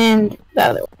and the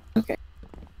other one. Okay.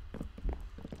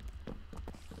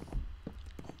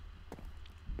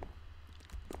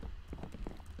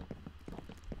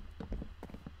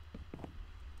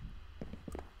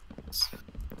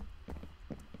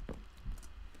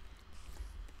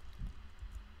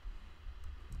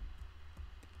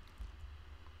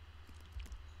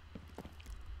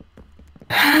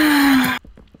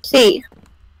 C.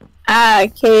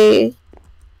 K.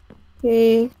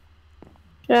 K.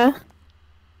 Ja.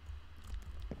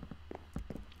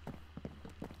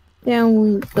 Then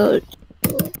we go.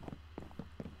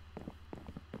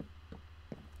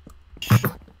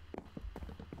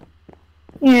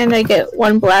 And I get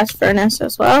one blast furnace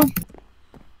as well.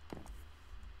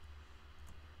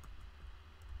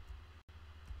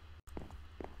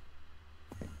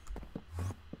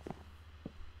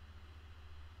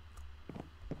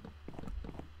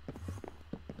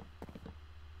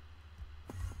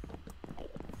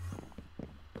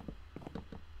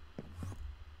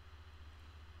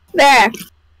 There.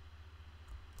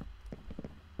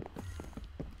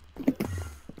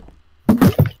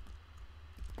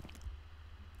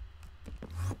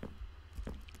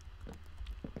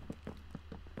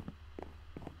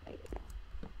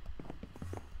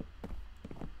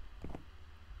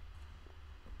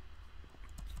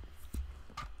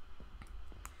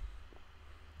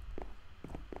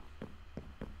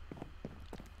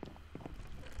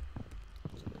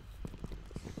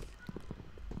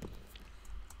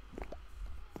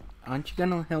 Aren't you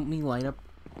gonna help me light up?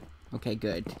 Okay,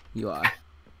 good. You are.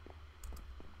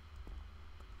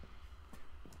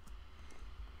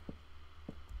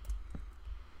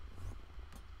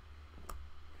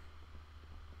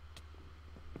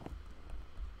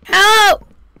 Help!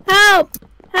 Help!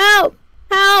 Help!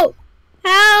 Help!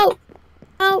 Help!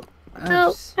 Help! Help!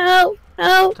 Oops. Help!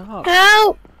 Help! Stop.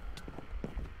 Help!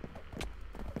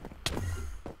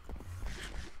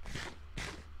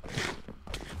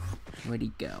 Where'd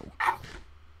he go?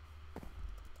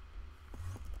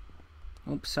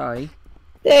 Oops, sorry.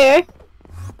 There.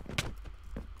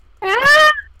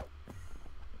 Ah!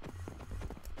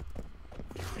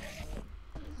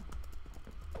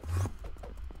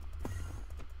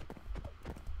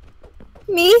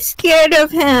 Me scared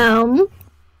of him.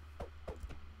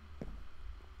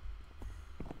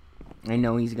 I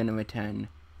know he's gonna return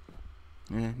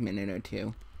in a minute or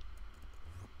two.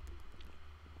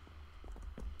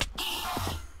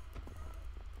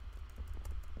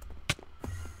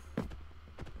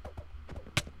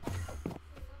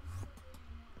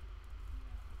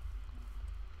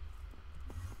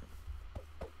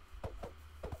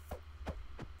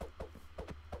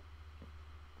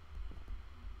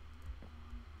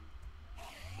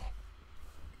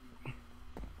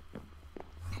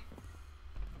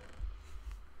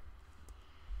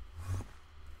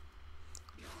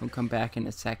 He'll come back in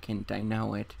a second, I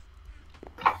know it.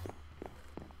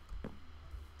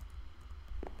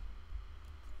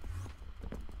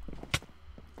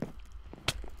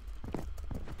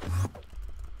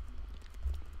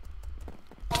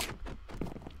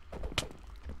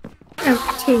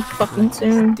 Too fucking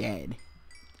soon. He's dead.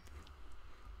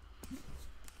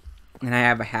 And I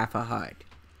have a half a heart.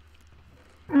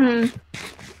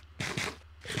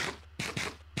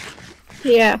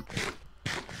 Yeah.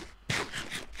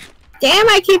 Damn,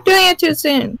 I keep doing it too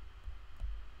soon.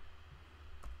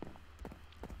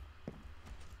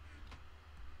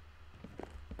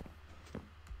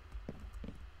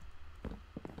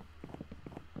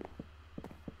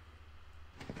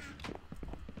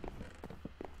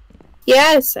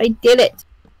 Yes, I did it.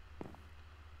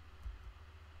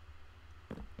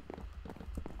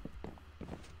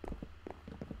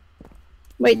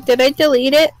 Wait, did I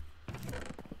delete it?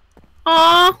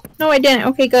 Aw, no I didn't.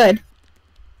 Okay, good.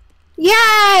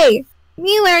 Yay!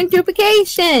 Me learn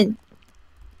duplication!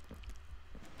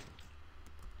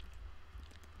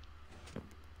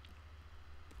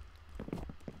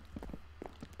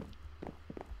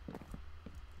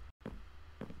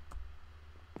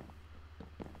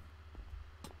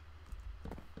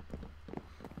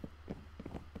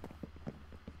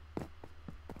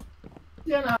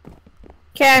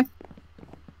 Okay.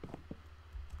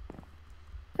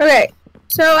 Okay,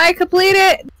 so I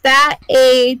completed that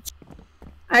age.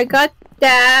 I got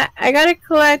that. I gotta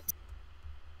collect.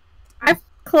 I've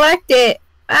collected.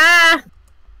 Ah!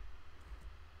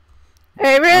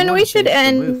 Alright, everyone, we should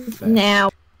end now.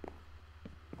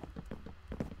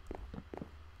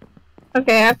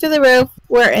 Okay, after the roof,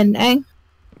 we're ending.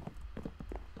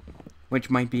 Which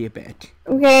might be a bit.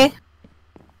 Okay.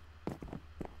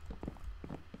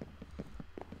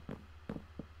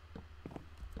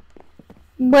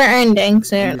 We're ending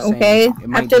soon, okay?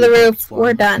 After the roof,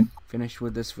 we're done. Finish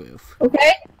with this roof.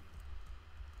 Okay?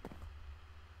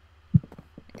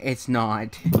 It's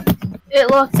not.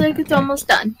 It looks like it's almost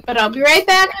done, but I'll be right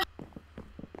back.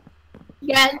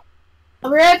 Again. I'll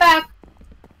be right back.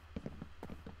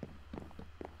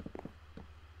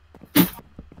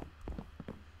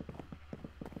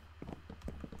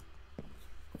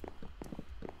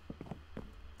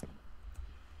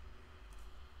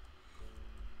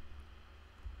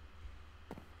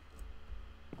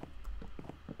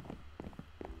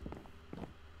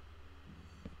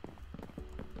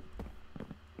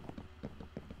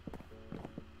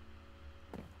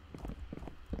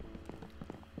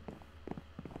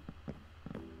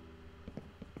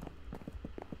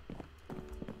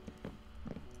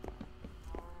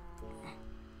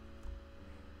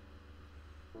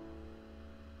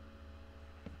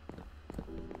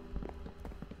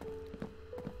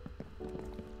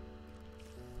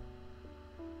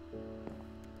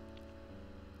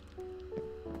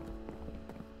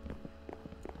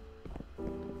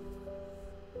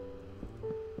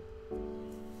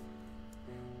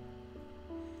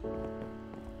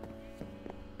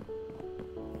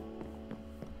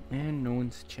 And no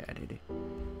one's chatted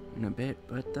in a bit,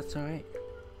 but that's alright.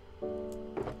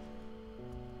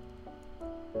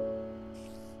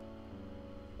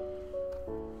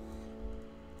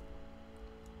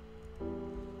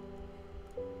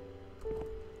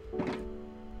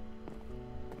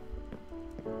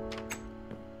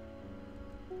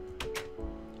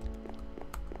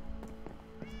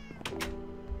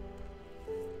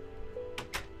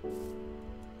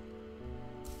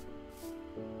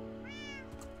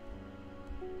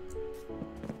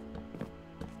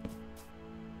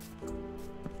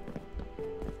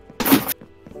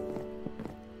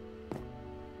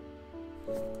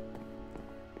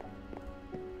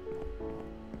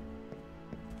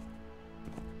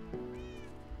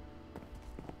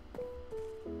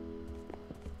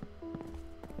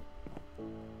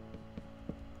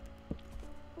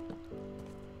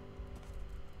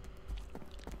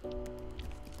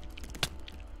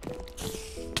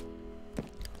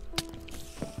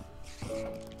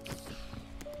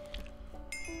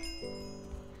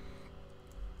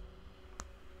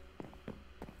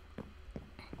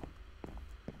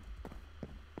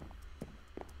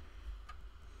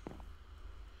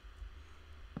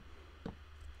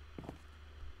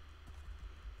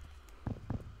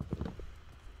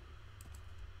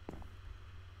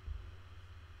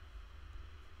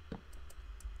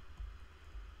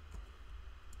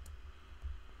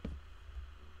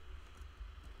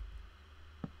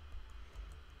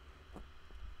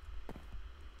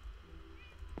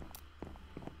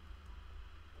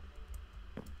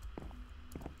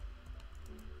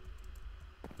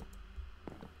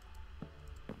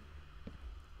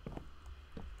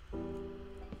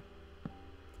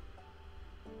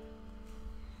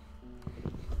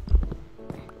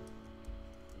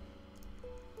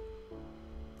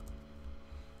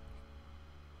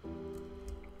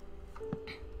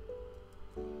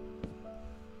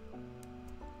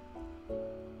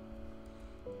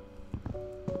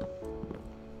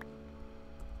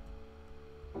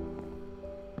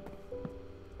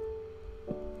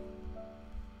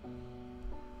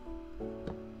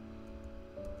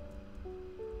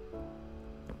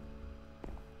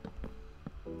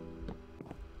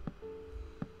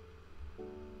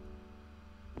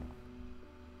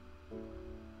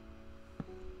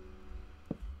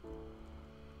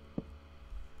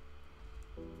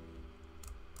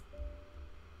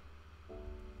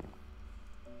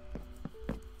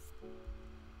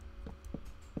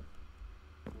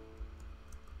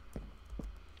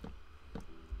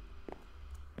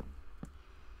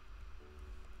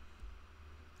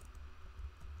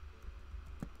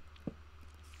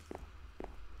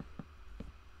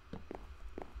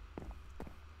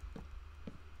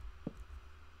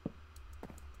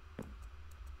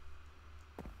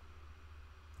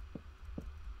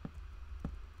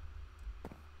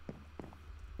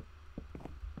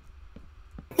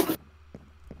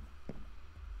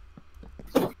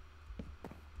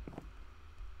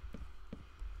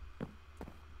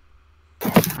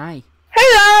 Hi.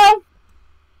 Hello!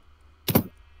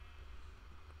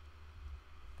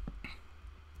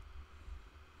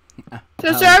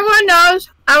 Just so everyone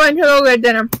knows, I went to go get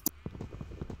dinner.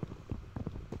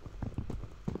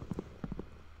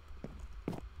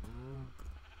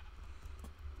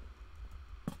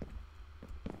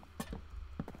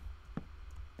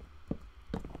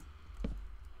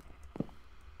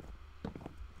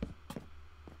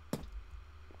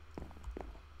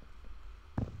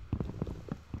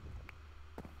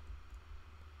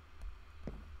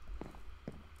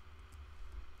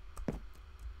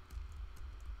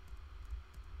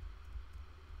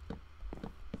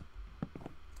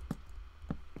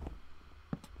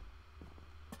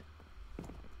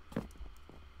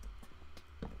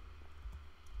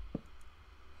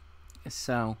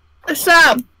 So, let's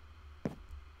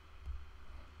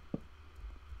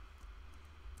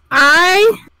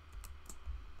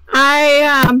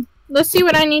see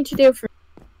what I need to do for,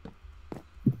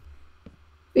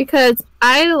 because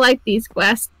I like these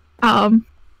quests. I'm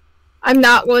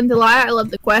not going to lie, I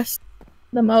love the quest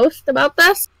the most about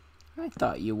this. I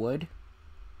thought you would.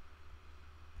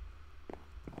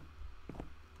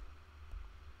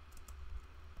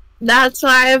 That's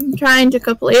why I'm trying to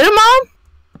complete them all.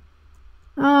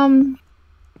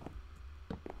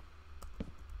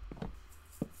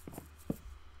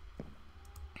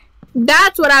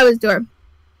 That's what I was doing.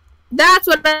 That's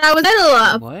what I was in the middle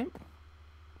of. What?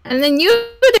 And then you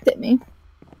addicted me.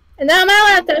 And now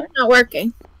my laptop's not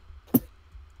working.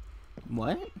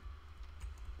 What?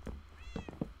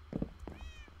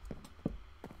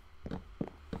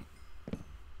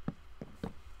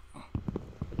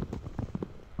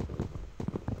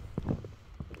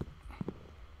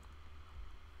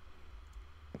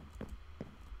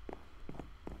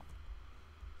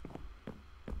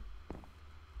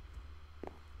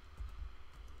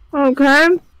 Okay.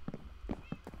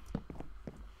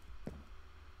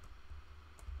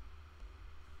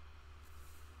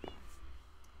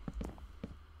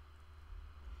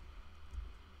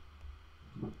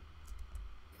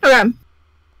 Okay.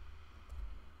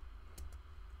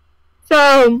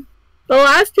 So, the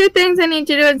last two things I need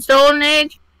to do in Stolen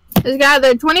Age is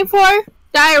gather 24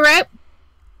 diorite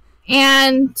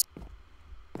and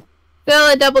fill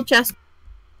a double chest.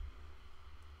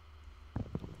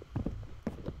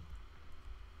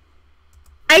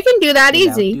 I can do that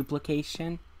Without easy.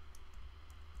 duplication?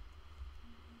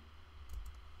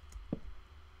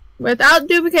 Without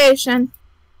duplication.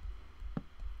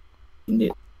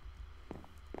 Or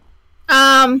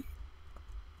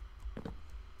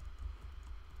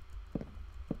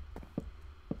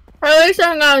at least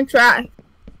I'm gonna try.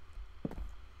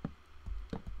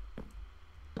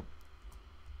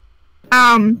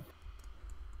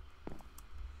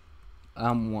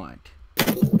 What?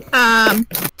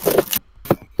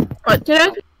 What did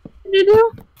I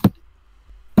do?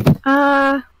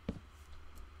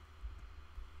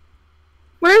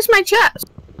 Where's my chest?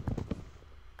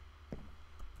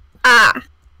 There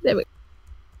we go.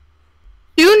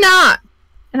 Do not,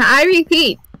 and I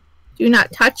repeat, do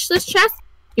not touch this chest.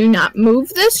 Do not move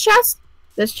this chest.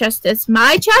 This chest is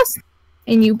my chest,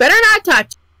 and you better not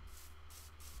touch.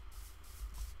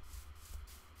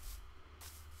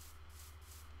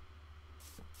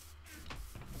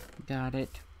 Got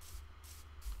it.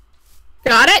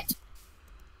 Got it?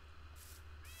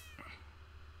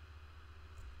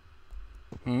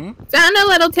 Sound a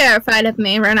little terrified of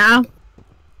me right now.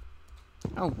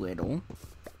 A little.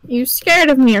 You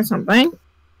scared of me or something?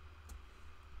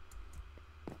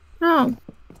 Oh,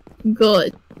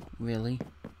 good. Really?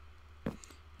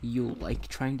 You like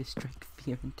trying to strike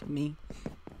fear into me?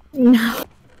 No.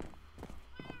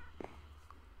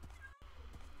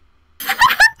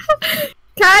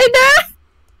 Kinda?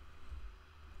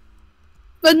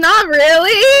 But not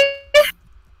really.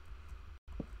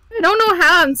 I don't know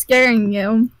how I'm scaring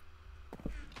you.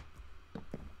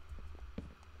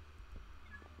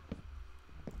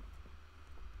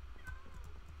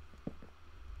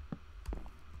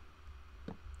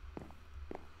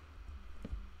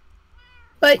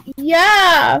 But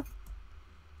yeah.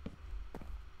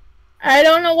 I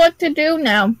don't know what to do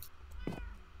now.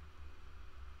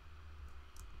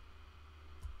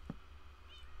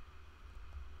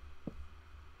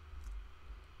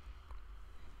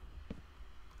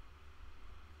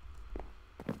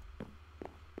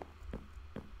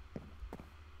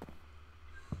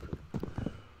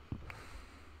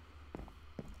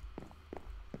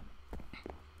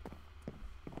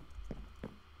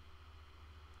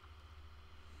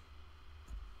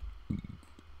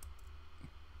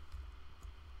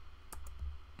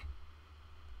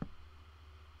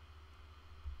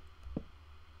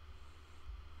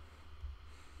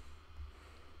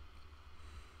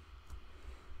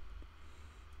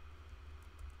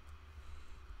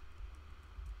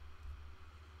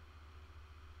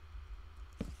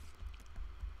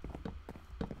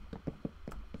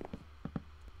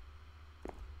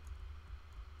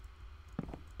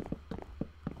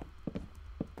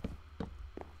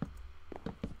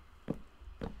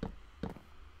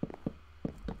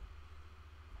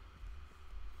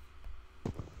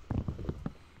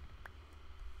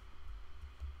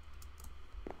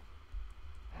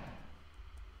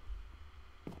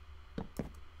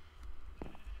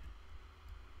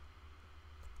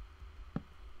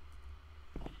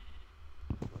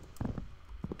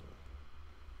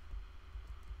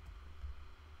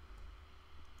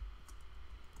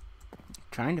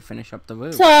 trying to finish up the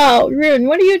roof. So, Rune,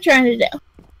 what are you trying to do?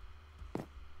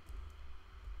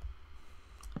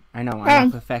 I know, I'm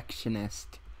a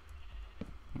perfectionist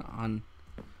on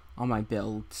all my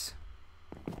builds.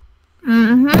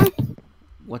 Mm-hmm.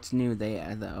 What's new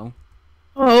there, though?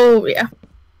 Oh, yeah.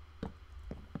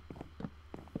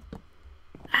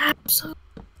 Absolutely.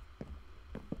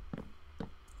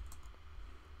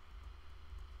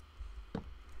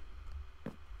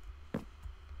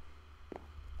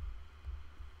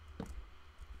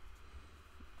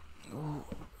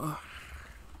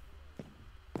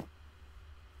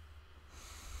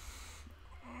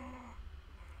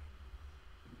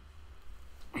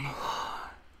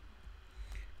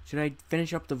 Should I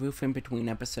finish up the roof in between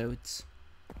episodes?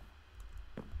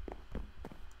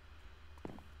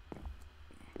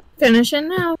 Finishing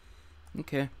now.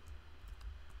 Okay.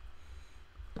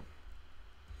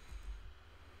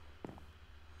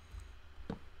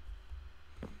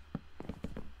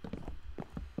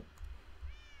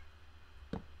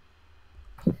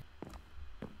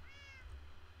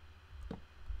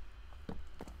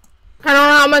 I don't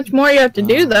know how much more you have to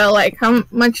do, though. Like, how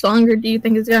much longer do you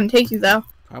think it's going to take you, though?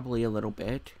 Probably a little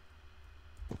bit.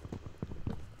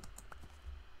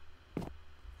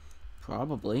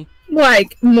 Probably.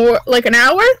 Like, more, like an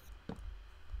hour?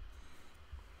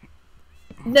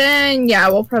 Then, yeah,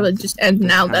 we'll probably just end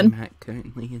now, then. I'm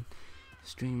currently in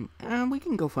stream. We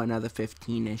can go for another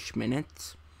 15-ish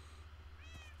minutes.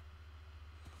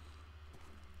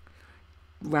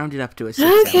 Round it up to a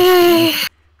 6 Okay.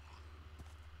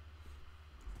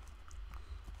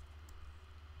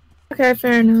 Okay,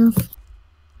 fair enough.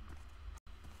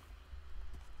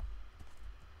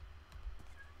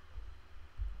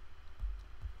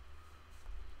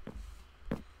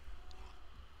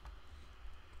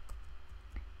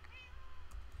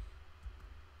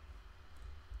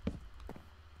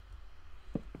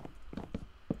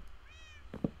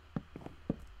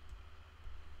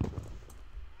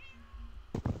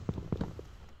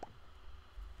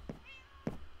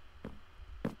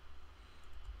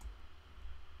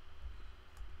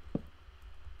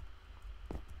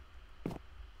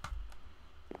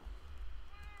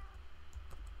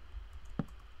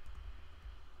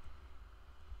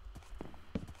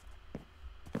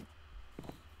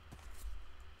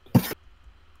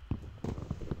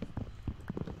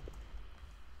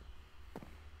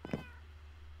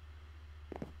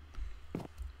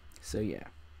 So yeah.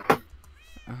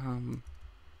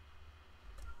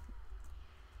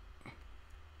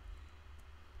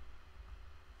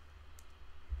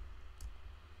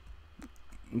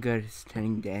 Good, it's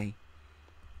turning day.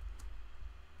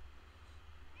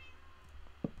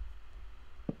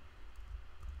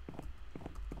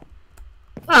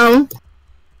 Oh.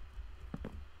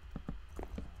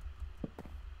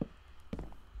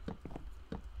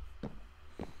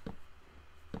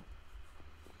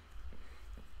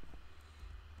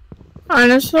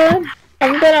 Honestly, I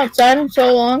haven't been outside in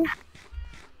so long.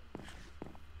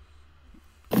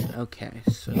 Okay,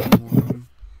 so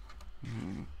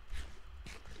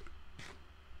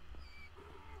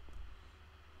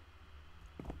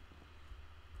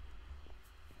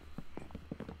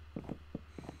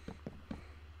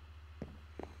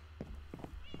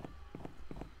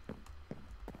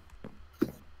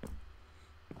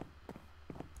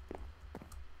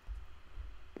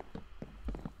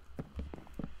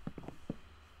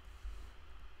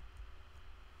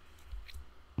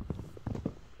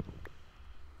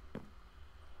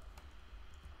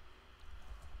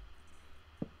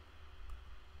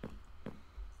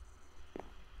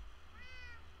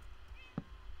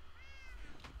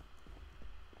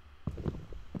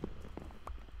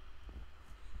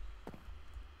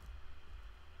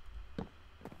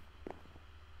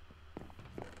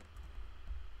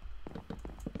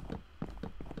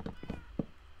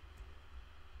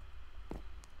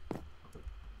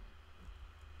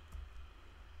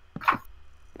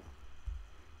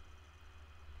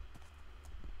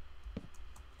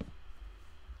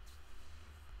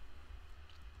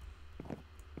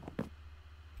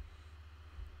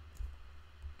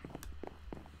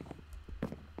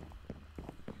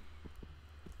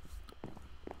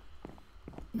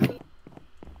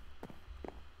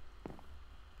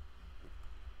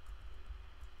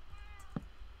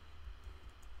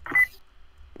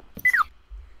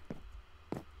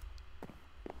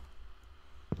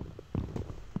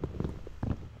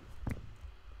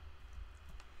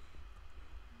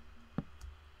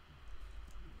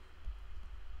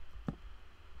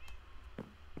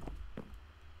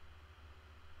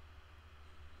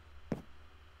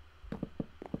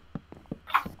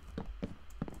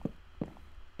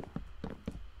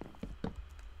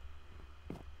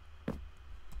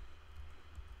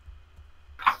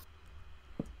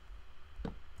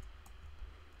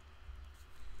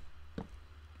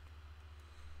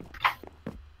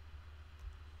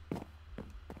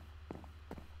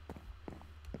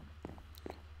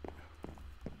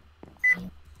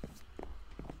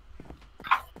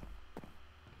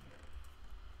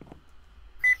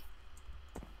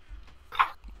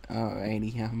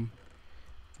Alrighty,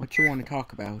 what you want to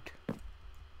talk about?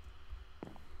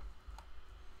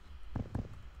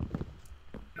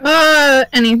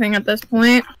 Anything at this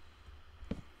point.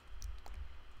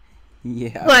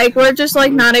 Yeah. Like, we're just,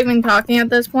 like, not even talking at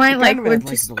this point. Like, We're at,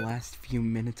 just... like, the last few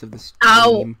minutes of the stream.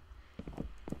 Ow.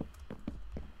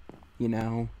 You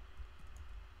know?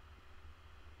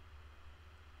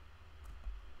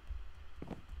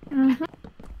 Mhm.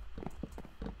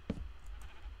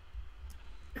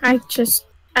 I just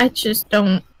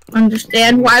don't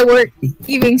understand why we're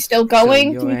even still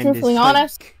going, to be truthfully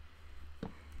honest.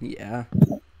 Yeah.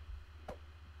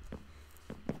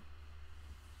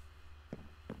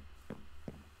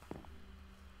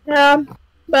 Yeah,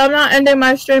 but I'm not ending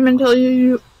my stream until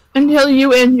you end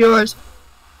yours.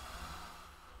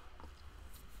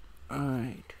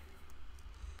 Alright.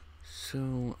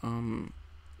 So,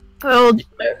 Oh,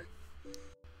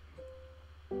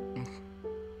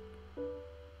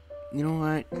 you know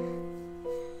what?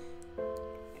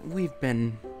 We've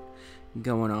been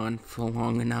going on for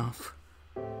long enough.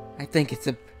 I think it's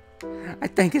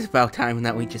about time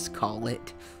that we just call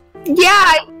it.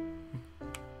 yeah.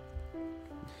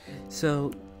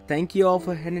 So, thank you all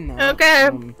for heading out. Okay.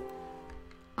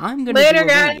 I'm gonna Later, do a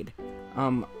guys. raid.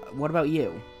 What about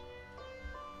you?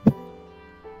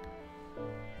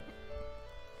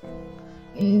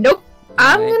 Nope.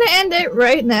 I'm Alright. gonna end it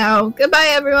right now. Goodbye,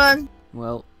 everyone.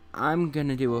 Well, I'm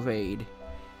gonna do a raid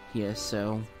here,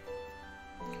 so...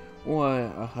 Or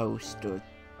a host, or...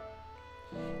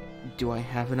 Do I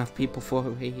have enough people for a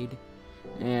raid?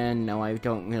 And no, I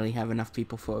don't really have enough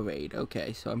people for a raid.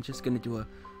 Okay, so I'm just gonna do a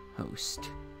host.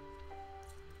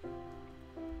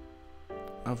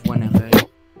 Of whenever...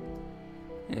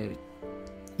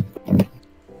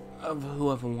 of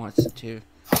whoever wants to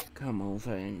come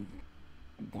over and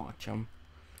watch them.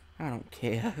 I don't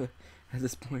care. At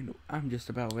this point, I'm just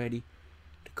about ready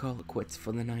to call it quits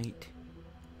for the night.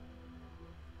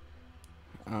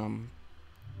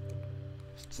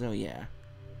 So yeah.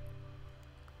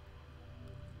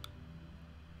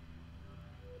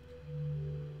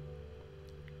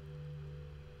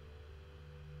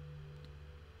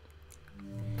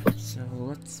 So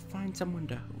let's find someone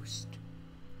to host.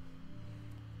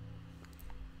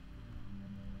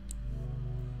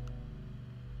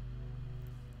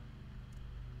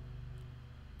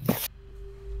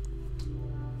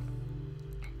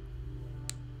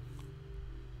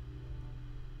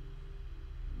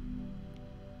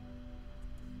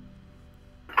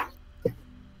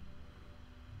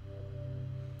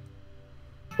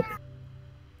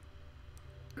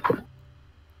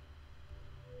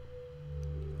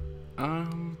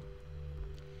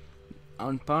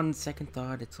 Upon second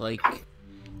thought, it's like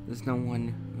there's no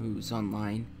one who's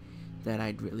online that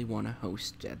I'd really want to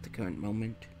host at the current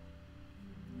moment.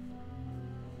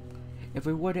 If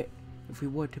we were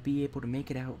to be able to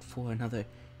make it out for another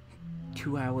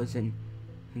 2 hours and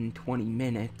 20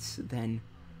 minutes, then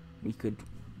we could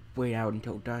wait out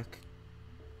until dark.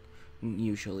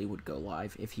 Usually would go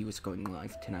live if he was going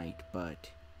live tonight, but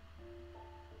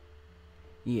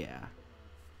yeah.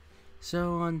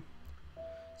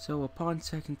 So upon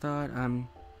second thought,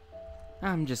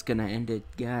 I'm just gonna end it,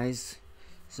 guys.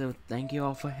 So thank you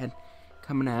all for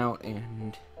coming out,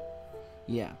 and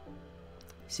yeah,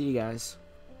 see you guys.